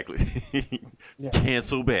 Exactly. Yeah.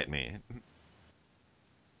 Cancel Batman.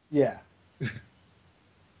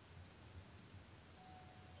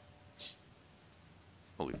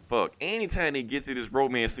 Holy fuck. Anytime they get to this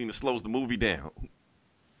romance scene, it slows the movie down.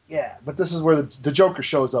 Yeah, but this is where the Joker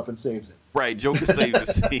shows up and saves it. Right, Joker saves the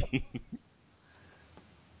scene.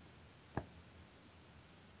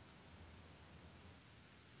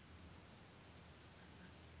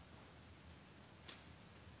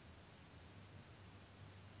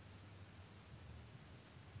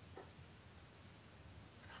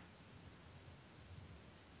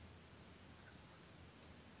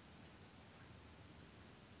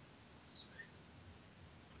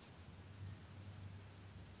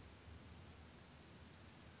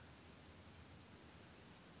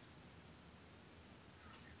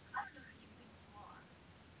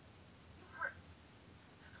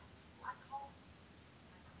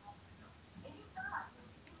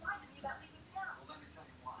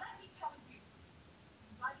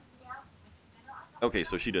 Okay,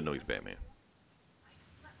 so she doesn't know he's Batman.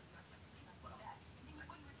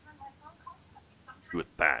 Do it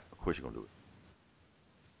that. Of course you're gonna do it.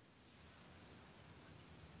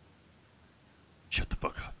 Shut the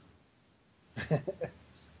fuck up.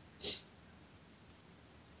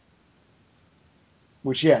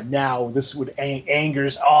 Which, yeah, now this would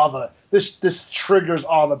angers all the this triggers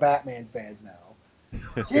all the Batman fans now.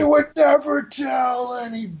 He would never tell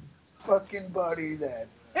any fucking buddy that.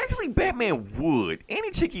 Actually, Batman would. Any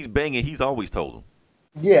chick he's banging, he's always told him.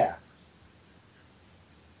 Yeah.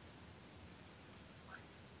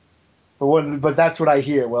 But that's what I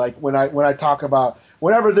hear. Like when I talk about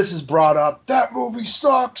whenever this is brought up, that movie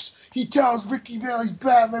sucks. He tells Ricky Valley's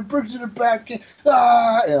Batman, brings it back. You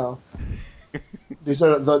know. These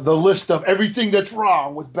are the list of everything that's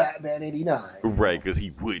wrong with Batman '89. Right, because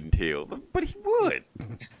he wouldn't tell them, but he would.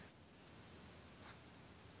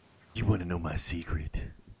 You want to know my secret?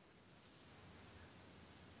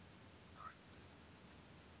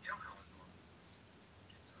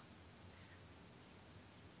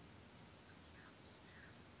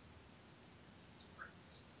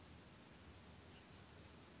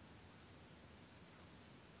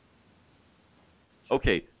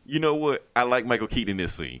 Okay, you know what? I like Michael Keaton in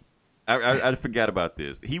this scene. I forgot about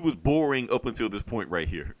this. He was boring up until this point right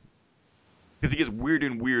here. Because he gets weirder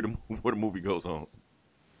and weirder when the movie goes on.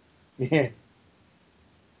 Yeah.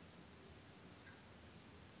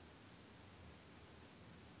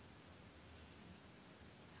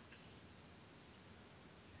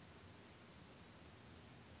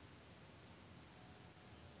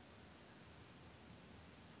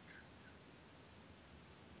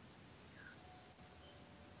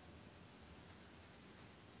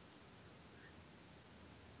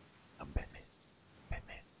 I'm Batman.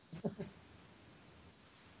 Batman.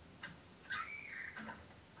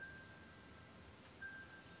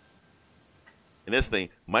 And this thing,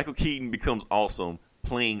 Michael Keaton becomes awesome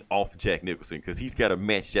playing off Jack Nicholson because he's got to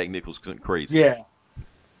match Jack Nicholson crazy. Yeah.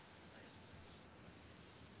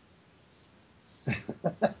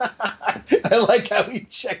 I like how he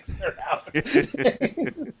checks her out.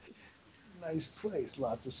 Nice place,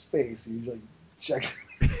 lots of space. He's like checks.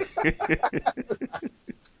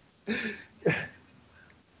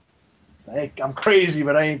 Like, I'm crazy,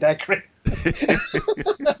 but I ain't that crazy.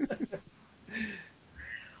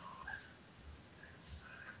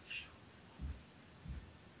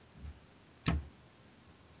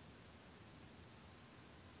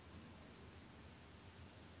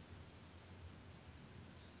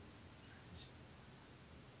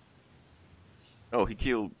 Oh, he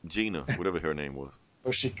killed Gina, whatever her name was.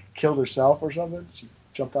 Or she killed herself or something? She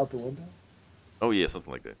jumped out the window? Oh, yeah,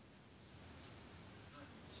 something like that.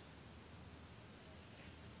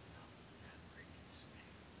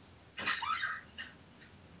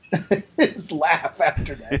 His laugh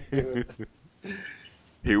after that, dude.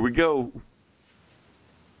 Here we go.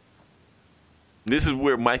 This is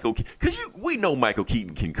where Michael, because we know Michael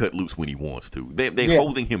Keaton can cut loose when he wants to. They're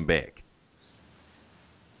holding him back.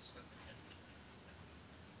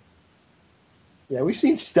 Yeah, we've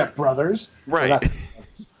seen Step Brothers. Right. Well,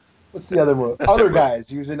 what's the other movie? Other Guys.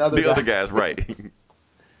 He was in Other Guys. The Other Guys, right.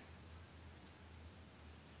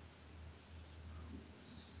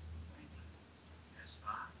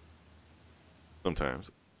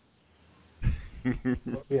 Sometimes.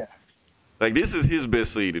 Yeah. Like, this is his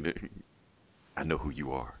best scene. I know who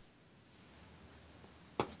you are.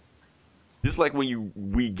 Just like when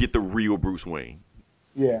we get the real Bruce Wayne.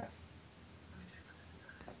 Yeah.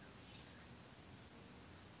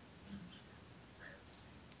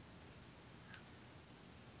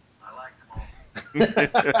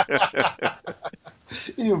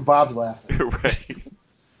 Even Bob's laughing. Right.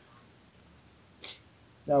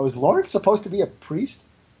 Now, is Lawrence supposed to be a priest?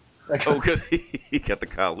 Like, Oh, because he got the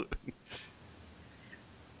collar.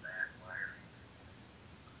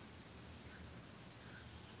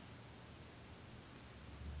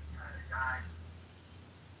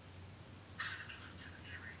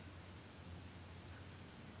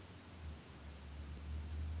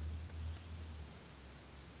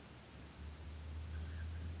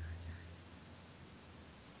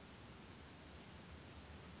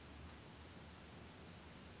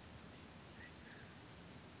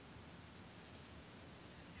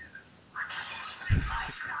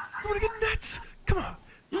 nuts. Come on,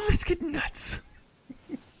 let's get nuts.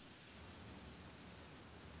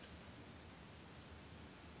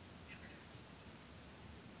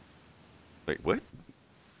 Wait, what?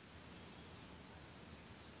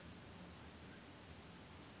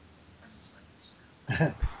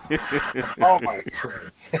 Oh my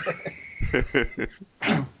god.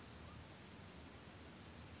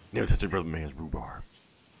 Never touch a brother man's rhubarb.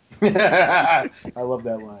 I love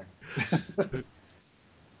that line.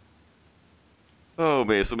 Oh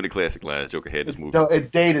man, so many classic lines Joker had this movie. It's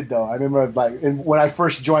dated though. I remember when I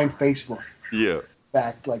first joined Facebook Yeah.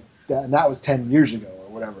 back like that, and that was 10 years ago or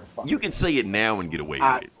whatever. Fuck You can say it now and get away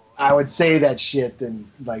with it. I would say that shit and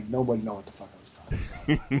like nobody know what the fuck I was talking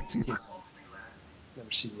about. These kids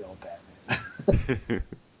never seen real Batman.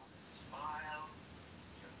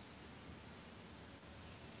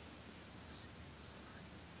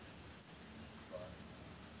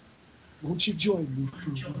 Won't you join me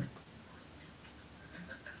for a week?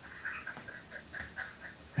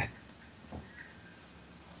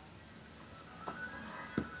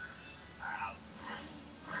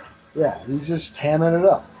 Yeah, he's just hamming it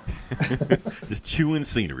up. Just chewing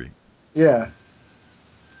scenery. Yeah. Of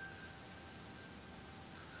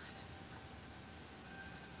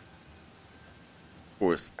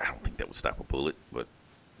course, I don't think that would stop a bullet, but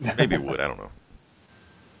maybe it would. I don't know.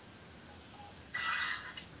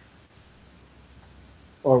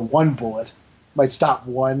 Or one bullet might stop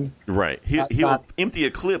one. Right. He'll empty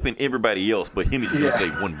a clip in everybody else, but him is just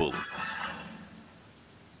going to say one bullet.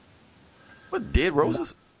 What, dead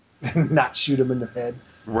roses? Not shoot him in the head.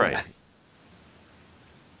 Right.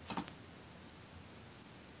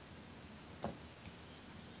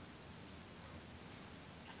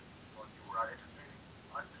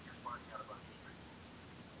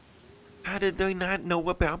 How did they not know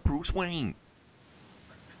about Bruce Wayne?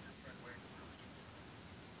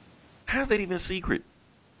 How's that even a secret?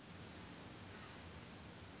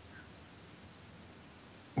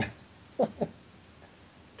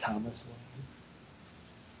 Thomas Wayne.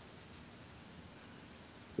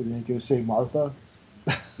 Are they going to say Martha?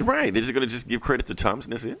 Right. They're just going to just give credit to Thomas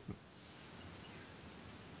and that's it.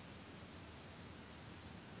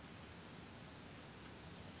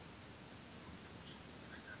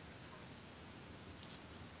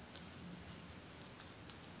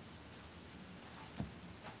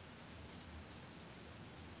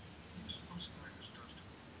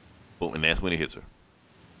 Well, and that's when it hits her.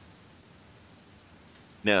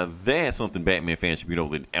 Now, that's something Batman fans should be know,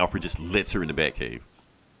 that Alfred just lets her in the Batcave.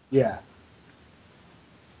 Yeah.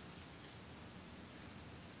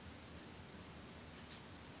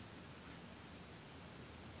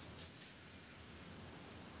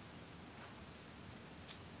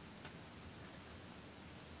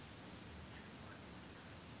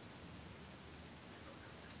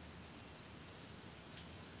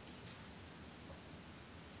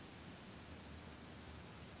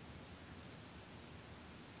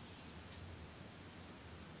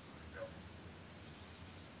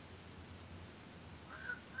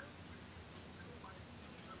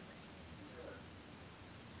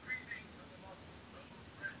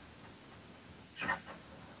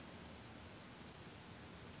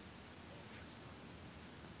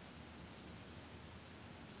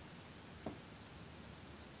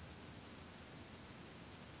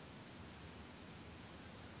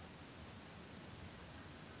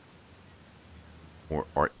 Or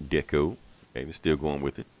Art Deco. Okay, they're still going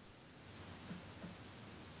with it.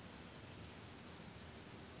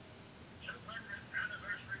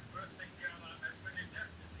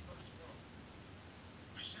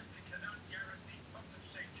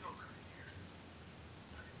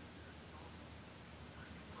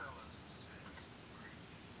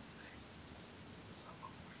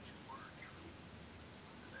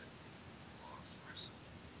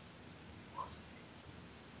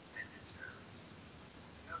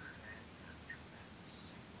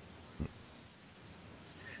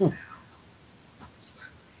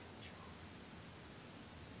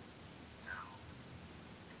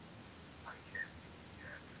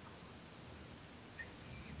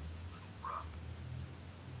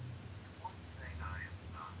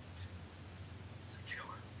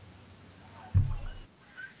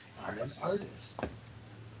 I'm an artist.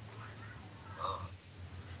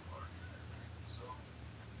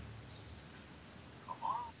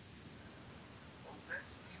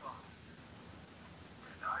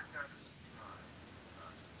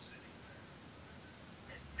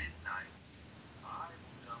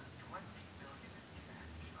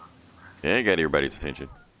 Yeah, I got everybody's attention.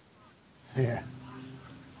 Yeah.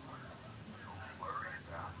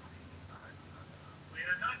 We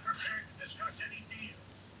are not prepared to discuss any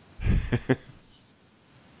deal.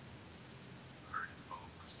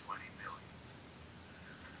 folks, 20 million.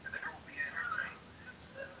 And there will be entertainment.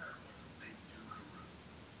 Big Dukaroo.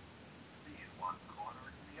 Be in one corner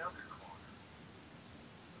and in the other corner.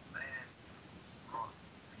 The man who brought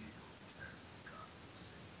real terror to Gotham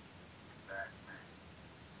City. Batman.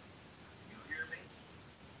 You hear me?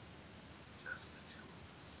 Just the two of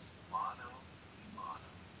us. Mano y mano.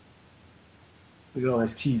 Look at all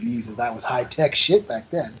those TVs. That was high tech shit back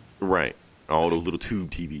then. Right. All those little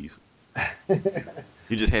tube TVs.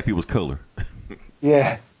 You're just happy it was color.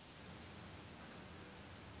 Yeah.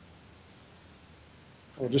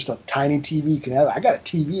 Or just a tiny TV you can have. I got a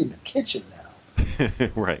TV in the kitchen now.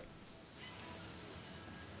 Right.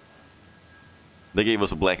 They gave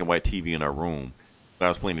us a black and white TV in our room. I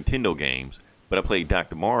was playing Nintendo games, but I played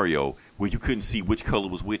Dr. Mario where you couldn't see which color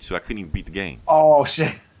was which, so I couldn't even beat the game. Oh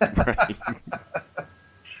shit. Right.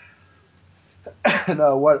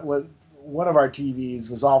 No, what one of our TVs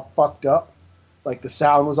was all fucked up. Like the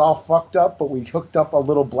sound was all fucked up, but we hooked up a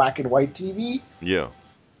little black and white TV Yeah.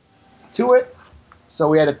 to it. So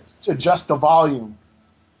we had to adjust the volume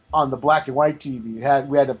on the black and white TV.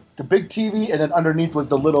 We had the big TV, and then underneath was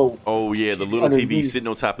the little. Oh yeah, the little TV underneath. sitting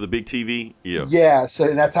on top of the big TV. Yeah. Yeah, so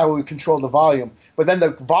and that's how we controlled the volume. But then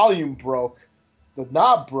the volume broke, the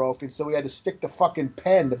knob broke, and so we had to stick the fucking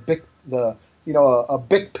pen, a Bic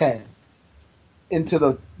pen, into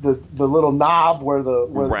the little knob where the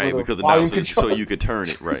Right, the because the volume knob so control- you could turn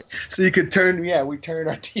it. Right. So you could turn. Yeah, we turned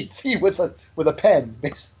our TV with a pen.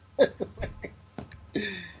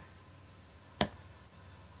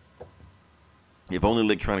 If only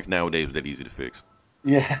electronics nowadays was that easy to fix.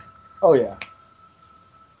 Yeah. Oh yeah.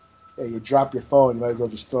 Yeah, you drop your phone, you might as well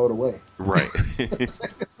just throw it away. Right.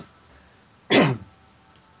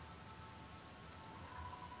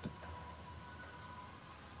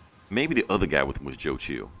 Maybe the other guy with him was Joe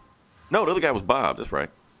Chill. No, the other guy was Bob. That's right.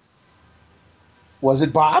 Was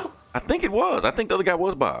it Bob? I think it was. I think the other guy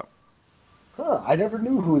was Bob. Huh, I never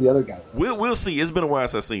knew who the other guy was. We'll see. It's been a while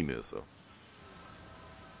since I've seen this. So.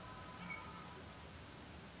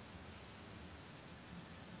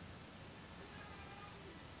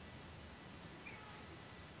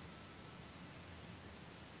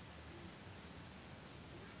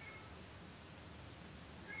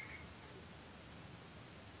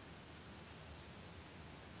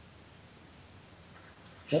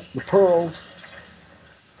 Yep, the pearls.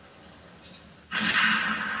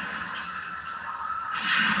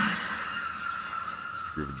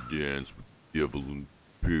 Ever dance with the devil in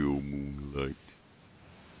pale moonlight?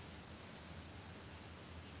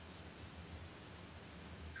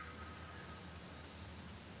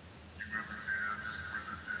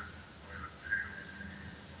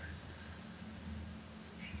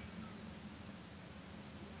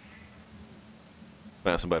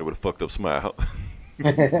 Found somebody with a fucked up smile.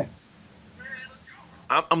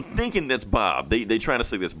 I'm thinking that's Bob. They trying to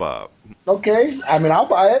say that's Bob. Okay, I mean I'll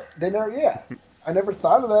buy it. I never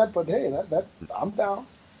thought of that, but hey, that I'm down.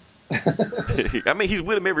 I mean, he's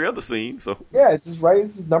with him every other scene, so. Yeah, it's his right.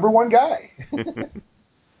 It's his number one guy.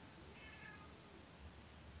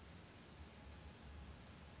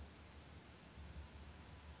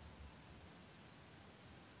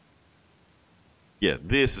 Yeah,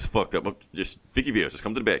 this is fucked up. Just Vicky Vale, just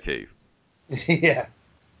come to the Batcave. Yeah.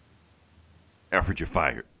 Alfred, you're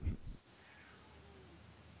fired.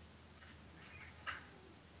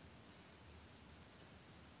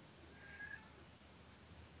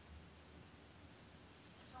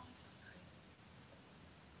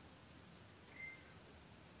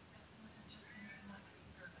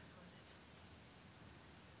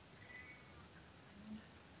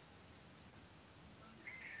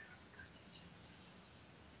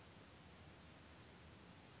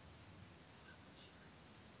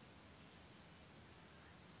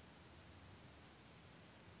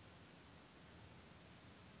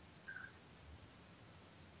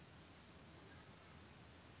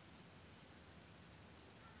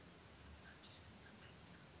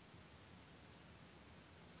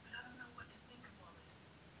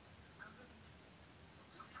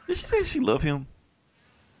 Did she say she loved him?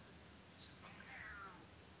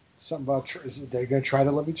 Something about they're gonna try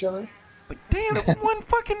to love each other. Like, damn, it was one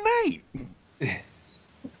fucking night.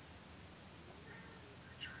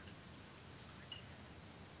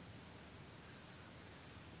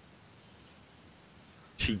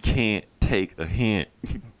 She can't take a hint.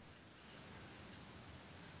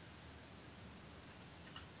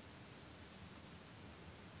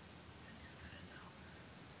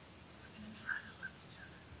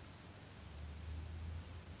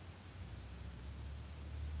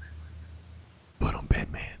 But I'm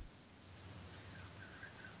Batman.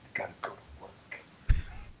 Got a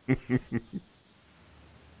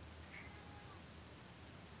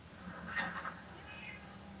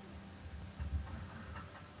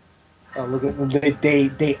Oh, look at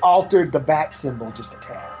they altered the bat symbol just a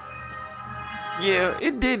tad. Yeah,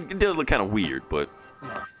 it did. It does look kind of weird, but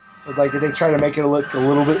Yeah. Like they try to make it look a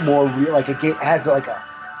little bit more real. Like it has like a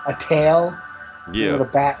tail. yeah, A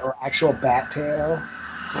bat or actual bat tail.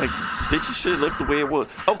 like they just should have left the way it was.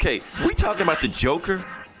 Okay, we talking about the Joker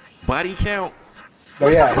body count. But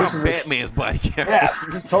Let's yeah, talk about this is Batman's body count. yeah,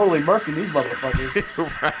 he's totally murking these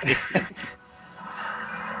motherfuckers. Right.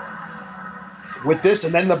 With this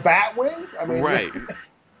and then the bat wing? I mean Right.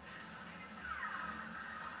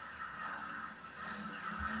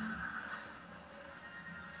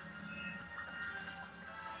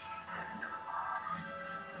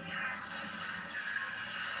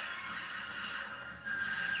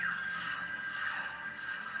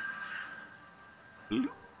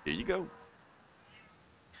 There you go.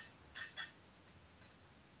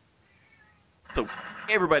 So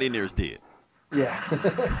everybody in there is dead. Yeah.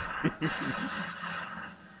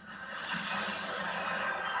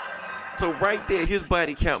 So right there, his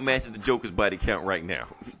body count matches the Joker's body count right now.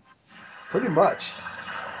 Pretty much.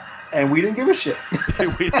 And we didn't give a shit.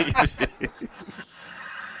 We didn't give a shit.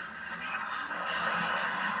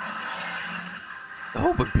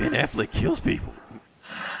 Oh, but Ben Affleck kills people.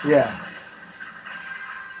 Yeah.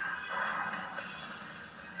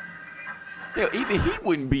 Hell, even he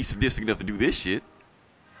wouldn't be sadistic enough to do this shit.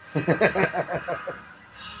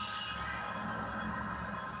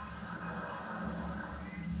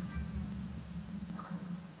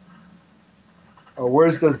 Oh,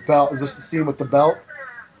 where's the belt? Is this the scene with the belt?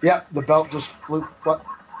 Yep, the belt just flew.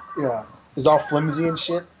 Yeah, it's all flimsy and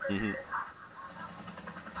shit. Mm-hmm.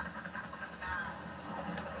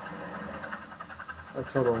 A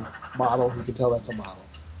total model. You can tell that's a model.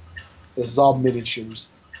 This is all miniatures.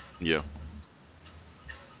 Yeah.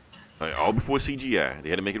 All before CGI. They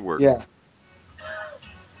had to make it work. Yeah.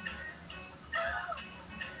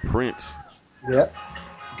 Prince. Yep.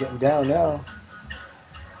 Getting down now.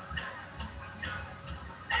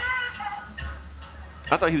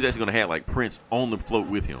 I thought he was actually going to have like Prince on the float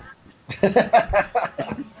with him.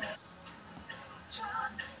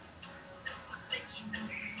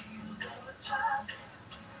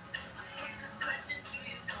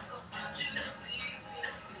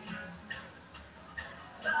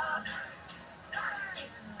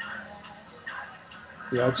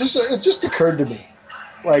 Yeah, it just occurred to me,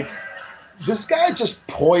 like, this guy just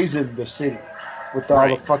poisoned the city with all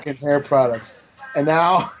the fucking hair products, and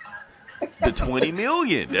now The 20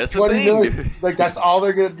 million. That's the 20 thing. million, like that's all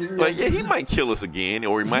they're gonna do. Like, yeah, he might kill us again,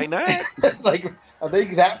 or he might not. Like, are they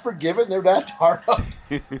that forgiving? They're that hard up.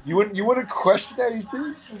 You wouldn't question that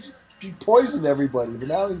he poisoned everybody, but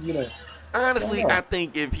now he's gonna. Honestly, I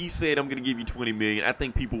think if he said, I'm going to give you 20 million, I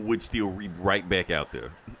think people would still read right back out there.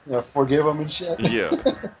 Forgive him and shit. Yeah.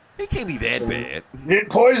 It can't be that bad. You didn't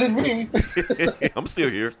poison me. I'm still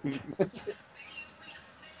here.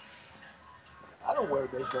 I don't wear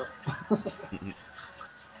makeup.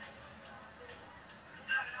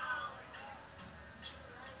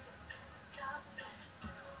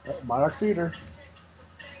 Monarch Theater.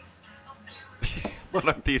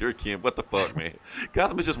 Monarch Theater again. What the fuck, man?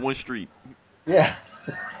 Gotham is just one street. Yeah.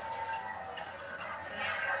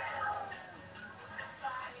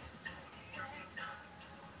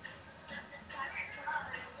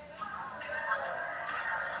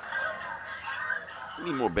 We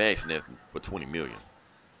need more bags than that for 20 million.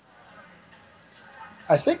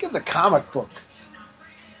 I think in the comic book,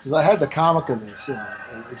 because I had the comic of this, and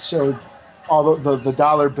it showed all the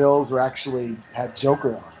dollar bills were actually had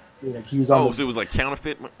Joker on it. Like he was on. So it was like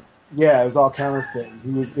counterfeit. Yeah, it was all counterfeit.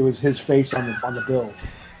 It was his face on the bills.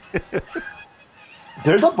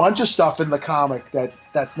 There's a bunch of stuff in the comic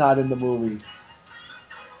that's not in the movie.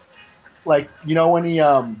 Like, you know, when he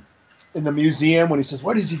in the museum when he says,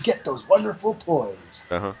 "Where does he get those wonderful toys?"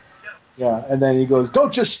 Uh-huh. Yeah, and then he goes,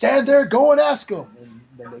 "Don't just stand there, go and ask him." And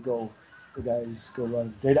then the guys go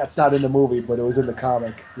run. That's not in the movie, but it was in the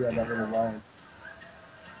comic. Yeah, that little line.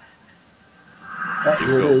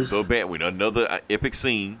 Here it is. So bad with another epic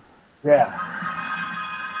scene. Yeah.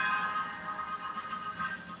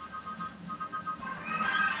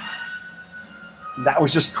 That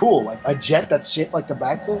was just cool. Like a jet that's shaped like the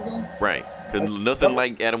Bat-Signal. Right. Because nothing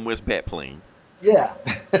like Adam West Bat plane. Yeah.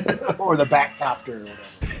 Or the Batcopter or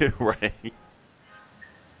whatever. Right.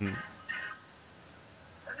 And now,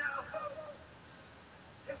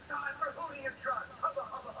 it's time for Who Do You Trust? Hubba,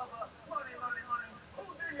 hubba, hubba. Money, money, money. Who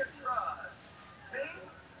do you trust? Me?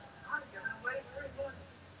 I'm giving away free money.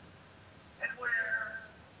 And where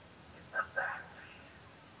is the Batman?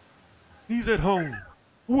 He's at home,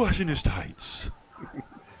 washing his tights.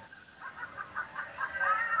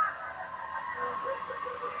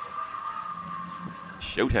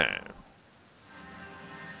 Showtime.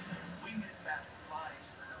 Winged bat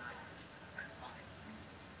flies tonight and finds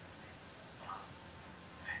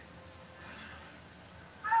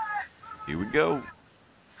Here we go.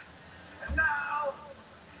 And now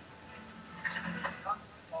comes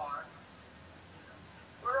the part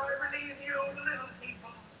where I relieve you, little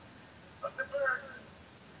people, of the burden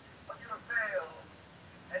of your veiled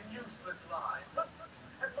and useless lives.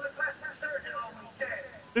 As my plastic surgeon always said,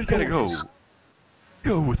 You gotta go.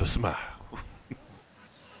 Go with a smile.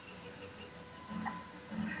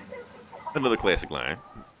 Another classic line.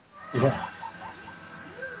 Yeah.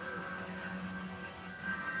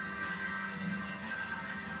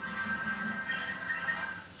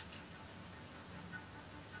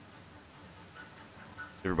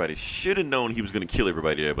 Everybody should have known he was going to kill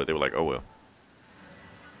everybody there, but they were like, oh well.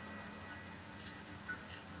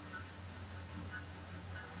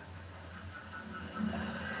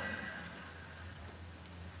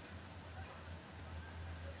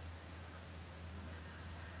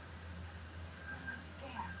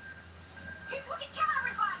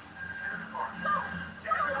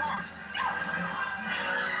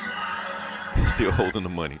 Still holding the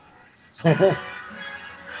money.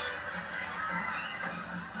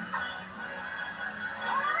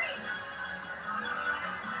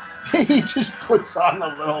 He just puts on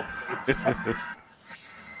a little face.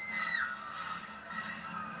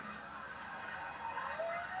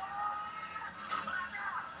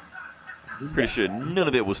 Pretty sure none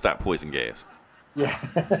of that will stop poison gas. Yeah.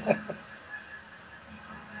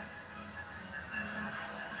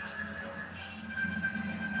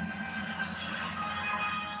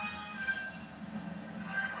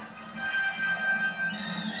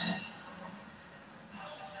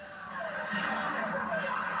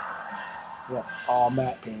 Yeah, all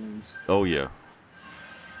matte paintings. Oh yeah.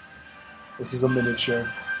 This is a miniature.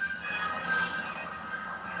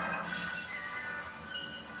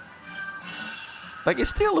 Like,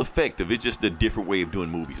 it's still effective. It's just a different way of doing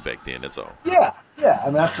movies back then. That's all. Yeah, yeah.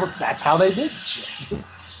 I mean, that's how they did shit. You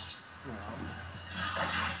know.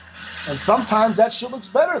 And sometimes that shit looks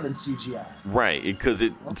better than CGI. Right, because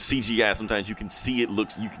CGI. Sometimes you can see it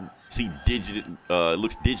looks. You can see digital. It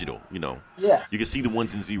looks digital. You know. Yeah, You can see the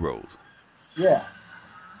ones and zeros. yeah.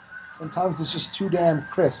 Sometimes it's just too damn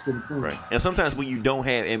crisp and clean. Right. And sometimes when you don't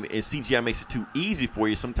have, and CGI makes it too easy for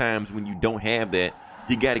you. Sometimes when you don't have that,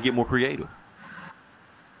 you got to get more creative.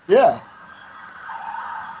 Yeah.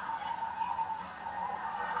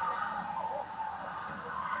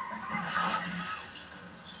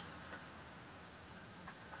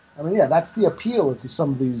 I mean, yeah, that's the appeal to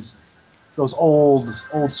some of those old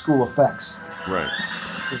school effects. Right.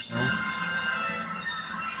 You know?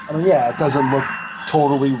 I mean, yeah, it doesn't look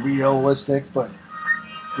totally realistic, but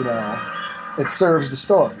you know, it serves the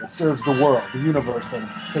story, it serves the world, the universe that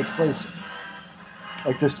it takes place in.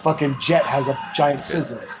 Like this fucking jet has a giant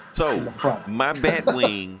scissors in the So front. my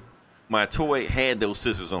Batwing, my toy had those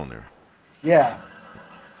scissors on there. Yeah,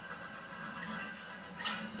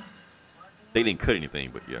 They didn't cut anything,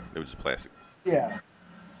 but yeah, they were just plastic. yeah.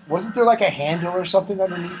 Wasn't there like a handle or something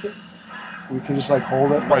underneath it? We can just like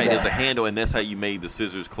hold it. Right, Like there's a handle, and that's how you made the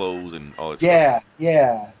scissors close and all that stuff. Yeah,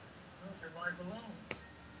 yeah. those are my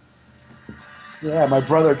balloons. So, yeah, my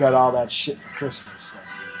brother got all that shit for Christmas.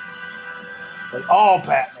 Like all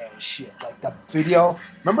Batman shit. Like the video.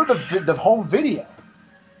 Remember the home video?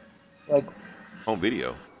 Like, Home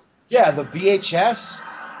video. yeah, the VHS.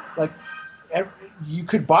 Like, you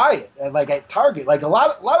could buy it at Target. Like a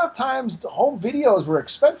lot of times, the home videos were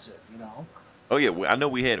expensive. You know. Oh yeah, well, I know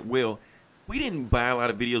we had. Well, we didn't buy a lot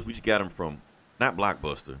of videos. We just got them from not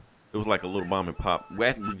Blockbuster. It was like a little mom and pop.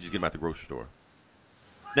 I think we just get them at the grocery store.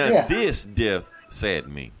 Now Yeah. this death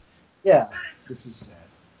saddened me. Yeah, this is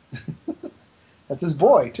sad. That's his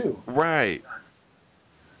boy too. Right.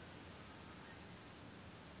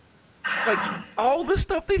 Like all the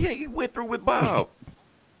stuff that he went through with Bob.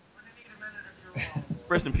 When you need a minute if you're wrong.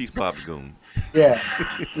 Rest in peace, Bob the Goon. Yeah,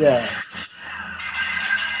 yeah.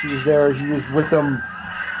 He was there. He was with them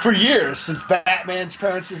for years since Batman's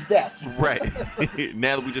parents' death. Right.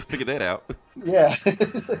 Now that we just figured that out. Yeah.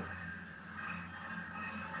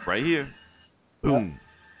 Right here. Boom.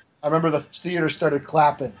 I remember the theater started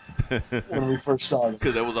clapping when we first saw it.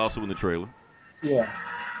 Because that was also in the trailer. Yeah.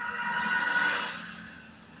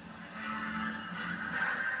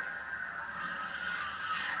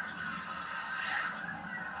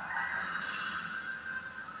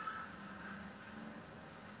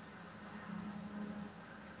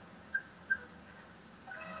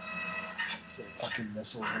 fucking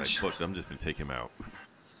missiles and Like, shit. fuck, I'm just gonna take him out.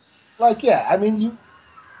 Like, yeah, I mean, you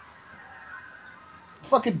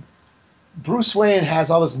fucking Bruce Wayne has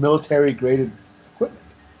all this military graded equipment,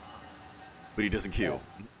 But he doesn't kill.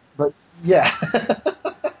 but yeah,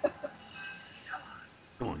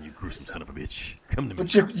 Come on, you gruesome son of a bitch. Come to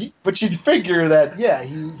me. but you'd figure that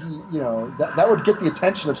he you know that would get the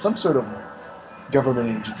attention of some sort of government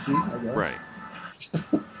agency, I guess. Right.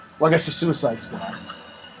 Well, I guess the Suicide Squad.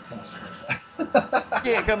 Task Force.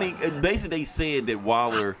 Yeah, I mean, basically they said that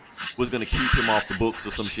Waller was gonna keep him off the books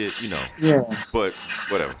or some shit, you know. Yeah. But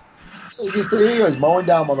whatever. There he goes, mowing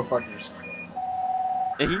down motherfuckers.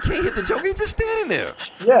 And he can't hit the Joker. He's just standing there.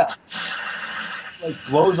 Yeah. Like,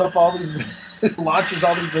 blows up all these, launches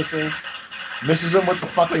all these missiles, misses him with the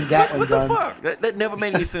fucking Gatling What guns. the fuck? That never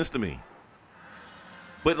made any sense to me.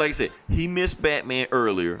 But like I said, he missed Batman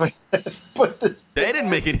earlier. But this That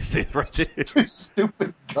didn't make any sense right there.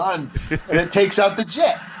 stupid gun, and it takes out the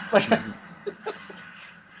jet. Like,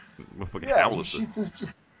 Motherfucking yeah, he Howler. shoots his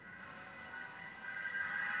jet.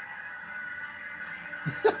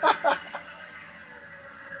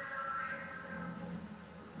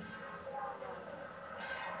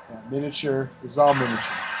 Yeah, miniature. It's all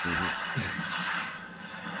miniature.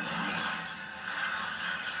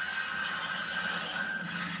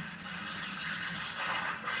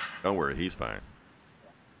 Don't worry, he's fine.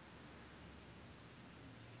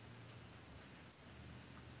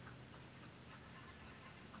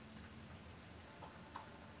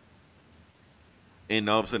 And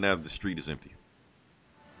all of a sudden now the street is empty.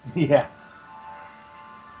 Yeah.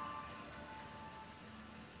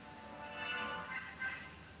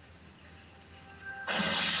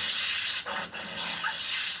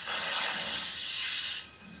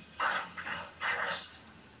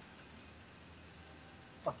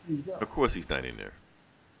 Fuck you go. Of course he's not in there.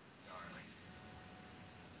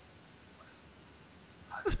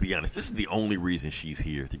 Let's be honest, this is the only reason she's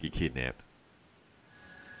here, to get kidnapped.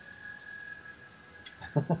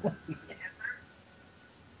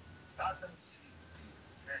 Gotham City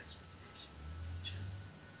Transportation.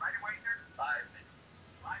 Right away, sir. 5 minutes.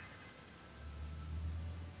 5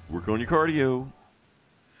 minutes. Work on your cardio.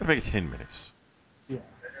 I'll make it 10 minutes. Yeah,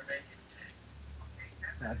 Better make it 10. Okay,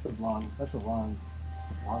 10 minutes. that's a long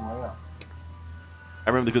way up. I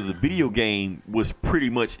remember because the video game was pretty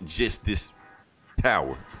much just this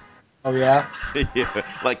tower. Oh yeah. Yeah,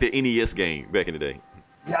 like the NES game back in the day.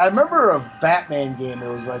 Yeah, I remember a Batman game. It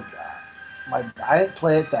was like, I didn't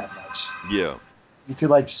play it that much. Yeah. You could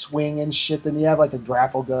like swing and shit. Then you have like a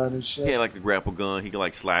grapple gun and shit. He had like the grapple gun. He could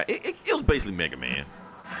like slide. It was basically Mega Man.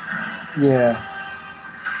 Yeah.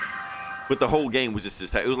 But the whole game was just this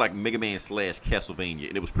type. It was like Mega Man / Castlevania.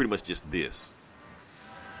 And it was pretty much just this.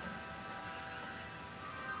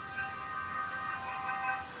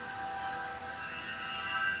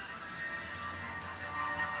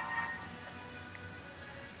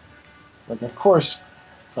 Like, of course,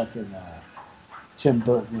 fucking Tim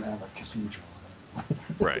Burton would have a cathedral.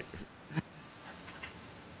 Right.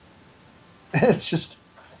 It's just,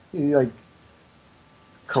 he like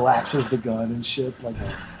collapses the gun and shit. Like,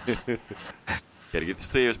 Gotta get the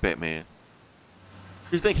stairs, Batman.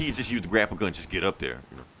 You think he could just use the grapple gun, just get up there,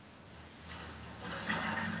 you know?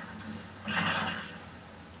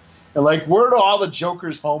 and like, where do all the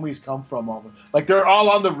Joker's homies come from? Like, they're all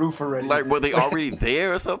on the roof already. Like, were they already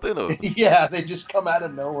there or something? Or? Yeah, they just come out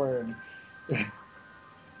of nowhere. And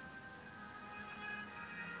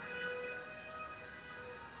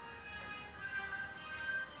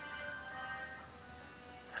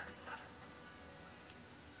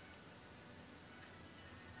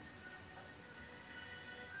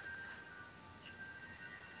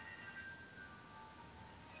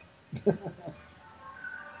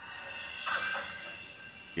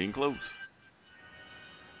Getting close.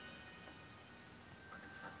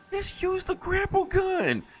 Just use the grapple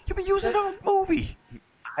gun. You've been using it all movie.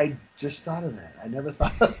 I just thought of that. I never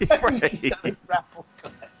thought of that. Right. He's got a grapple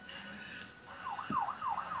gun.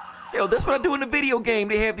 Yo, that's what I do in the video game.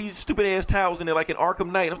 They have these stupid ass towers in there, like in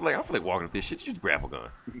Arkham Knight. I'm like, I feel like walking up this shit. Use the grapple gun.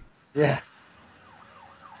 Yeah.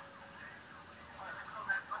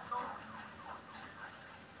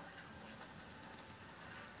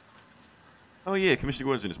 Oh yeah, Commissioner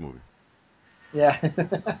Gordon's in this movie. Yeah.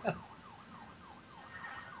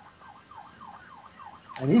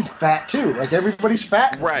 And he's fat too. Like, everybody's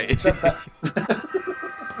fat. in this Right. movie, except that.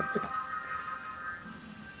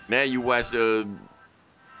 Now you watch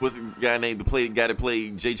what's the guy named the guy that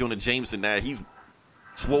played J. Jonah Jameson? Now he's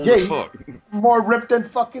swole Yeah, as fuck. More ripped than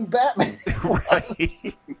fucking Batman. Right.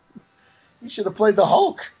 He should have played the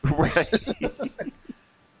Hulk. Right.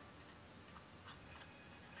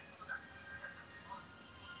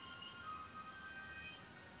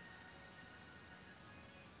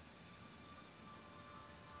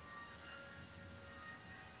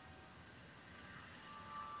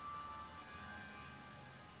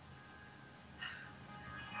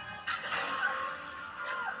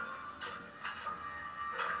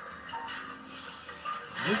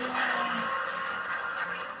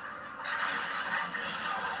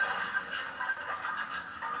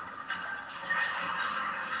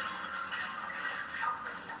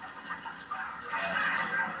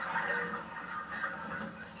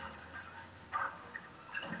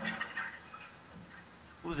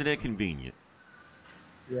 Wasn't that convenient?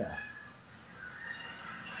 Yeah.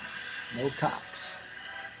 No cops.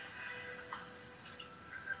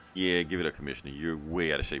 Yeah, give it up, Commissioner. You're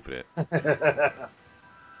way out of shape for that.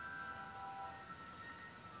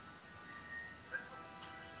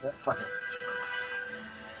 Fuck it.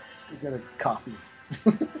 Let's go get a coffee.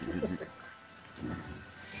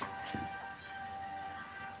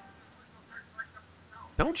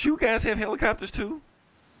 Don't you guys have helicopters too?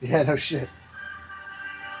 Yeah, no shit.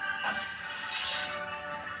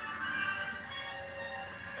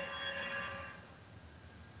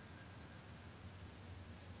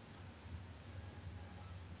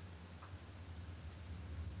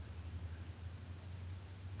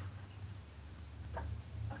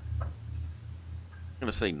 I'm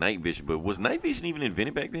gonna say night vision, but was night vision even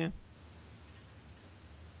invented back then?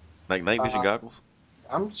 Like night vision goggles?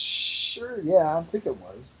 I'm sure. Yeah, I think it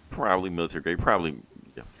was. Probably military grade. Probably.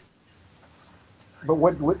 Yeah. But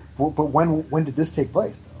but when did this take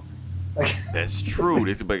place though? Like, That's true.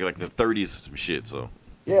 This could be like the 30s or some shit. So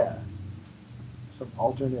yeah, some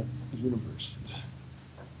alternate universe.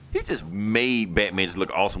 he just made Batman just look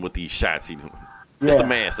awesome with these shots. He doing. Yeah. It's the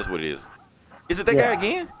mask. That's what it is. Is it that Yeah. guy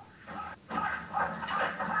again?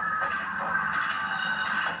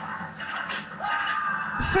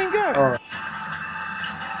 Same guy. Oh,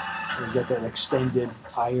 he's got that extended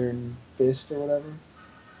iron fist or whatever.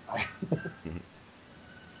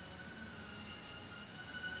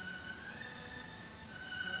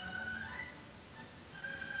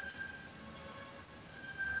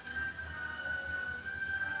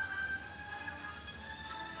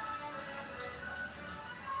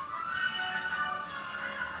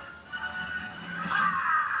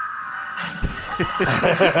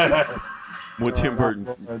 More Tim Burton.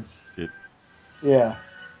 Shit. Yeah.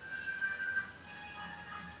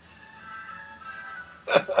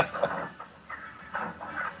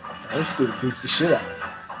 This dude beats the shit out of him.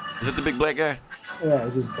 Is that the big black guy? Yeah,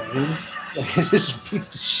 is this Bane? Like, he just beats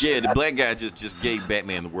the shit. Yeah, the out black guy just gave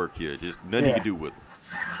Batman the work here. Just nothing he Yeah. could do with him.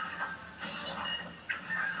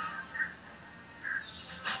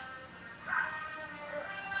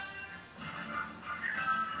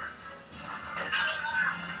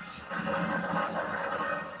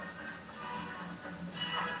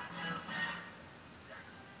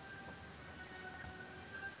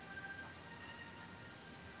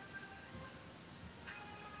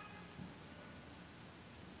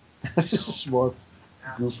 This is just more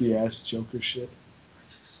goofy ass Joker shit.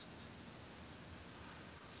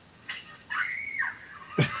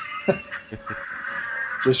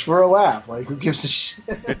 Just for a laugh, like who gives a shit?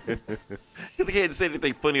 They hadn't said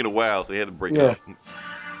anything funny in a while, so they had to break Yeah. up.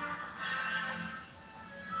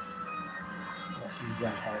 He's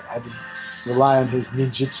like, I had to rely on his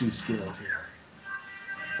ninjutsu skills here.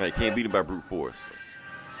 Like, can't beat him by brute force.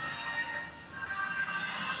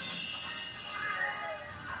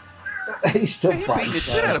 He's still Man, he fighting. beating the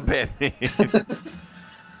shit out of Batman.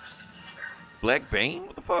 Black Bane?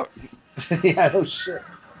 What the fuck? Yeah, no shit.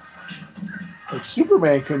 Like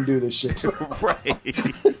Superman couldn't do this shit. Right.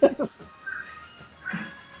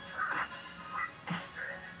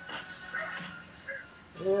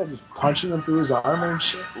 Yeah, just punching him through his armor and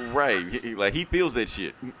shit. Right. Like, he feels that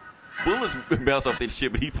shit. Bullets bounce off that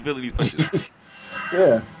shit, but he feeling these punches.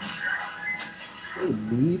 Yeah.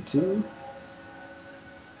 They need to.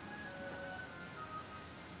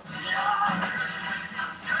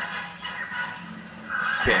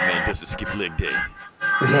 Batman doesn't skip leg day.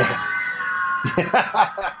 Yeah.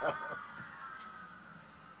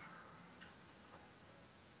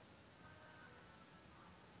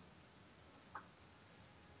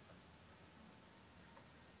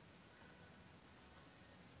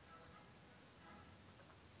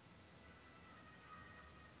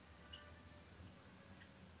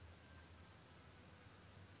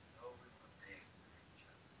 Over the big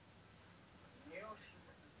picture. New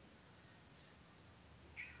human beings.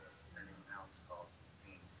 Because anyone else calls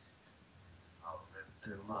me beast, I'll rip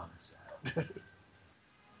Their lungs out.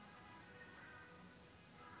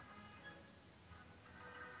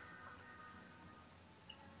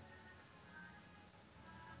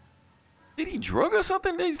 Did he drug or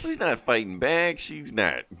something? She's not fighting back. She's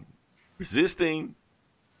not resisting.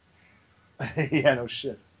 Yeah, no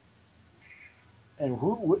shit. And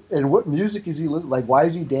who? And what music is he listening? Like, why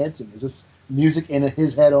is he dancing? Is this music in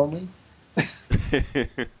his head only?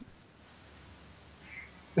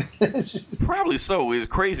 It's just- Probably so. As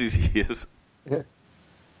crazy as he is.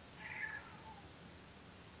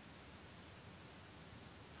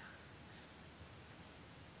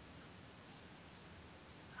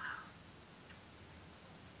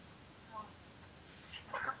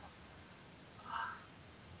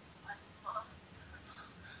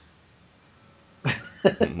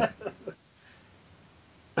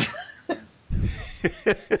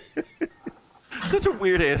 Such a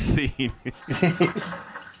weird ass scene.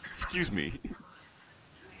 Excuse me.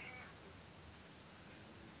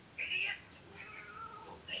 Idiot! You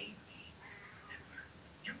made me.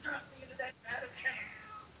 You dropped me into that vat of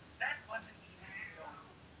chemicals. That wasn't easy.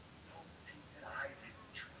 Don't think that I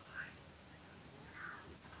didn't try.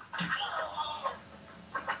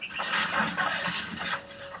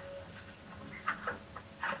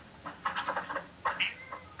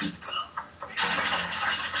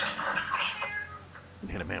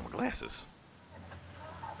 And a man with glasses.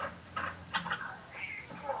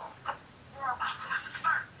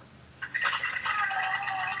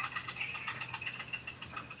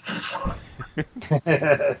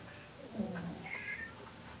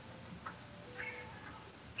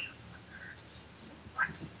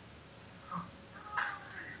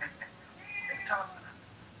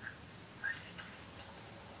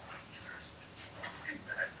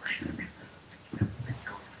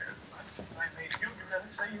 I made you, you're gonna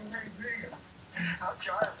say you made me. How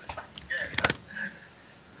childish you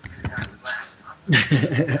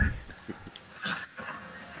get.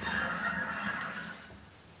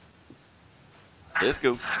 Let's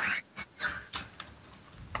go.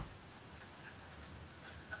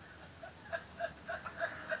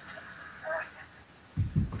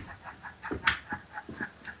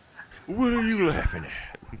 What are you laughing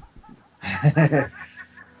at? Here,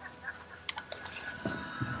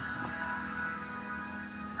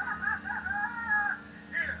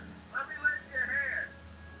 let me lend your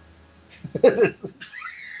hand.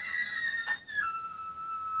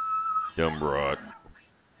 Dumb broad.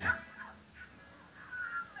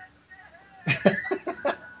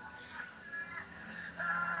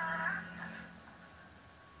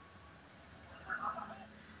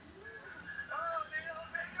 Oh, they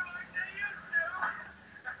don't make you like they used to.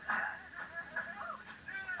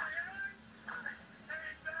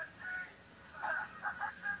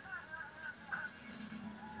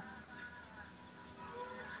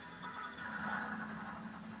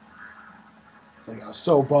 It's like I was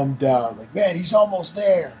so bummed out. Like, man, he's almost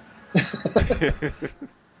there.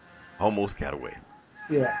 Almost got away.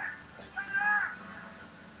 Yeah.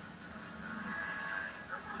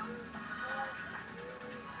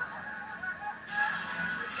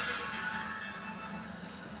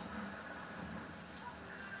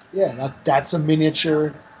 Yeah, that's a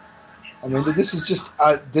miniature. I mean, this is just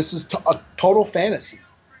a total fantasy.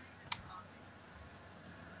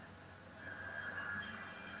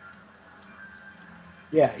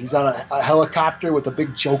 Yeah, he's on a helicopter with a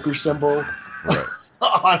big Joker symbol Right.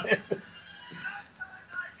 on it.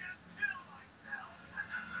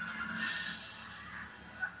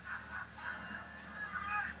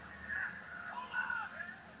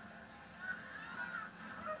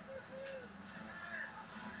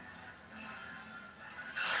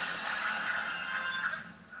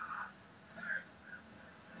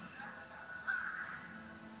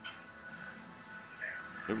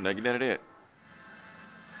 Nope, now get out of that.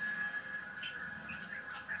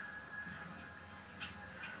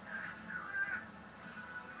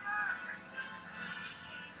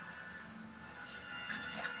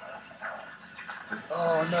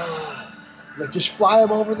 Oh no! Like, just fly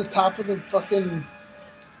him over the top of the fucking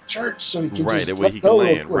church so he can Right, just that way let he can go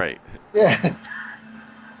real land. quick. Right. Yeah.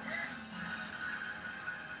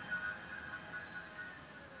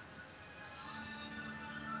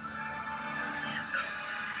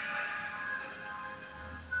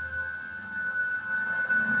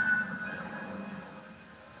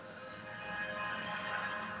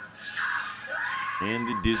 And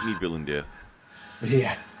the Disney villain death.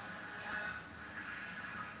 Yeah.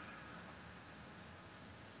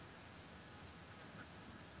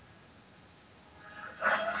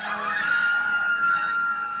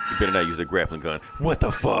 You better not use a grappling gun. What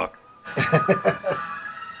the fuck?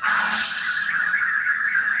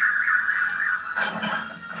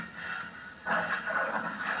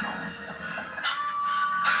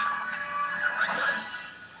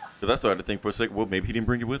 Because I started to think for a second, well, maybe he didn't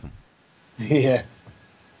bring it with him. Yeah.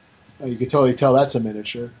 Oh, you can totally tell that's a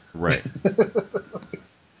miniature. Right.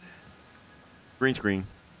 Green screen.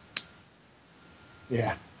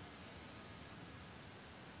 Yeah.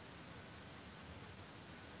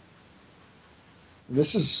 And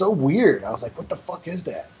this is so weird. I was like, what the fuck is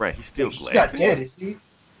that? Right, he's still He's laughing. not dead, is he?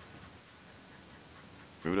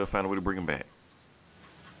 Maybe they'll find a way to bring him back.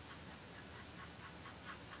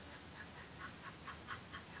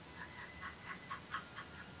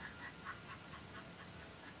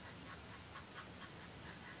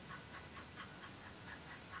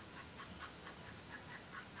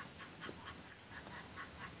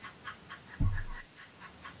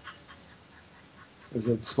 Is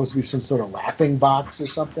it supposed to be some sort of laughing box or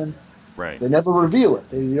something? Right. They never reveal it.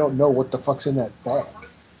 You don't know what the fuck's in that bag.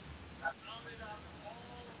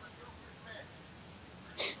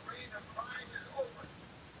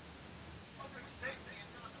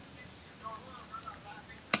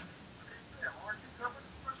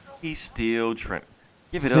 He's still trying.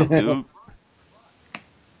 Give it up, dude.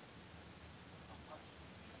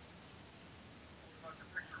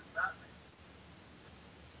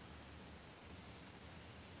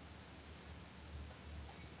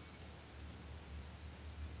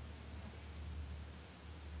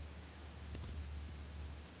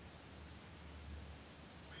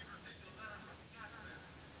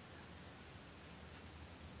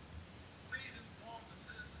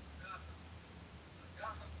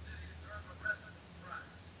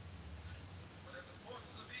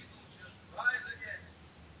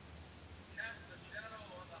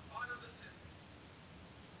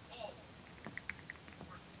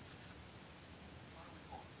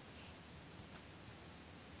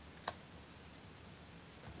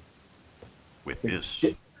 With this.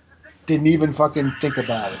 Didn't even fucking think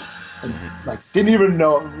about it. And, like, didn't even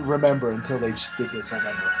remember until they did this. I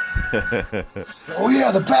remember. Oh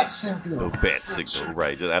yeah, the bat signal. No bat signal,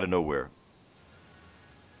 right? Just out of nowhere.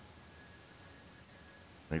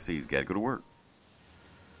 Like I say, he's got to go to work.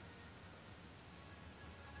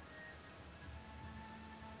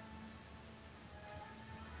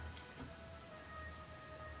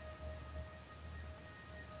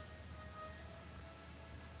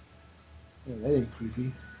 Yeah, that ain't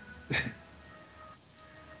creepy.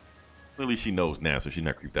 At least she knows now, so she's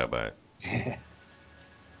not creeped out by it. Yeah.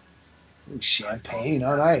 Ooh, champagne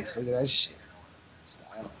on ice. Look at that shit.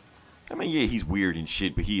 Style. I mean, yeah, he's weird and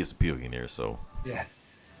shit, but he is a billionaire, so. Yeah.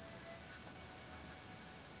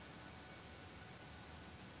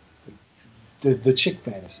 The chick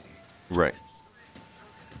fantasy. Right.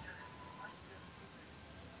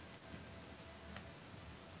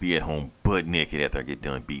 Be at home butt naked after I get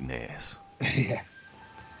done beating ass. Yeah.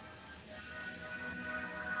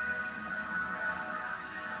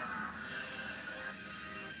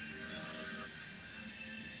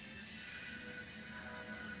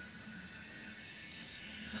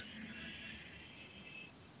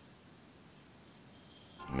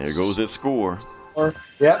 And there goes that score.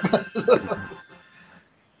 Yep. That's the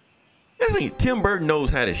thing. Tim Burton knows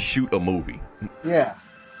how to shoot a movie. Yeah.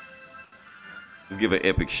 Just give an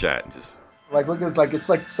epic shot and just Like look at it's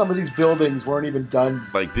like some of these buildings weren't even done.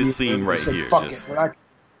 like this scene right said, here. Fuck Just, it. We're not.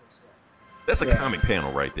 that's a Yeah. comic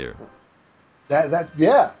panel right there. That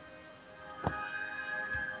yeah.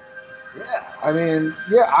 Yeah. I mean,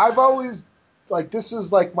 yeah. I've always like this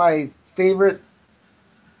is like my favorite.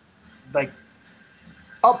 Like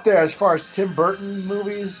up there as far as Tim Burton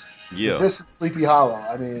movies. Yeah. This and Sleepy Hollow.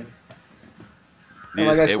 I mean. This,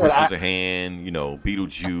 like I Edward said, Scissorhand, you know,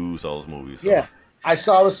 Beetlejuice, all those movies. So. Yeah, I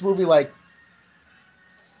saw this movie like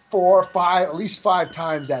 4 or 5, at least 5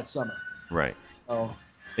 times that summer. Right. Oh,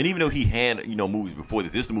 And even though he had, you know, movies before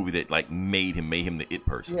this is the movie that like made him the it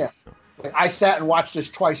person. yeah. Like, I sat and watched this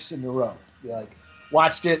twice in a row. Yeah, like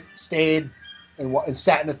watched it, stayed, and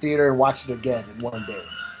sat in the theater and watched it again in one day.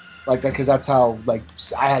 Like that because that's how like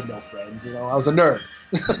I had no friends. You know, I was a nerd.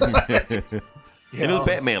 And it was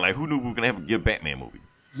Batman. Like, who knew we were gonna have to get a Batman movie?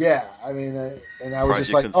 Yeah, I mean, and I was Project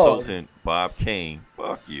just like, Consultant, Bob Kane.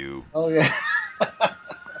 Fuck you. oh yeah,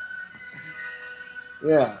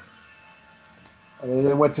 yeah. I mean,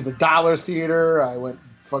 then went to the Dollar Theater. I went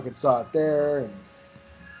fucking saw it there, and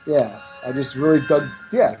yeah, I just really dug.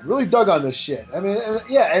 Yeah, really dug on this shit. I mean,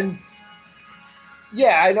 and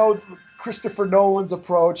I know Christopher Nolan's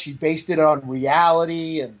approach. He based it on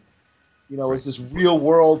reality, and you know, it's this real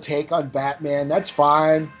world take on Batman. That's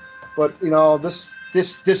fine, but you know, this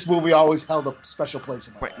movie always held a special place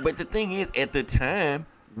in my Right. heart. But the thing is, at the time,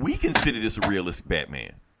 we considered this a realistic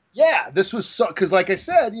Batman. Yeah, this was so because, like I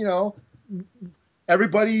said, you know,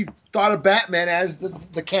 everybody thought of Batman as the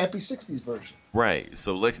campy '60s version. Right.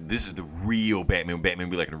 So this is the real Batman. Batman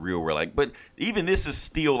be like in the real world. Like, but even this is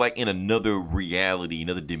still like in another reality,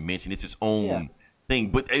 another dimension. It's its own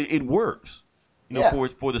thing, but it works. You know,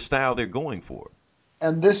 for the style they're going for.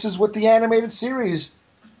 And this is what the animated series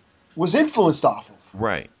was influenced off of.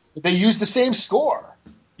 Right. they use the same score.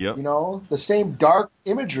 Yep. You know, the same dark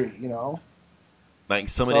imagery. You know, Like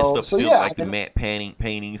some of that stuff so still yeah, like the I mean- matte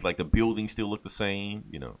paintings, like the buildings still look the same.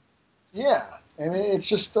 You know. yeah. I mean, it's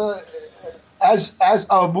just as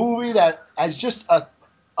a movie that as just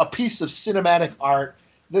a piece of cinematic art.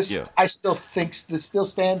 This Yeah. I still think this still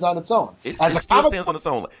stands on its own. It As a still comic stands on its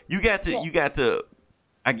own. You got to.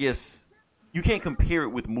 I guess you can't compare it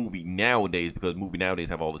with movie nowadays because movie nowadays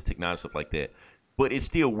have all this technology stuff like that. But it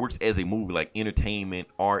still works as a movie, like entertainment,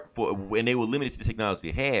 art. And they were limited to the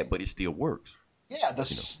technology they had, but it still works. Yeah, the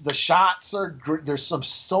shots are there's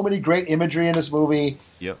so many great imagery in this movie.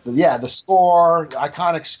 Yep. Yeah, the score,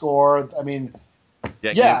 iconic score. I mean,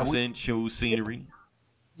 Jack Yeah, Nicholson shows scenery.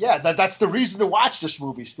 yeah, that's the reason to watch this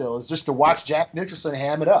movie. Still, is just to watch Jack Nicholson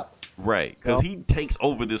ham it up. Right, because he takes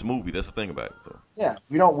over this movie. That's the thing about it. So Yeah,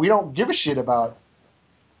 we don't give a shit about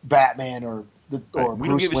Batman or right. or We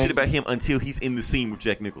don't Bruce give a Wayne. shit about him until he's in the scene with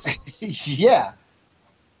Jack Nicholson. Yeah,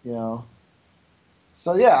 you know.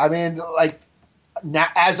 So yeah, I mean, like, now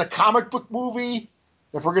as a comic book movie,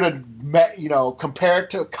 if we're gonna compare it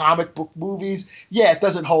to comic book movies, yeah, it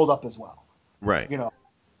doesn't hold up as well, Right. you know.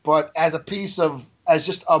 But as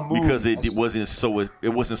just a movie, Because it wasn't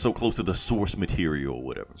so close to the source material or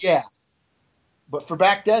whatever. yeah. But for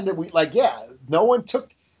back then, no one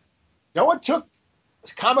took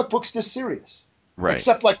comic books this serious. Right.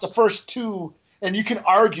 Except like the first two, and you can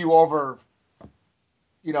argue over,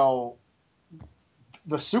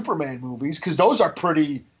 the Superman movies because those are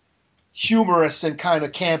pretty humorous and kind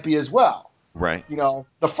of campy as well. Right.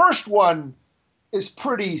 The first one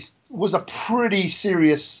was a pretty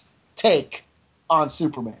serious take on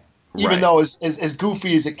Superman, even Right. though as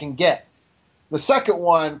goofy as it can get. The second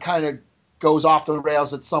one kind of goes off the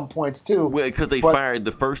rails at some points too. Well, because they But- fired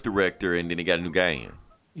the first director and then they got a new guy in.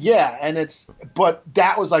 Yeah, but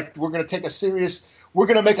that was like we're going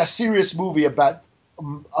to make a serious movie about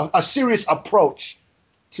a serious approach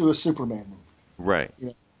to a Superman movie, Right.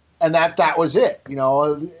 and that was it,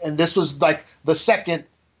 and this was like the second.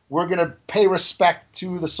 We're going to pay respect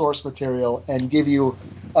to the source material and give you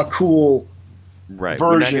a cool, Right. version,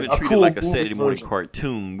 We're not going a to treat cool it like a movie Saturday morning version.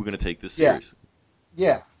 cartoon. We're going to take this Yeah. seriously.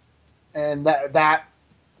 yeah, and that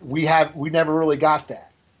we never really got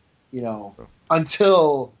that,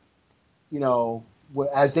 until,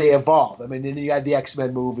 as they evolve. I mean, then you had the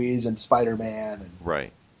X-Men movies and Spider-Man and.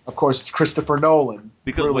 Right. Of course, Christopher Nolan.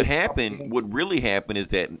 Because really- what really happened is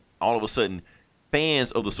that all of a sudden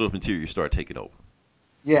fans of the source material start taking over.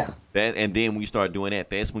 Yeah, And then when you start doing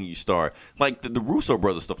that, that's when you start like the Russo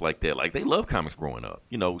brothers, stuff like that. Like they love comics growing up.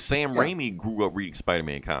 Sam Yeah. Raimi grew up reading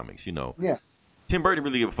Spider-Man comics. yeah, Tim Burton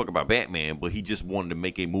really gave a fuck about Batman, but he just wanted to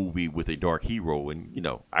make a movie with a dark hero, and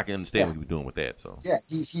I can understand Yeah. what he was doing with that. So yeah.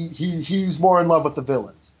 He's more in love with the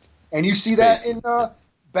villains, and you see that in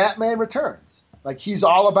Batman Returns. Like he's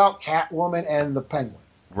all about Catwoman and the Penguin.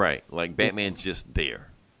 right, like Batman's just there.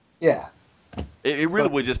 Yeah, It really So-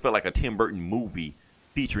 would just felt like a Tim Burton movie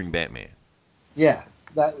featuring Batman. yeah.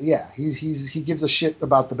 He gives a shit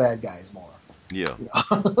about the bad guys more. Yeah, You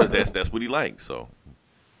know? that's what he likes. So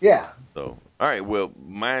Yeah, all right. Well,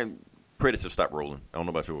 my credits have stopped rolling. I don't know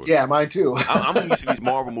about yours. yeah, mine too. I'm used to these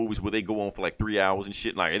Marvel movies where they go on for like 3 hours and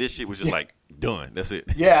shit. Like this shit was just like done. That's it.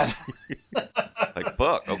 yeah, Like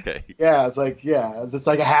fuck. Okay. yeah. It's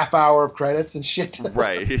like a half hour of credits and shit.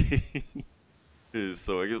 Right.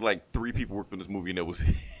 So I guess like 3 people worked on this movie and that was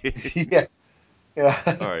it. yeah, yeah.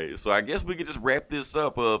 All right. So I guess we could just wrap this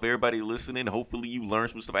up. Of everybody listening, hopefully you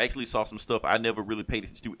learned some stuff. I actually saw some stuff I never really paid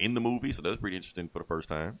attention to in the movie, so that was pretty interesting for the first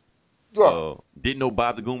time. Didn't know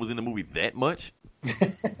Bob the Goon was in the movie that much.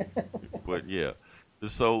 But yeah.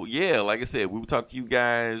 So yeah, like I said, we will talk to you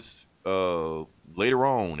guys later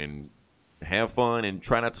on and have fun and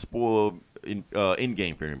try not to spoil in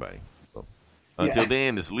game for anybody. So until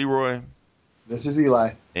then, this is Leroy, This is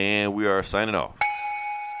Eli. and we are signing off.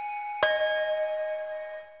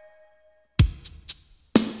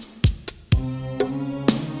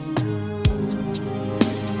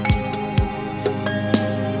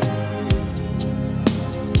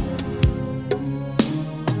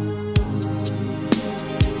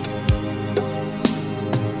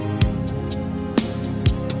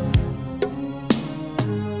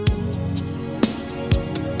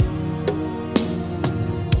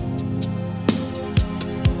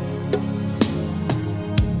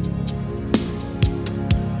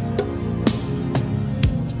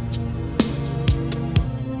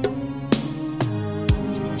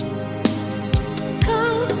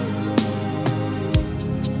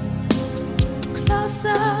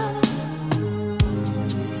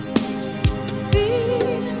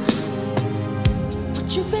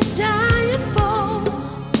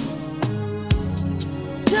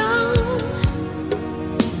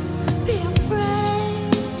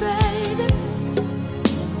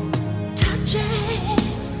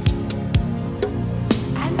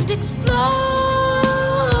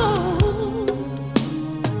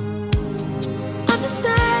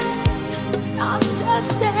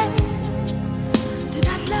 understand that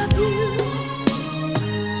I love you.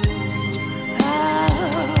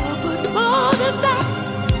 But more than that,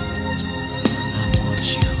 I want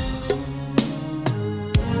you.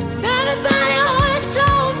 Everybody always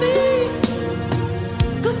told me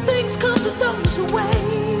good things come to those who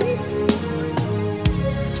wait.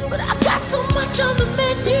 But I got so much on the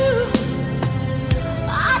menu,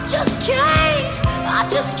 I just can't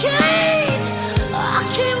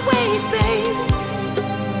wait, babe.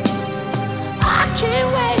 I can't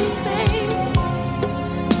wait, babe.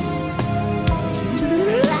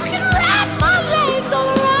 I can wrap my legs all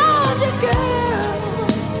around you, girl.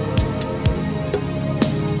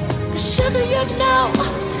 'Cause sugar, you know,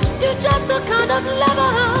 you're just the kind of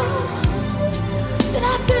lover that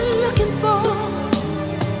I've been looking for.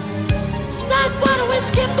 Tonight, why don't we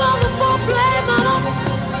skip all the foreplay, man?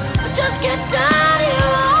 Just get down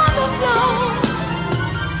here on the floor.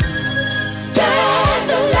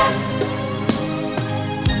 Scandalous.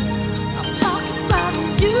 I'm talking about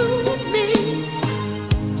you and me.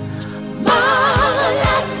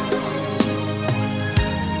 Marvelous.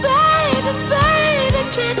 Baby, baby,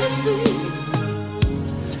 can't you see?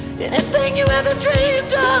 Anything you ever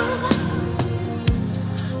dreamed of,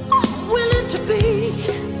 I'm willing to be.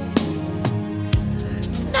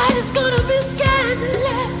 Tonight is gonna be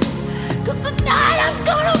scandalous. 'Cause tonight I'm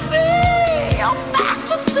gonna be your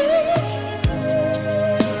fantasy.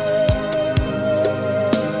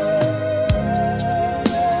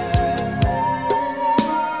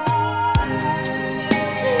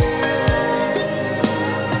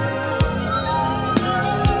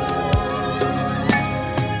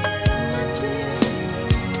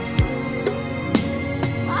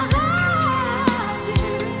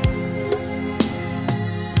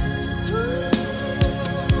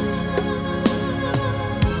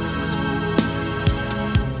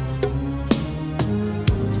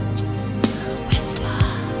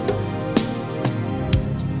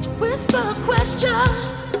 Whisper a question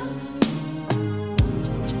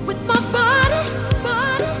with my body.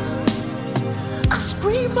 I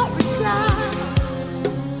scream or reply.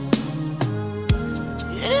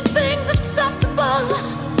 Anything's acceptable.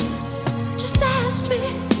 Just ask me,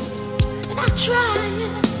 and I'll try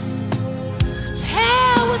it. To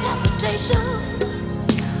hell with hesitation.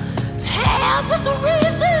 To hell with the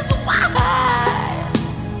reasons why.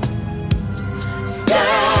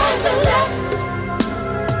 Scandalous.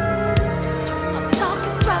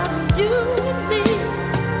 You and me,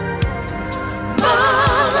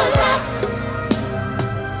 marvelous.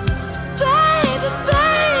 Baby,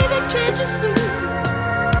 baby, can't you see?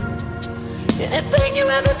 Anything you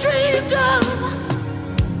ever dreamed of,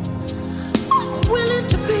 I'm willing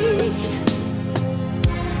to be.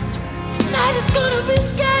 Tonight is gonna be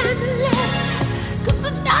scandalous. 'Cause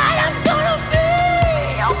tonight I'm gonna be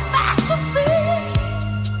your fantasy.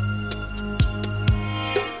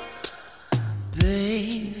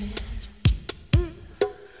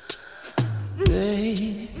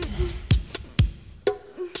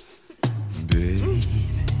 Baby,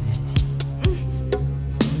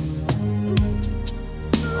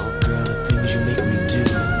 oh girl, the things you make me do.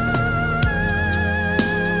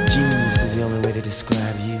 Genius is the only way to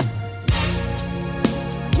describe you.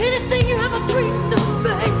 Anything you ever dreamed of,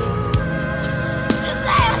 baby, just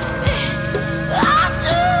ask me. I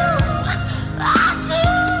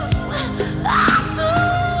do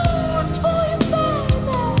it for you, baby.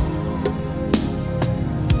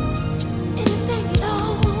 Anything at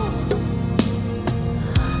all.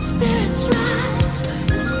 Spirits rise.